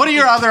what are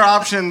your other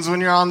options when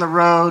you're on the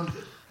road?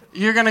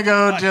 You're gonna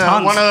go to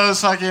tons. one of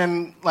those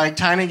fucking like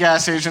tiny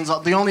gas stations.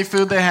 The only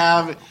food they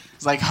have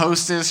is like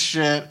Hostess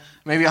shit.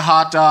 Maybe a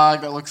hot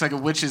dog that looks like a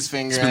witch's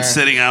finger. It's been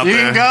sitting out you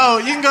there. You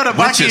can go to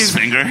Witch's Buc-ee's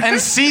finger. and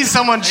see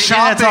someone it's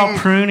chopping all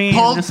pruny and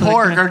pulled just like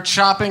pork that. or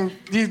chopping.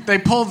 They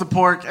pull the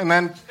pork and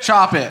then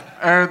chop it,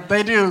 or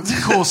they do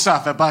cool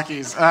stuff at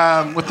Buc-ee's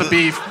with the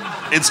beef.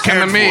 It's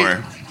cared and the meat.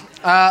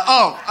 for.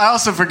 I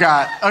also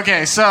forgot.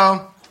 Okay,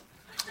 so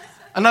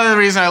another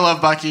reason I love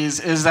Buc-ee's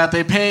is that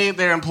they pay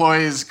their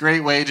employees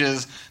great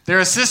wages. Their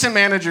assistant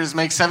managers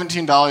make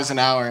 $17 an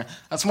hour.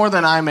 That's more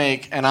than I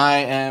make, and I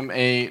am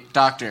a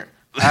doctor.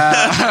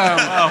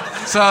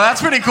 So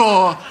that's pretty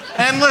cool.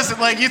 And listen,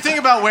 like you think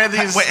about where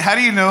these. Wait, how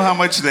do you know how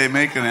much they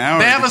make an hour?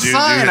 They have a Did you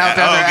sign do out that?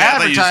 there. Oh, They're okay, I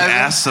thought you just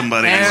advertising. asked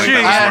somebody And like, sure,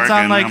 that's yeah, it's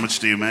working, on, like- how much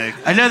do you make?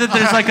 I know that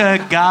there's like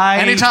a guy.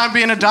 Anytime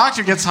being a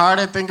doctor gets hard,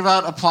 I think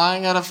about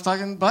applying at a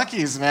fucking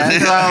Buc-ee's, man.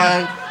 So,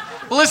 like,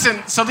 well,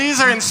 listen. So these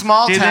are in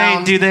small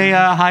towns. Do they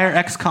hire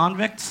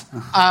ex-convicts?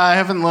 I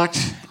haven't looked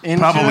into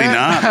Probably it.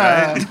 not,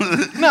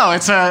 right? No,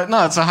 it's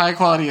a high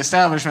quality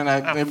establishment.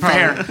 They probably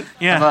fair.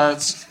 Yeah. have a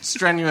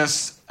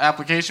strenuous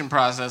application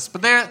process.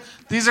 But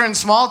these are in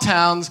small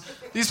towns.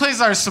 These places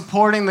are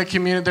supporting the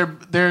community.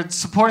 They're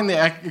supporting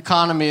the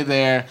economy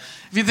there.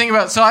 If you think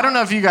about, so I don't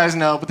know if you guys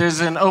know, but there's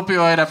an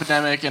opioid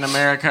epidemic in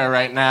America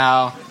right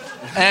now,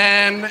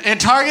 and it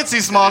targets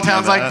these small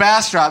towns like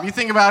Bastrop. You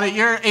think about it.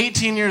 You're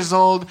 18 years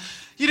old.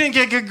 You didn't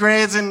get good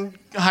grades in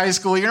high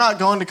school. You're not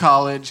going to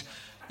college.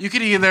 you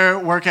could either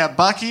work at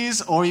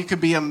Buc-ee's or you could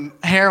be a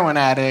heroin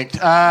addict.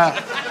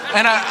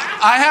 And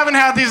I haven't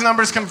had these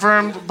numbers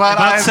confirmed, but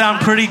That sound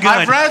pretty good.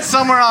 I've read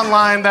somewhere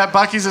online that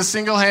Buc-ee's is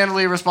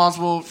single-handedly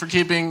responsible for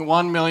keeping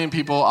 1 million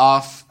people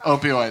off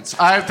opioids.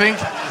 I think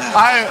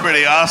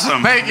Pretty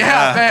awesome.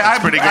 I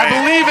pretty great. I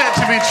believe it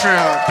to be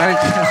true.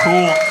 Thank you.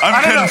 Cool.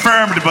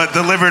 Unconfirmed, but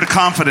delivered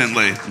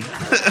confidently.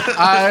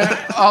 I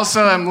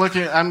also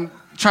I'm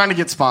trying to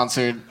get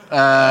sponsored.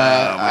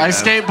 I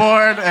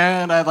skateboard,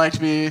 and I'd like to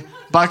be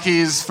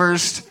Buc-ee's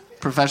first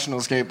professional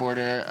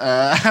skateboarder.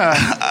 I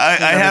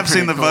have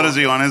seen the cool. photos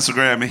of you on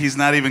Instagram. He's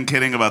not even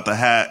kidding about the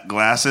hat,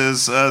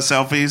 glasses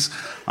selfies.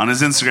 On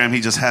his Instagram,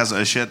 he just has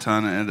a shit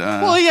ton. And,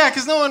 well, yeah,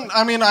 because no one.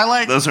 I mean, I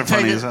like those are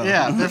funny as hell.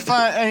 Yeah, they're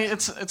fun. I mean,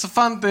 it's a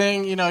fun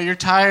thing. You know, you're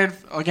tired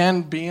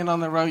again being on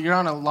the road. You're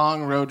on a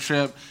long road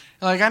trip.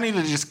 You're like, I need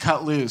to just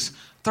cut loose.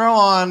 Throw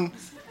on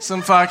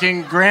some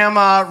fucking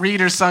grandma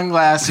reader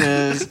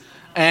sunglasses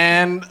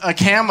and a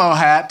camo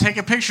hat. Take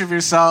a picture of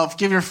yourself.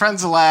 Give your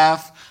friends a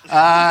laugh.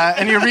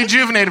 And you're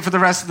rejuvenated for the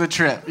rest of the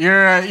trip.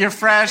 You're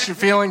fresh. You're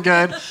feeling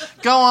good.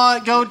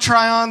 Go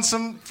try on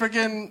some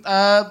freaking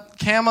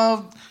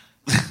camo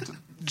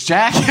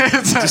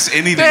jackets. Just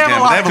anything. They have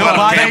a lot of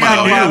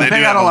camo.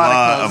 They got a lot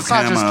of clothes. of It's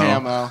not just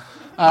camo.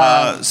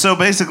 camo. So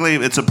basically,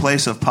 it's a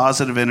place of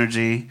positive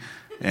energy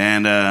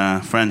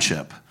and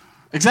friendship.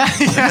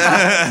 Exactly.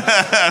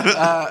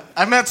 Yeah.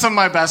 I met some of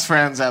my best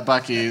friends at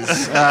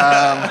Buc-ee's, and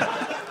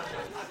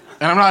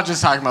I'm not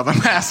just talking about the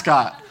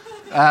mascot.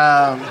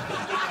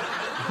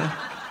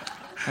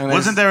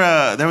 Wasn't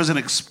there was an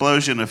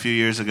explosion a few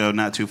years ago,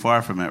 not too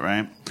far from it,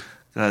 right?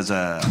 Because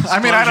I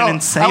mean, I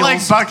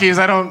like Buc-ee's.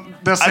 I don't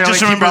necessarily. I just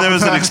keep remember up there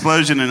with was an that.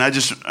 explosion, and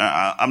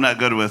I'm not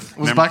good with.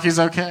 Was Buc-ee's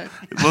okay?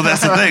 Well,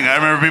 that's the thing. I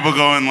remember people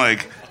going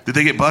like, "Did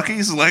they get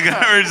Buc-ee's?" Like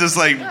I was just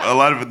like a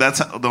lot of it. That's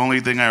the only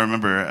thing I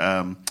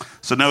remember.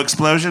 So no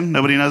explosion.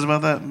 Nobody knows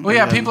about that. Well,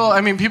 yeah,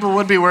 people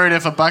would be worried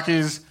if a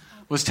Buc-ee's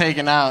was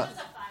taken out.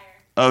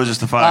 Oh, it was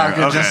just a fire. Oh,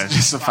 good, Okay.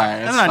 just a fire.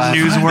 That's It's not fine.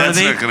 newsworthy.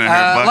 That's not gonna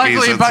hurt Buc-ee's.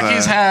 Luckily, It's,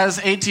 Buc-ee's has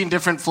 18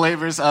 different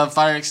flavors of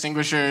fire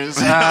extinguishers.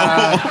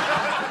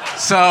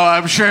 So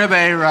I'm sure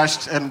they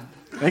rushed and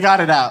they got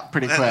it out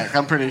pretty quick.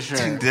 I'm pretty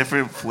sure.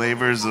 Different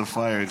flavors of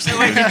fire Wait,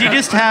 extinguishers. did you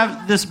just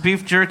have this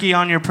beef jerky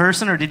on your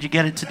person, or did you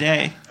get it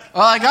today?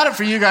 Well, I got it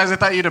for you guys. I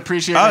thought you'd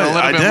appreciate it a little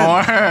I bit did. more.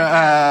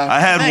 I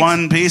had thanks.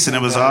 one piece and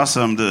it was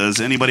awesome.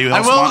 Does anybody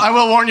else I want?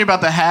 will warn you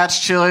about the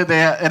Hatch chili.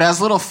 It has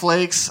little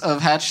flakes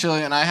of Hatch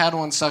chili, and I had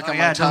one stuck on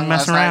my yeah, tongue don't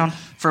mess last around. night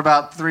for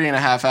about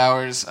 3.5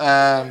 hours.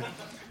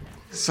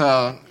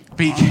 So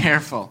be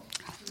careful.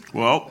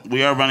 Well,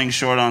 we are running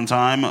short on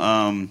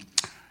time.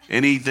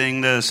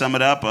 Anything to sum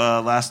it up?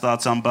 Last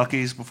thoughts on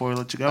Buc-ee's before we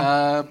let you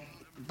go?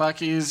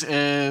 Buc-ee's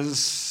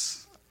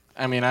is,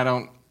 I mean, I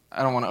don't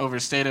want to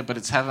overstate it, but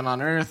it's heaven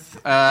on earth.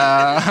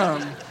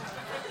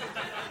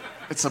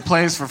 It's a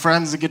place for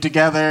friends to get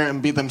together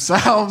and be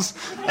themselves.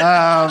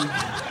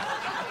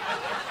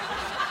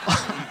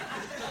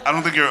 I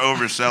don't think you're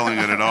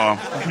overselling it at all.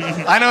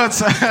 I know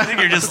it's. I think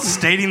you're just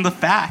stating the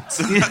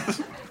facts.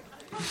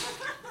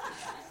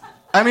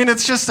 I mean,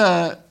 it's just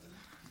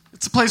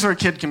it's a place where a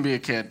kid can be a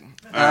kid.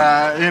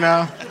 You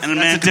know, And a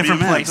man a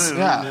different place. Too.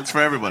 Yeah. It's for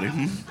everybody.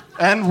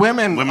 and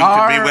women Women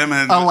are can be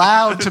women.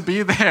 allowed to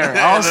be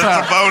there. Also,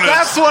 that's a bonus.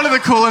 That's one of the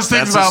coolest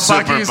things That's a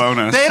about super Buc-ee's.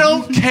 bonus. They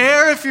don't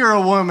care if you're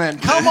a woman.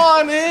 Come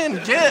on in,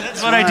 get.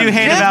 That's what I do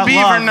hate Get about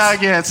beaver Loves.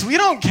 nuggets. We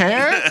don't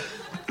care.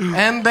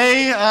 And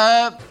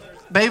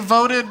they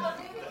voted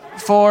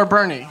for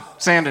Bernie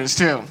Sanders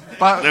too.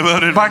 But They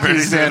voted for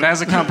Buc-ee's Bernie did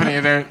as a company.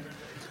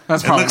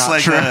 That's It probably looks not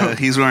like true.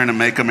 he's wearing a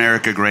 "Make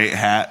America Great"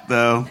 hat,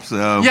 though.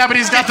 So Yeah, but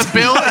he's got the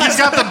bill. He's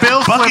got the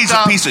bill Buc-ee's flipped a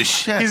up. piece of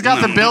shit. He's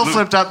got the bill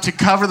flipped up to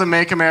cover the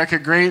 "Make America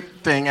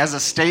Great" thing as a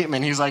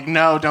statement. He's like,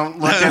 "No, don't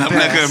look at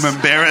this. I'm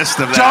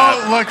embarrassed of that.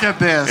 Don't look at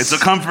this." It's a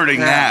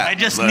comforting Yeah. hat. I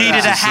just but needed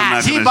it's a just- I'm hat.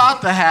 not He gonna-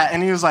 bought the hat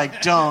and he was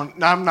like,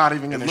 "Don't. I'm not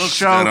even going It to looks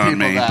show good on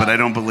people me, that." but I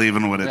don't believe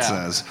in what it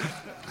Yeah. says.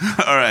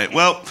 All right.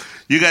 Well,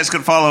 you guys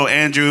can follow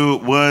Andrew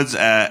Woods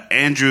at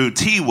Andrew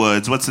T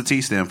Woods. What's the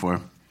T stand for?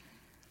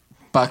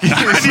 Buc-ee's.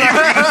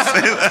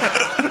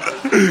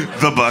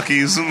 The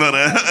Buc-ee's. But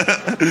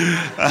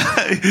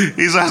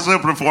he's also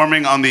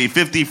performing on the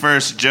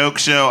 51st Joke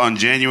Show on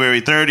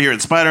January 3rd here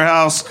at Spider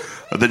House.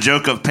 The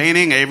Joke of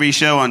Painting, Avery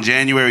Show on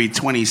January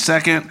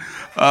 22nd.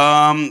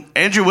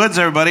 Andrew Woods,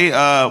 everybody.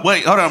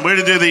 Wait, hold on. We're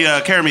going to do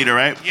the care meter,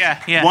 right?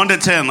 Yeah. 1 to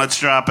 10. Let's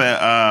drop it.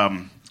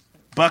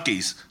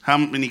 Buc-ee's. How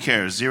many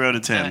cares? 0 to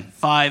 10.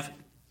 5.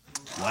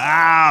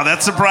 Wow,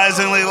 that's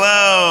surprisingly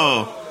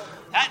low.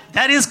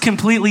 That is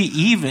completely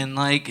even.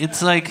 Like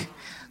it's like.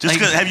 Just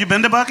like, 'cause- have you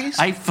been to Buc-ee's?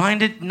 I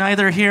find it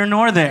neither here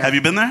nor there. Have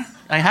you been there?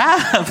 I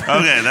have.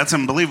 Okay, that's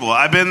unbelievable.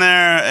 I've been there,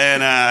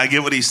 and I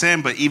get what he's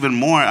saying, but even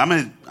more, I'm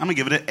gonna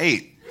give it an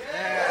 8.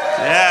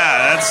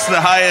 Yeah, that's the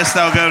highest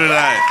I'll go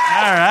tonight.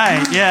 All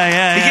right.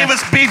 Yeah. He gave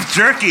us beef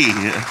jerky.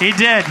 He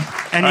did,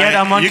 and All yet right,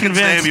 I'm unconvinced. You can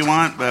say if you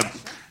want, but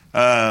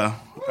all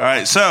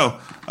right. So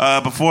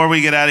before we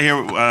get out of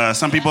here,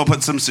 some people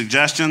put some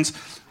suggestions.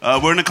 We're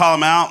gonna call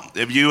them out.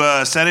 If you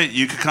said it,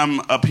 you could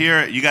come up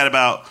here. You got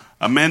about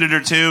a minute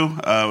or two.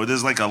 This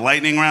is like a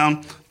lightning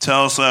round.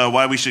 Tell us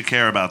why we should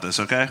care about this,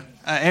 okay?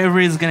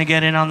 Avery's going to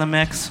get in on the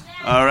mix.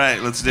 All right,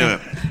 let's do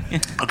it.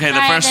 Okay,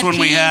 the first one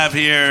we have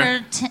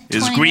here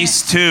is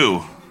Grease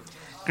 2.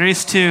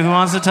 Grease 2. Who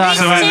wants to talk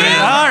about Grease 2? it?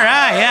 All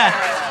right,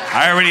 yeah.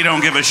 I already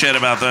don't give a shit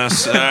about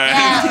this. All right.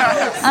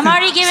 Yeah. I'm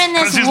already giving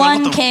this She's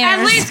one like, cares.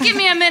 At least give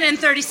me a minute and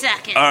 30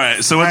 seconds. All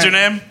right, so what's your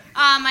name?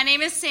 My name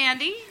is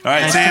Sandy. All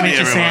right, Nice to Sandy, meet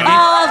you, everyone. Sandy.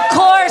 Oh, of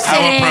course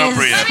How it is.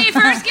 appropriate. Let me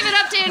first give it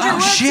up to Andrew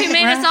Woods, shit, who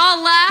made right? us all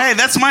laugh. Hey,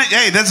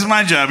 this is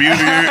my job.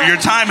 Your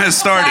time has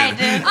started.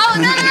 Oh,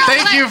 no.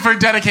 Thank you for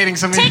dedicating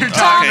some of your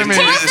TikTok, time to me.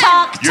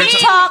 TikTok, You're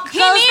TikTok. He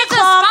goes needs the a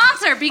clock.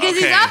 sponsor because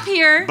he's Okay. up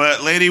here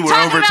But lady, we're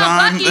talking over about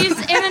time. Buc-ee's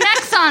in an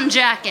Exxon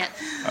jacket.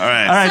 All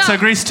right. All right, so So-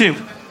 Grease 2.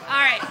 All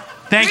right.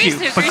 Thank Grease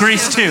you. 2, But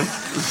Grease 2.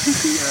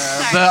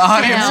 The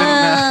audience.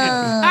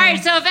 All right,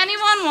 so if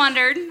anyone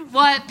wondered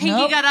what Pinky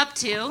Nope. got up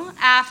to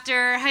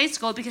after high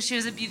school because she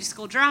was a beauty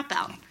school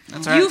dropout,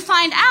 right. you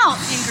find out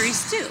in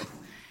Grease 2.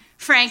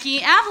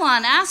 Frankie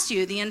Avalon asked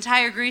you the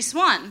entire Grease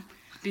 1.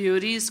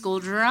 Beauty school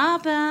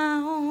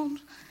dropout.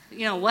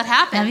 You know, what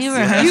happened? Have you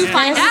rehearsed You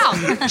find this?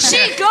 out.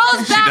 She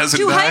goes back doesn't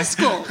to die? high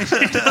school.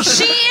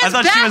 She is I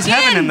thought back she was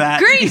heaven in that.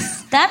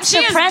 Grease. That's She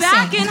is back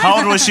depressing. in How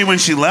old was she when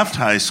she left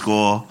high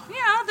school?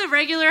 the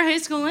regular high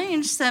school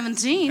age,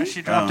 17.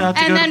 She dropped out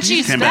to And go then to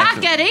she's Came back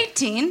back. at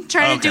 18,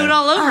 trying to do Okay. it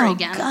all over Oh,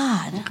 again.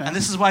 God. And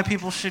this is why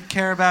people should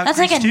care about That's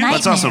Grease like a 2. nightmare.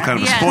 That's also kind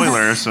of a Yes.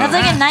 spoiler. So. That's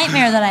like a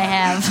nightmare that I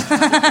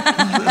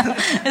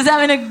have. Is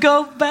having to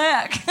go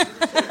back. All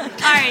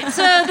right,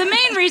 so the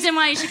main reason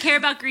why you should care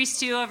about Grease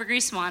 2 over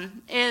Grease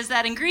 1 is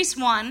that in Grease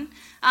 1,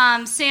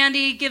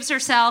 Sandy gives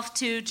herself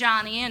to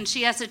Johnny, and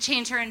she has to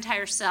change her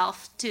entire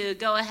self to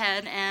go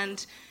ahead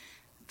and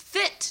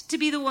fit to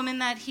be the woman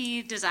that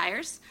he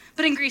desires.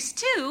 But in Grease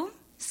 2,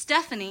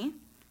 Stephanie,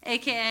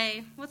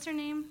 a.k.a., what's her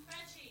name?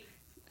 Frenchie.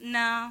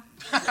 No.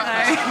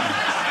 Sorry.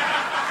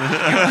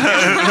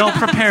 Well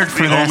prepared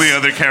for the this. only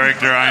other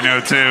character I know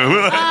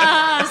too.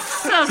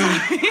 So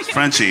sorry.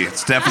 Frenchie.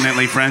 It's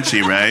definitely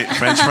Frenchie, right?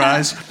 French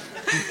fries.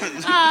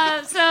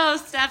 So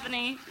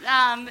Stephanie,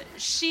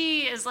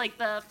 she is like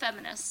the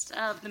feminist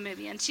of the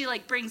movie, and she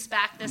like brings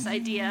back this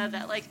idea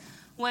that like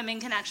women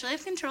can actually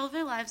have control of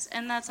their lives,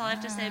 and that's all I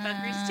have to say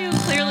about Grease 2.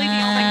 Clearly,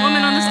 the only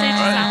woman on the stage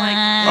is not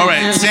like. All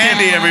right,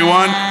 Sandy,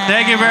 everyone.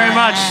 Thank you very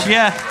much.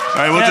 Yeah. All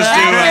right,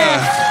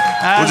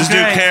 we'll just do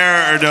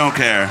care or don't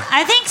care.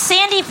 I think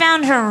Sandy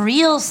found her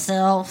real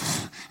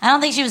self. I don't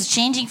think she was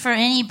changing for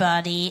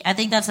anybody. I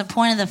think that's the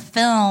point of the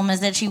film, is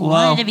that she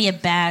wanted to be a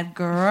bad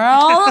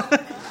girl.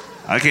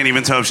 I can't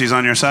even tell if she's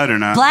on your side or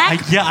not.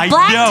 Black I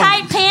black know.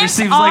 tight There pants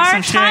seems like are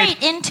some shade.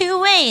 tight in two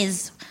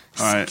ways.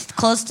 All right.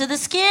 Close to the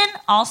skin,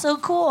 also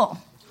cool.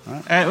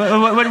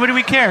 What do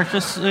we care?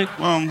 Just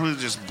Well, we'll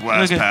just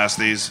blast Okay. past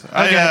these. Okay,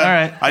 all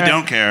right. I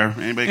don't care.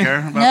 Anybody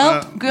care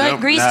about Nope. that?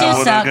 Grease No, 2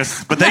 well, okay.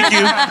 sucks. But thank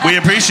you. We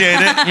appreciate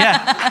it.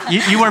 yeah.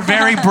 You were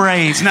very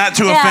brave. It's not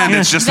to Yeah. offend.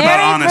 It's just Very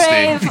about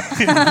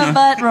honesty. brave,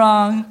 but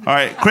wrong. All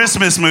right,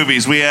 Christmas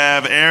movies. We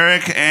have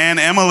Eric and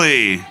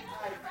Emily.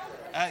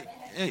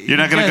 You're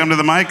not going to come to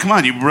the mic? Come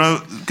on, you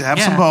have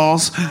some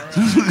balls.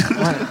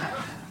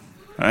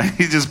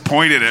 He just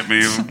pointed at me.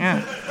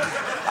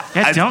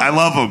 Yeah, don't I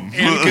love him.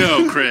 And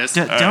go, Chris.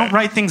 don't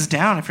write things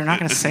down if you're not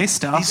going to say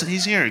stuff.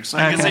 He's here. I guess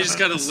I Okay. just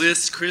got to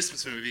list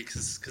Christmas movie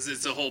because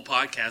it's a whole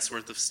podcast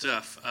worth of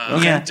stuff.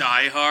 Yeah.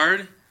 Die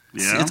Hard.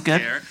 Yeah. It's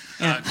good. Care.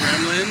 Yeah.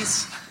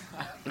 Gremlins.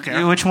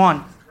 Okay. Which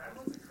one?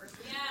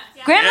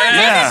 Gremlins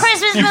Yeah. is a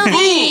Christmas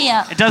movie.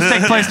 It does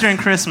take place during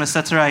Christmas.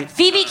 That's right.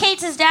 Phoebe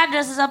Cates' dad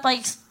dresses up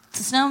like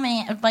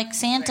snowman, like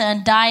Santa,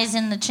 and dies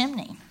in the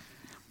chimney.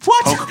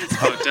 What?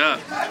 Hooked up.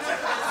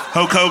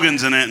 Hulk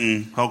Hogan's in it,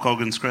 and Hulk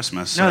Hogan's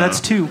Christmas. No,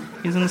 that's 2.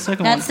 He's in the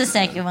second That's one. the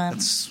second one.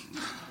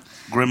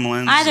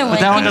 Gremlins. Either way, But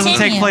that one doesn't take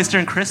continue. place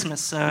during Christmas,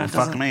 so it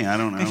Fuck doesn't- me. I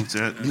don't know. That's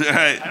it. All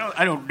right.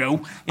 I don't know.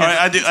 All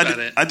right, about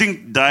it. I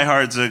think Die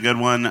Hard's a good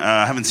one.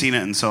 I haven't seen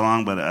it in so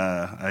long, but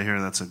I hear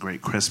that's a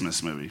great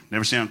Christmas movie.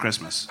 Never seen it on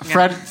Christmas.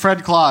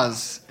 Fred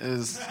Claus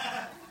is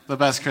the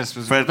best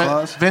Christmas Fred movie.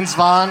 Claus? Vince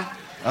Vaughn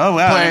Oh, wow.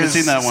 I haven't plays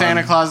seen that one.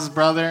 Santa Claus's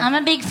brother. I'm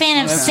a big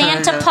fan of That's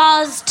Santa very good.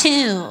 Paws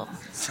 2.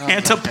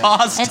 Santa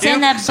Paws It's too?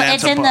 in the Santa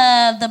it's in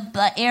Paws.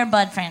 the Air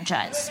Bud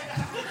franchise.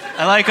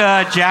 I like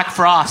Jack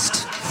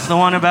Frost, the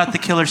one about the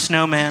killer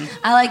snowman.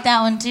 I like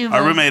that one too. Our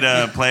but-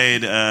 roommate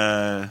played,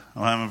 I'm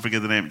going to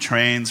forget the name,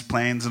 Trains,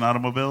 Planes, and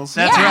Automobiles.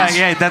 That's Yeah. right.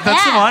 Yeah, that's the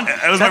Yeah. one.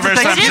 That was my That's a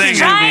first time Thanksgiving seeing it.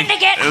 Just trying to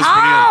get It was pretty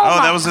good. home.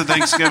 Oh, that was at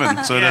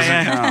Thanksgiving, so it doesn't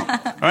yeah. count. All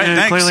right, Yeah,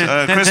 thanks. clearly.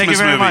 Thank Christmas you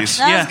very movies. much.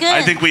 That was Yeah. good.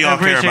 I think we all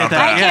care appreciate about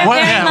that. I that. care What-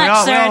 very yeah, we much,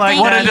 all- we sir. all like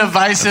Thank What a you.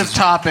 divisive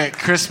topic,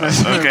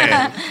 Christmas movie.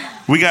 Okay.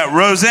 We got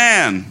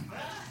Roseanne.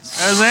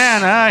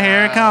 Roseanne,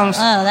 here it comes.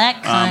 Oh,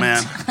 that cunt. Oh,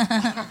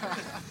 man.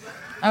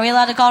 Are we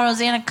allowed to call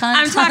Rosanna cunt?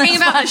 I'm talking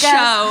about the show.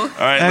 All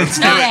right, let's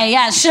do it. Okay,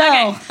 yeah,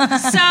 show.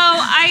 So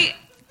I,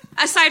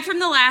 aside from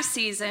the last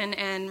season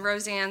and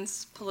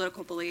Roseanne's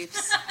political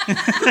beliefs,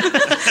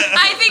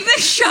 I think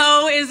the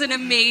show is an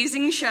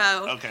amazing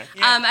show. Okay.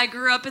 I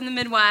grew up in the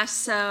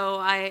Midwest,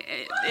 so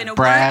in a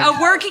Brag.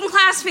 working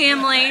class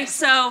family.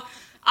 So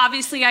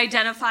obviously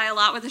identify a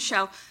lot with the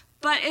show.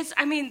 But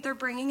they're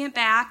bringing it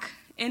back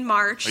in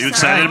March. Are you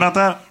excited about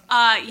that?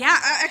 Yeah,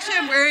 actually,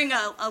 I'm wearing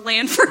a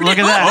Lanford. Look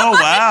at that! Oh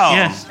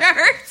wow,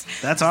 shirt.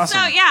 That's awesome.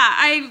 So yeah,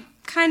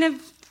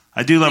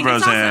 I do love think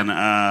it's Roseanne.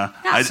 awesome.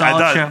 I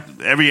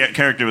thought every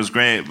character was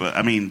great, but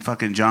I mean,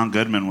 fucking John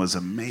Goodman was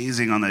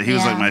amazing on that. He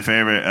was like my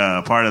favorite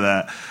part of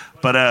that.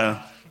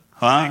 But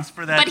Thanks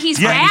for that. But he's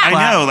back. I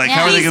know. Like,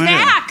 how are they going to do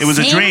it? It was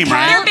a dream,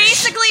 right? They're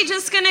basically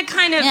just going to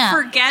kind of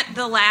forget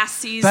the last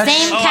season.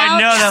 Same couch, I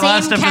know that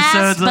last same cast,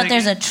 episode's but like-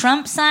 there's a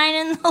Trump sign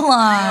in the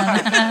lawn.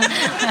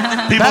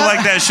 People like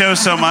that show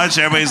so much.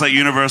 Everybody's like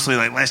universally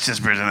like, let's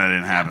just pretend that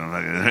didn't happen.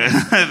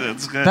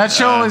 That's good. That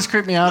show always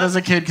creeped me out as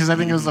a kid because I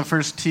think it was the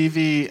first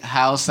TV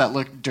house that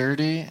looked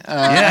dirty. It looked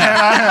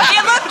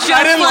just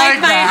I didn't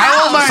like my that.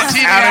 house. I want my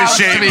TV house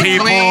to be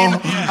people.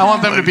 clean. I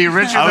want them to be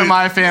richer than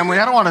my family.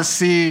 I don't want to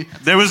see.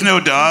 There was no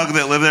dog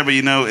that lived there, but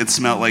it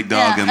smelled like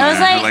dog in it there. was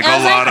like- Like it a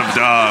was lot like- of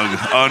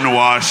dog,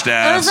 unwashed It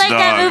ass was like dog.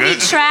 that movie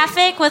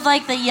Traffic with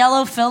like the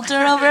yellow filter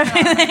over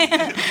everything.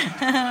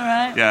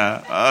 Right?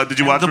 Yeah. Did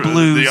you watch The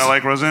Blues? Do y'all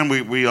like Roseanne?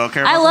 We all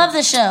care about I love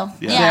the show.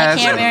 Yeah, I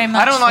care very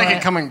much. I don't like for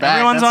it coming back.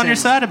 Everyone's That on your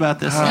seems- side about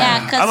this. Yeah,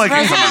 I because like it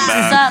coming Roseanne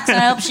back. sucks, and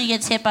I hope she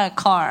gets hit by a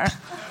car.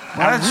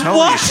 What?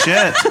 Holy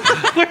shit.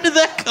 Where did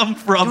that come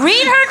from?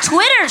 Read her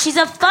Twitter. She's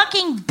a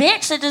fucking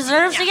bitch that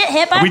deserves to get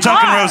hit by Are we a car.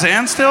 talking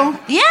Roseanne still?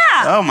 Yeah.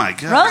 Oh my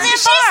god. Roseanne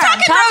She's Barr.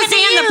 talking I'm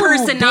Roseanne to you, the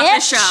person, not the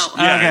bitch.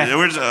 show. Yeah, Okay.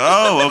 we're just,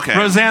 okay.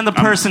 Roseanne the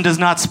person does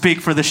not speak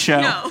for the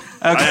show. No.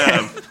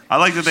 Okay. I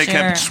like that they Sure.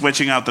 kept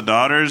switching out the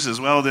daughters as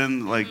well.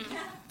 Then like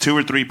 2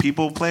 or 3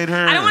 people played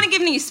her. I don't want to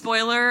give any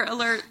spoiler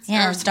alerts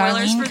Yeah, or is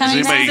spoilers Darlene for coming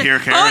this. back? Anybody here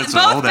care? It's an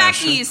Both old ass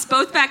show. Beckys.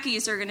 Both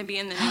Beckys are going to be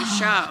in the new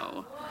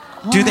show.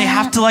 Do they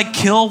have to like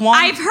kill one?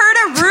 I've heard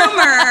a rumor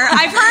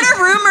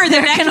that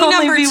There Becky can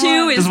only number be 2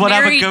 one. is Does one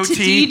have a married to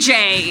goatee?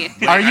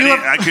 DJ. Are you?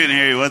 I couldn't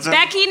hear you. What's that?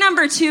 Becky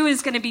number 2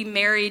 is going to be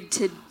married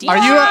to DJ. Are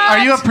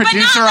you a But not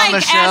producer on like the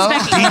as show?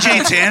 Becky.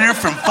 DJ Tanner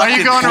from Are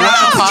you fucking going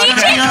around the No,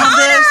 podcast? DJ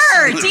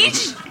Connor.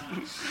 DJ.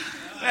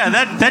 Yeah,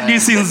 that new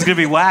season's gonna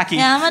be wacky.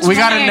 Yeah, how much We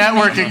got a money are you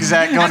network making?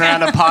 exec going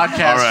around a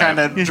podcast All right.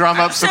 trying to drum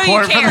up So you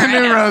support for care, the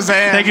new right?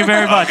 Roseanne. Thank you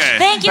very much. Okay.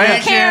 Thank you,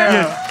 Thank Karen.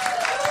 you.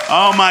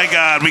 Oh my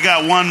God, we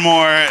got one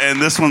more, and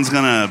this one's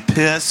gonna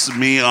piss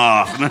me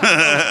off.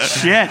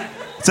 Shit.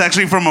 It's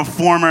actually from a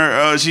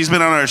former. She's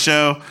been on our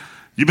show.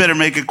 You better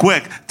make it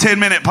quick.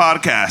 10-minute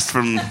podcast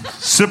from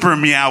Super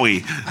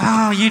Meowie.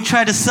 Oh, you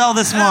tried to sell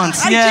this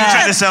once. I Yeah. did.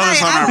 Tried to sell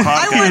this on our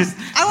podcast.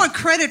 I want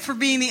credit for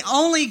being the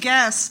only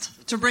guest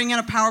to bring in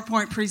a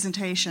PowerPoint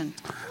presentation.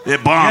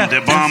 It bombed.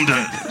 It bombed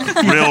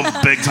real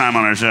big time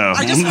on our show.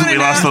 I just wanna We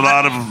lost a know-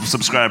 lot of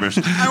subscribers.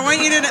 I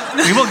want you to know.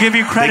 We will give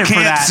you They credit for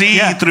can't that. see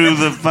Yeah. through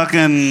the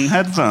fucking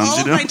headphones. All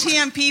You of know? my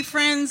TMP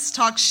friends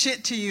talk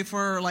shit to you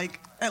for like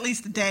at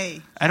least a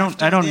day. I don't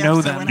the know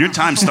episode them. went Your out.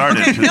 time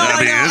started. Okay, no, I I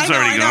mean, know, it's I know,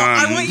 already I know.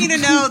 gone. I want you to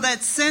know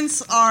that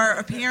since our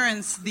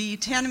appearance, the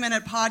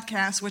 10-minute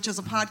podcast, which is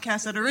a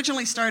podcast that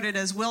originally started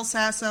as Will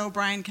Sasso,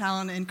 Brian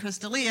Callen, and Chris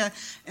D'Elia,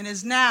 and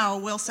is now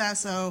Will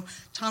Sasso,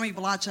 Tommy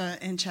Balacha,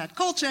 and Chad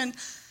Colchin,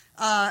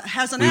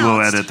 has announced. We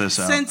will edit this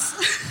out. Since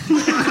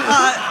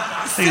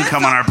You can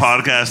come on our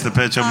podcast to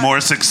pitch a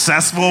more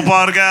successful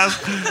podcast.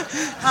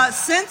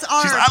 Since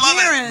our She's- I love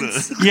it.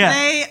 appearance, Yeah.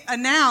 they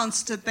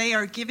announced that they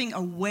are giving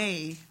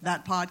away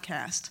that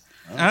podcast.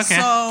 Okay.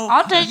 So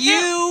I'll take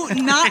you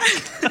not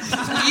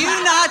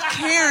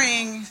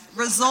caring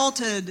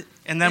resulted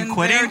And them in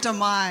quitting? their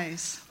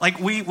demise. Like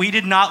we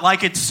did not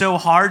like it so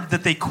hard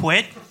that they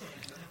quit.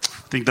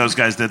 I think those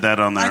guys did that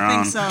on their I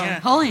own. think so.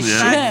 Holy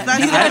Yeah. shit.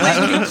 That's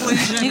my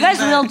conclusion. You guys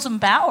that- wield some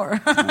power.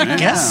 I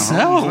guess so.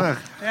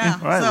 Yeah.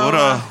 All right, so, what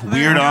a there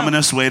weird, you go.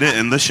 ominous way to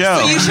end the show.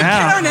 So you should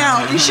Yeah. care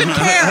now. You should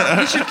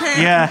care. You should care.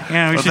 Yeah, we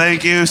Well, should.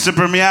 thank you,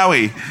 Super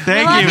Meowie.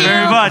 Thank Love you you.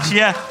 very much.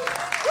 Yeah.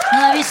 I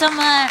love you so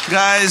much.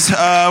 Guys,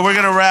 we're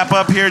going to wrap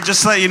up here.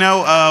 Just to let you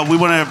know, we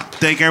want to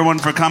thank everyone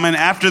for coming.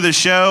 After the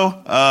show,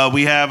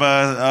 we have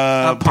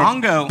A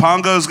Pongo.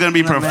 Pongo's going to be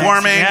In the mix.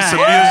 performing Yeah. some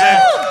Woo! music.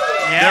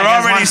 Yeah, They're you guys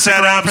already wanna stick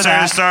set around up, for so to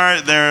that?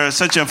 start. They're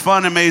such a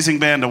fun, amazing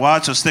band to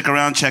watch. So stick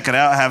around, check it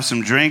out, have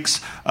some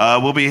drinks.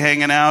 We'll be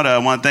hanging out. I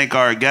want to thank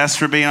our guests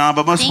for being on,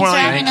 but most Thanks for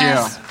importantly, having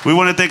us. we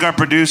want to thank our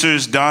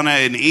producers, Donna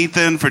and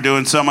Ethan, for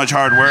doing so much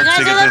hard work You guys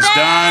to get are the this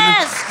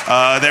best.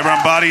 done. They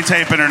run Body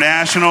Tape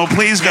International.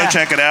 Please go Yeah.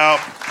 check it out.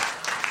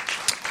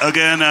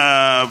 Again,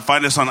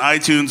 find us on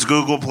iTunes,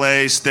 Google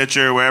Play,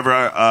 Stitcher, wherever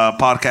our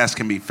podcast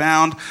can be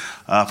found.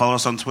 Follow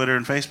us on Twitter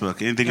and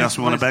Facebook. Anything else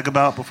we want to beg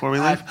about before we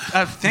leave?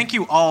 Thank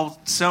you all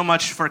so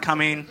much for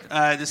coming.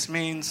 This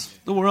means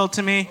the world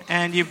to me,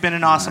 and you've been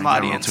an awesome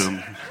audience.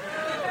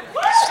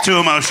 It's too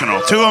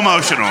emotional. Too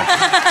emotional.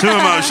 Too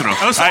emotional.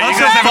 All Also, right, you also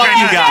guys have a fuck great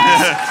you night.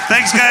 guys.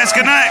 Thanks, guys.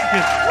 Good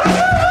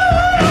night.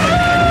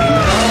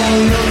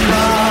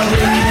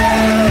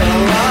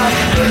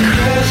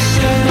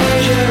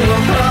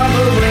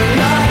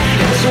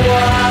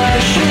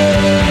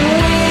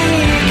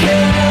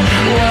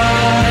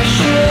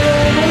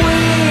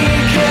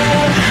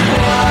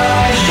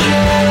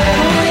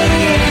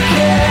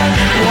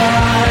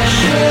 Why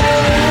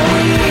should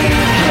we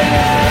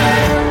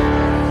care?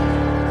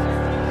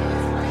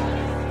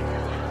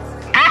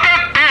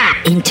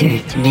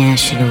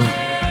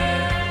 International.